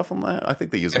captains and stuff on that, I think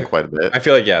they use them quite a bit. I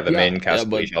feel like the Yeah, main cast yeah, of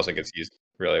but- Bleach also gets used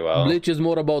really well. Bleach is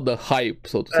more about the hype,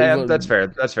 so to say. eh, Well, that's fair.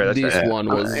 That's fair. That's This fair. Yeah. one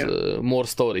was Yeah. more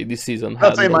story. This season I'm had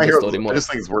not saying the My Hero. story I more. just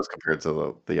think it's worse compared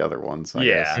to the other ones. I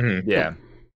Yeah, guess. yeah.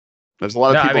 There's a lot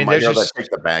of No, I people mean, in My there's Hero just- that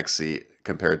take the back seat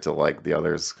compared to like the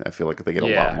others. I feel like they get a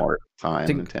Yeah. lot more time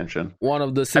Think- and attention. One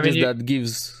of the series you- that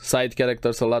gives side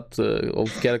characters a lot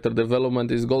of character development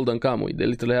is Golden Kamuy. They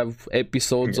literally have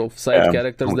episodes of side Yeah,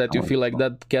 characters Golden that you Kamuy feel is like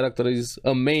that character is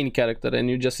a main character and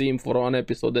you just see him for one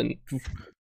episode and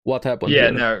what happened Yeah,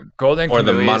 here? no. Golden Or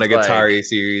the Kamuy is Monogatari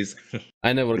series.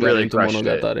 I never got really into crushed it.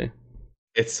 Monogatari.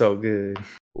 It's so good.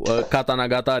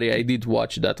 Katanagatari, I did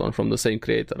watch that one from the same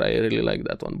creator. I really like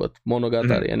that one, but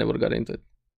Monogatari, I never got into it.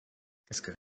 It's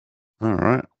good. All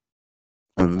right.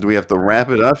 Do we have to wrap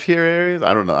it up here, Aries?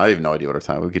 I don't know. I have no idea what our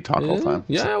time. We could talk all the time.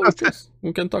 Yeah,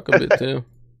 we can talk a bit. Yeah.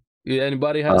 Yeah,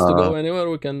 anybody has to go anywhere,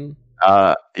 we can.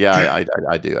 Yeah,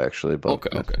 I do actually, but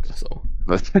Okay.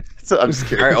 So I'm just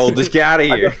kidding. All right, oldest, get out of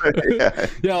here. Yeah.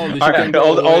 yeah, Aldous, All you right, can go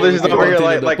Aldous is away. over here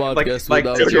Continue like- the like- podcast like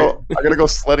without I gotta you. I gotta go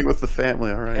sledding with the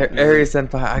family. All right. Area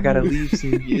Senpai, I gotta leave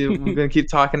soon. We're gonna keep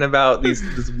talking about this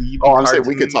weeb. Oh, I'm saying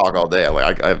we could talk all day.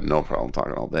 Like I have no problem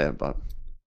talking all day, but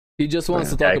He just wants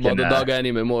to Yeah, talk I about can, the dog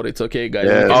anime more. It's okay, guys.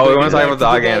 Yeah. We can Oh, we bring wanna it talk back about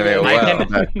dog to the anime. I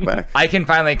Wow. can- back. I can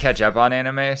finally catch up on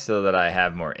anime so that I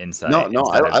have more insight. No,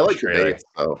 instead of I like the trailer. debates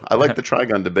though. I like the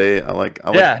Trigun debate. I like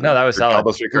Yeah, no, that was solid.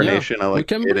 Jobless Reincarnation. I we like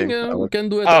can debating. bring, I we like- can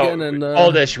do it Oh, again and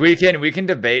Oldish, we can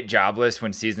debate Jobless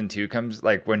when season 2 comes,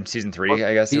 like when season 3,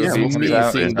 I guess. it he's Yeah, we'll comes see.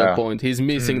 out. missing the So- point. He's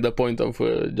missing the point of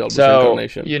Jobless So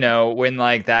Incarnation. you know when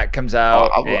like that comes I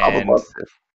out, would and love to.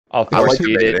 I'll I like force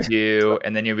feed it debating. to you,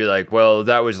 and then you'll be like, "Well,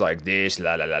 that was like this,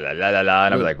 la la la la la la la,"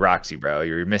 and I'll be like, "Roxy, bro,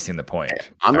 you're missing the point."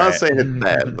 I'm All not right. saying it's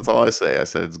bad. That's all I say. I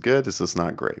said it's good. It's just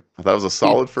not great. I thought it was a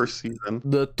solid first season.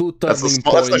 The two That's turning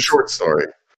that's a points. short story.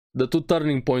 The two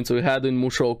turning points we had in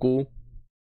Mushoku,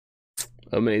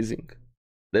 amazing.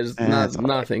 There's It's all right.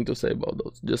 nothing to say about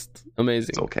those. Just amazing.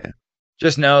 It's okay.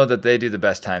 Just know that they do the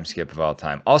best time skip of all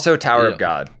time. Also, Tower Yeah. of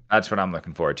God. That's what I'm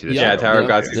looking forward to. This Yeah, year. Tower of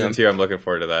God Yeah. season 2. I'm looking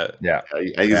forward to that. Yeah,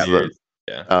 I use the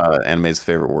Yeah. anime's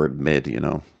favorite word, mid. You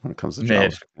know, when it comes to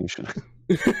Mid. justification.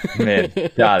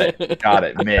 mid. Got it.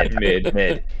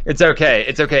 Mid. It's okay.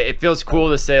 It feels cool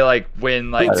to say like when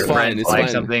like It's your fine, friends it's like fine.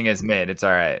 something is mid. It's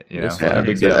all right. You know. It's Yeah, fine.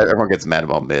 big deal. everyone gets mad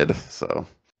about mid. So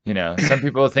You know, some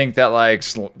people think that like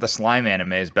the slime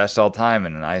anime is best all time,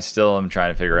 and I still am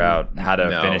trying to figure out how to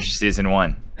No. finish season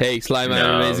 1. Hey, Slime No.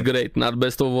 Anime is great. Not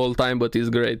best of all time, but it's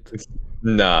great.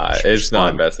 Nah, it's not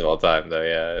fun. best of all time though.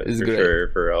 Yeah, It's for great. sure,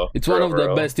 for real. It's for one of the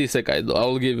overall. best isekai, though.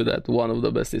 I'll give you that. One of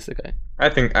the best isekai. I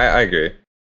think I agree.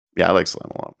 yeah, I like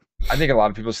slime a lot. I think a lot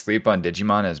of people sleep on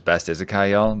Digimon as best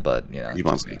isekai, y'all, but you know, You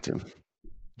want me to.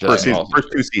 just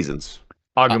First 2 seasons.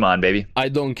 Agumon, baby. I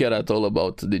don't care at all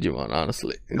about Digimon,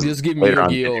 honestly. Just give me Later on,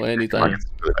 Yu-Gi-Oh! Anytime.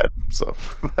 So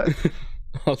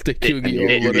I'll take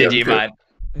Yu-Gi-Oh! over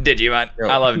Digimon.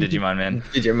 I love Digimon, man.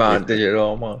 Digimon,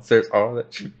 digital monsters, all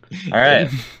that shit. All right.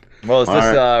 Well, is All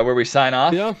this right. where we sign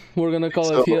off? Yeah, we're gonna call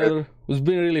So, it here. It's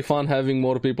been really fun having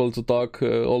more people to talk,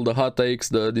 all the hot takes,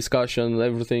 the discussion,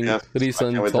 everything, Yeah, I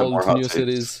recent, can't wait to have more old, hot new takes.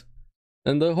 series.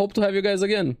 And hope to have you guys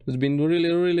again. It's been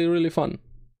really, really, really fun.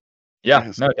 Yeah,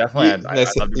 Yes. no, definitely. Yeah, I'd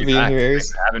nice love to to be be back. here,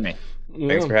 Aries. Thanks for having me.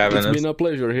 Thanks for having It's us. been a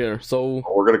pleasure here. So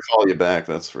we're gonna call you back.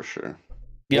 That's for sure.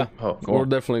 yeah, Oh, Cool. we're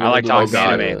definitely I gonna like do talking this,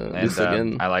 anime, this and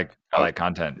again. I like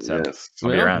content, so Yes. I'll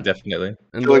be Yeah. around. definitely. I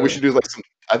And, feel like we should do like some.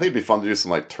 I think it'd be fun to do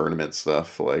some like tournament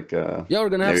stuff. Like yeah, we're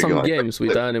gonna have maybe some go, like, games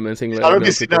with anime and things I like don't know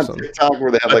if that. you seen on TikTok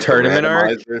where they have A like tournament arc?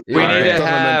 randomizer. Yeah, We Alright. need to Tournament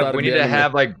have arc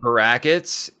anime. like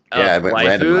brackets of Yeah, but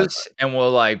waifus, randomized. and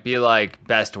we'll like be like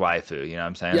best waifu. You know what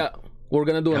I'm saying? Yeah, we're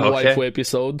gonna do an Okay. waifu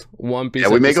episode, One Piece. Yeah,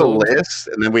 we make a episode. list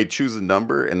and then we choose a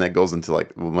number and that goes into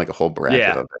like we'll make a whole bracket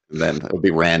Yeah. of it. And then it'll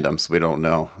be random, so we don't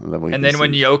know. And then, we And can then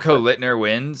when see. Yoko Littner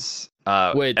wins,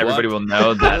 Wait, everybody what? will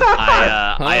know that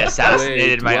I Huh?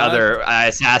 assassinated Wait, my other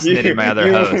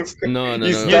host. No, no,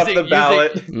 You no. stopped Using- the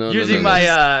ballot. No, no, using no, no.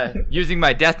 my using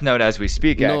my death note as we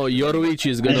speak. No, actually. Yoruichi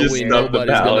is gonna You just win. snubbed the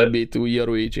Nobody's gonna ballot. beat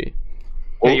Yoruichi.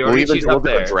 Hey, We'll even Yorichi's we'll up do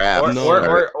a there. draft. No.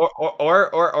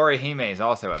 Or Orihime is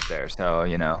also up there. So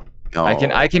you know, No.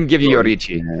 I can give you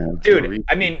Yorichi. Yeah, Dude, Yorichi.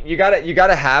 I mean, you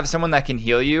gotta have someone that can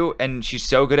heal you, and she's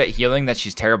so good at healing that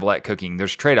she's terrible at cooking.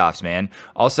 There's trade-offs, man.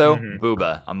 Also, Mhm.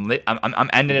 Booba. I'm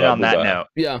ending it on that Booba. note.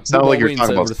 Yeah, Sounded like Booba you're wins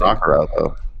talking about everything. Sakura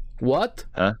though. What?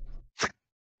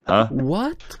 Huh?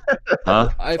 What? Huh?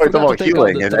 I Talking forgot about to take out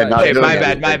healing the and trash. not Hey, doing my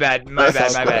anything. bad. My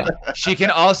bad. She can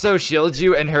also shield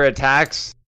you, and her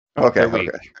attacks. Okay, They're weak.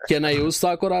 okay. Can I use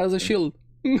Sakura as a shield?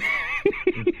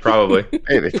 Probably.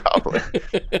 Maybe, probably.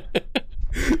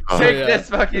 So, Take yeah. this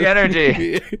fucking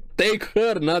energy. Take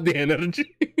her, not the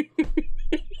energy.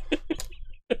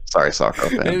 Sorry, Sakura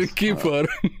fans. And keep her.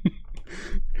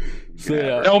 So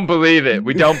yeah, Don't believe it.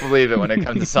 We don't believe it when it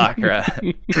comes to Sakura.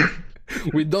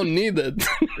 we don't need it.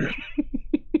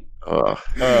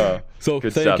 So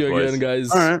Good thank stuff, you boys. again,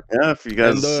 guys. All right. Yeah, if you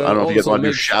guys, And, I don't know if you guys also want to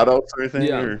do make- shout outs or anything.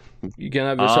 Yeah. Or... You can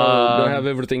have your show. They have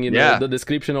everything in yeah. the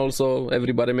description also.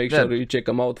 Everybody make Yeah. sure you check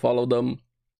them out, follow them.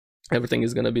 Everything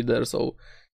is gonna be there. So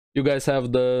you guys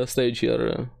have the stage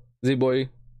here. Z-Boy.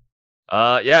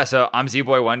 Yeah, so I'm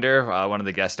Z-Boy Wonder, one of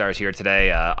the guest stars here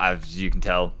today. As you can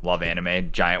tell, love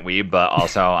anime, giant weeb, but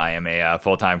also I am a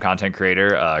full-time content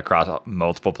creator across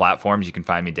multiple platforms. You can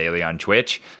find me daily on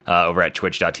Twitch, over at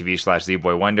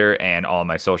twitch.tv/ZBoyWonder, and all of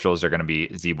my socials are going to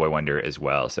be Z-Boy Wonder as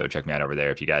well. So check me out over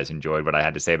there if you guys enjoyed what I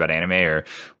had to say about anime or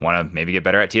want to maybe get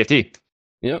better at TFT.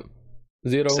 Yep.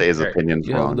 Zero. say his Okay. opinions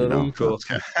You have wrong. the You know? room. Cool.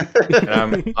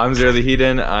 And I'm Zero the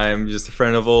Heathen. I'm just a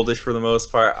friend of Oldish for the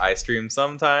most part. I stream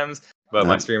sometimes, but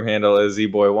my stream handle is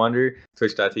ZBoyWonder,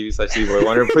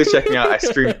 twitch.tv/ZBoyWonder. Please check me out. I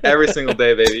stream every single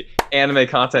day, baby. Anime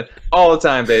content all the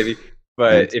time, baby.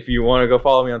 But if you want to go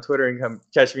follow me on Twitter and come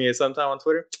catch me sometime on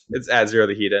Twitter, it's @Zero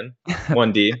the Heathen,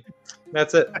 1D.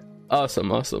 That's it.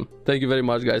 Awesome. Thank you very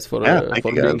much, guys, for Thank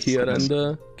you, being guys. here,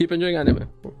 and keep enjoying anime.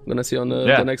 Gonna see you on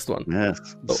the next one. Yes.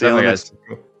 Oh, See you on the definitely, next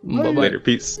Bye bye. Later.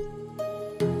 Peace.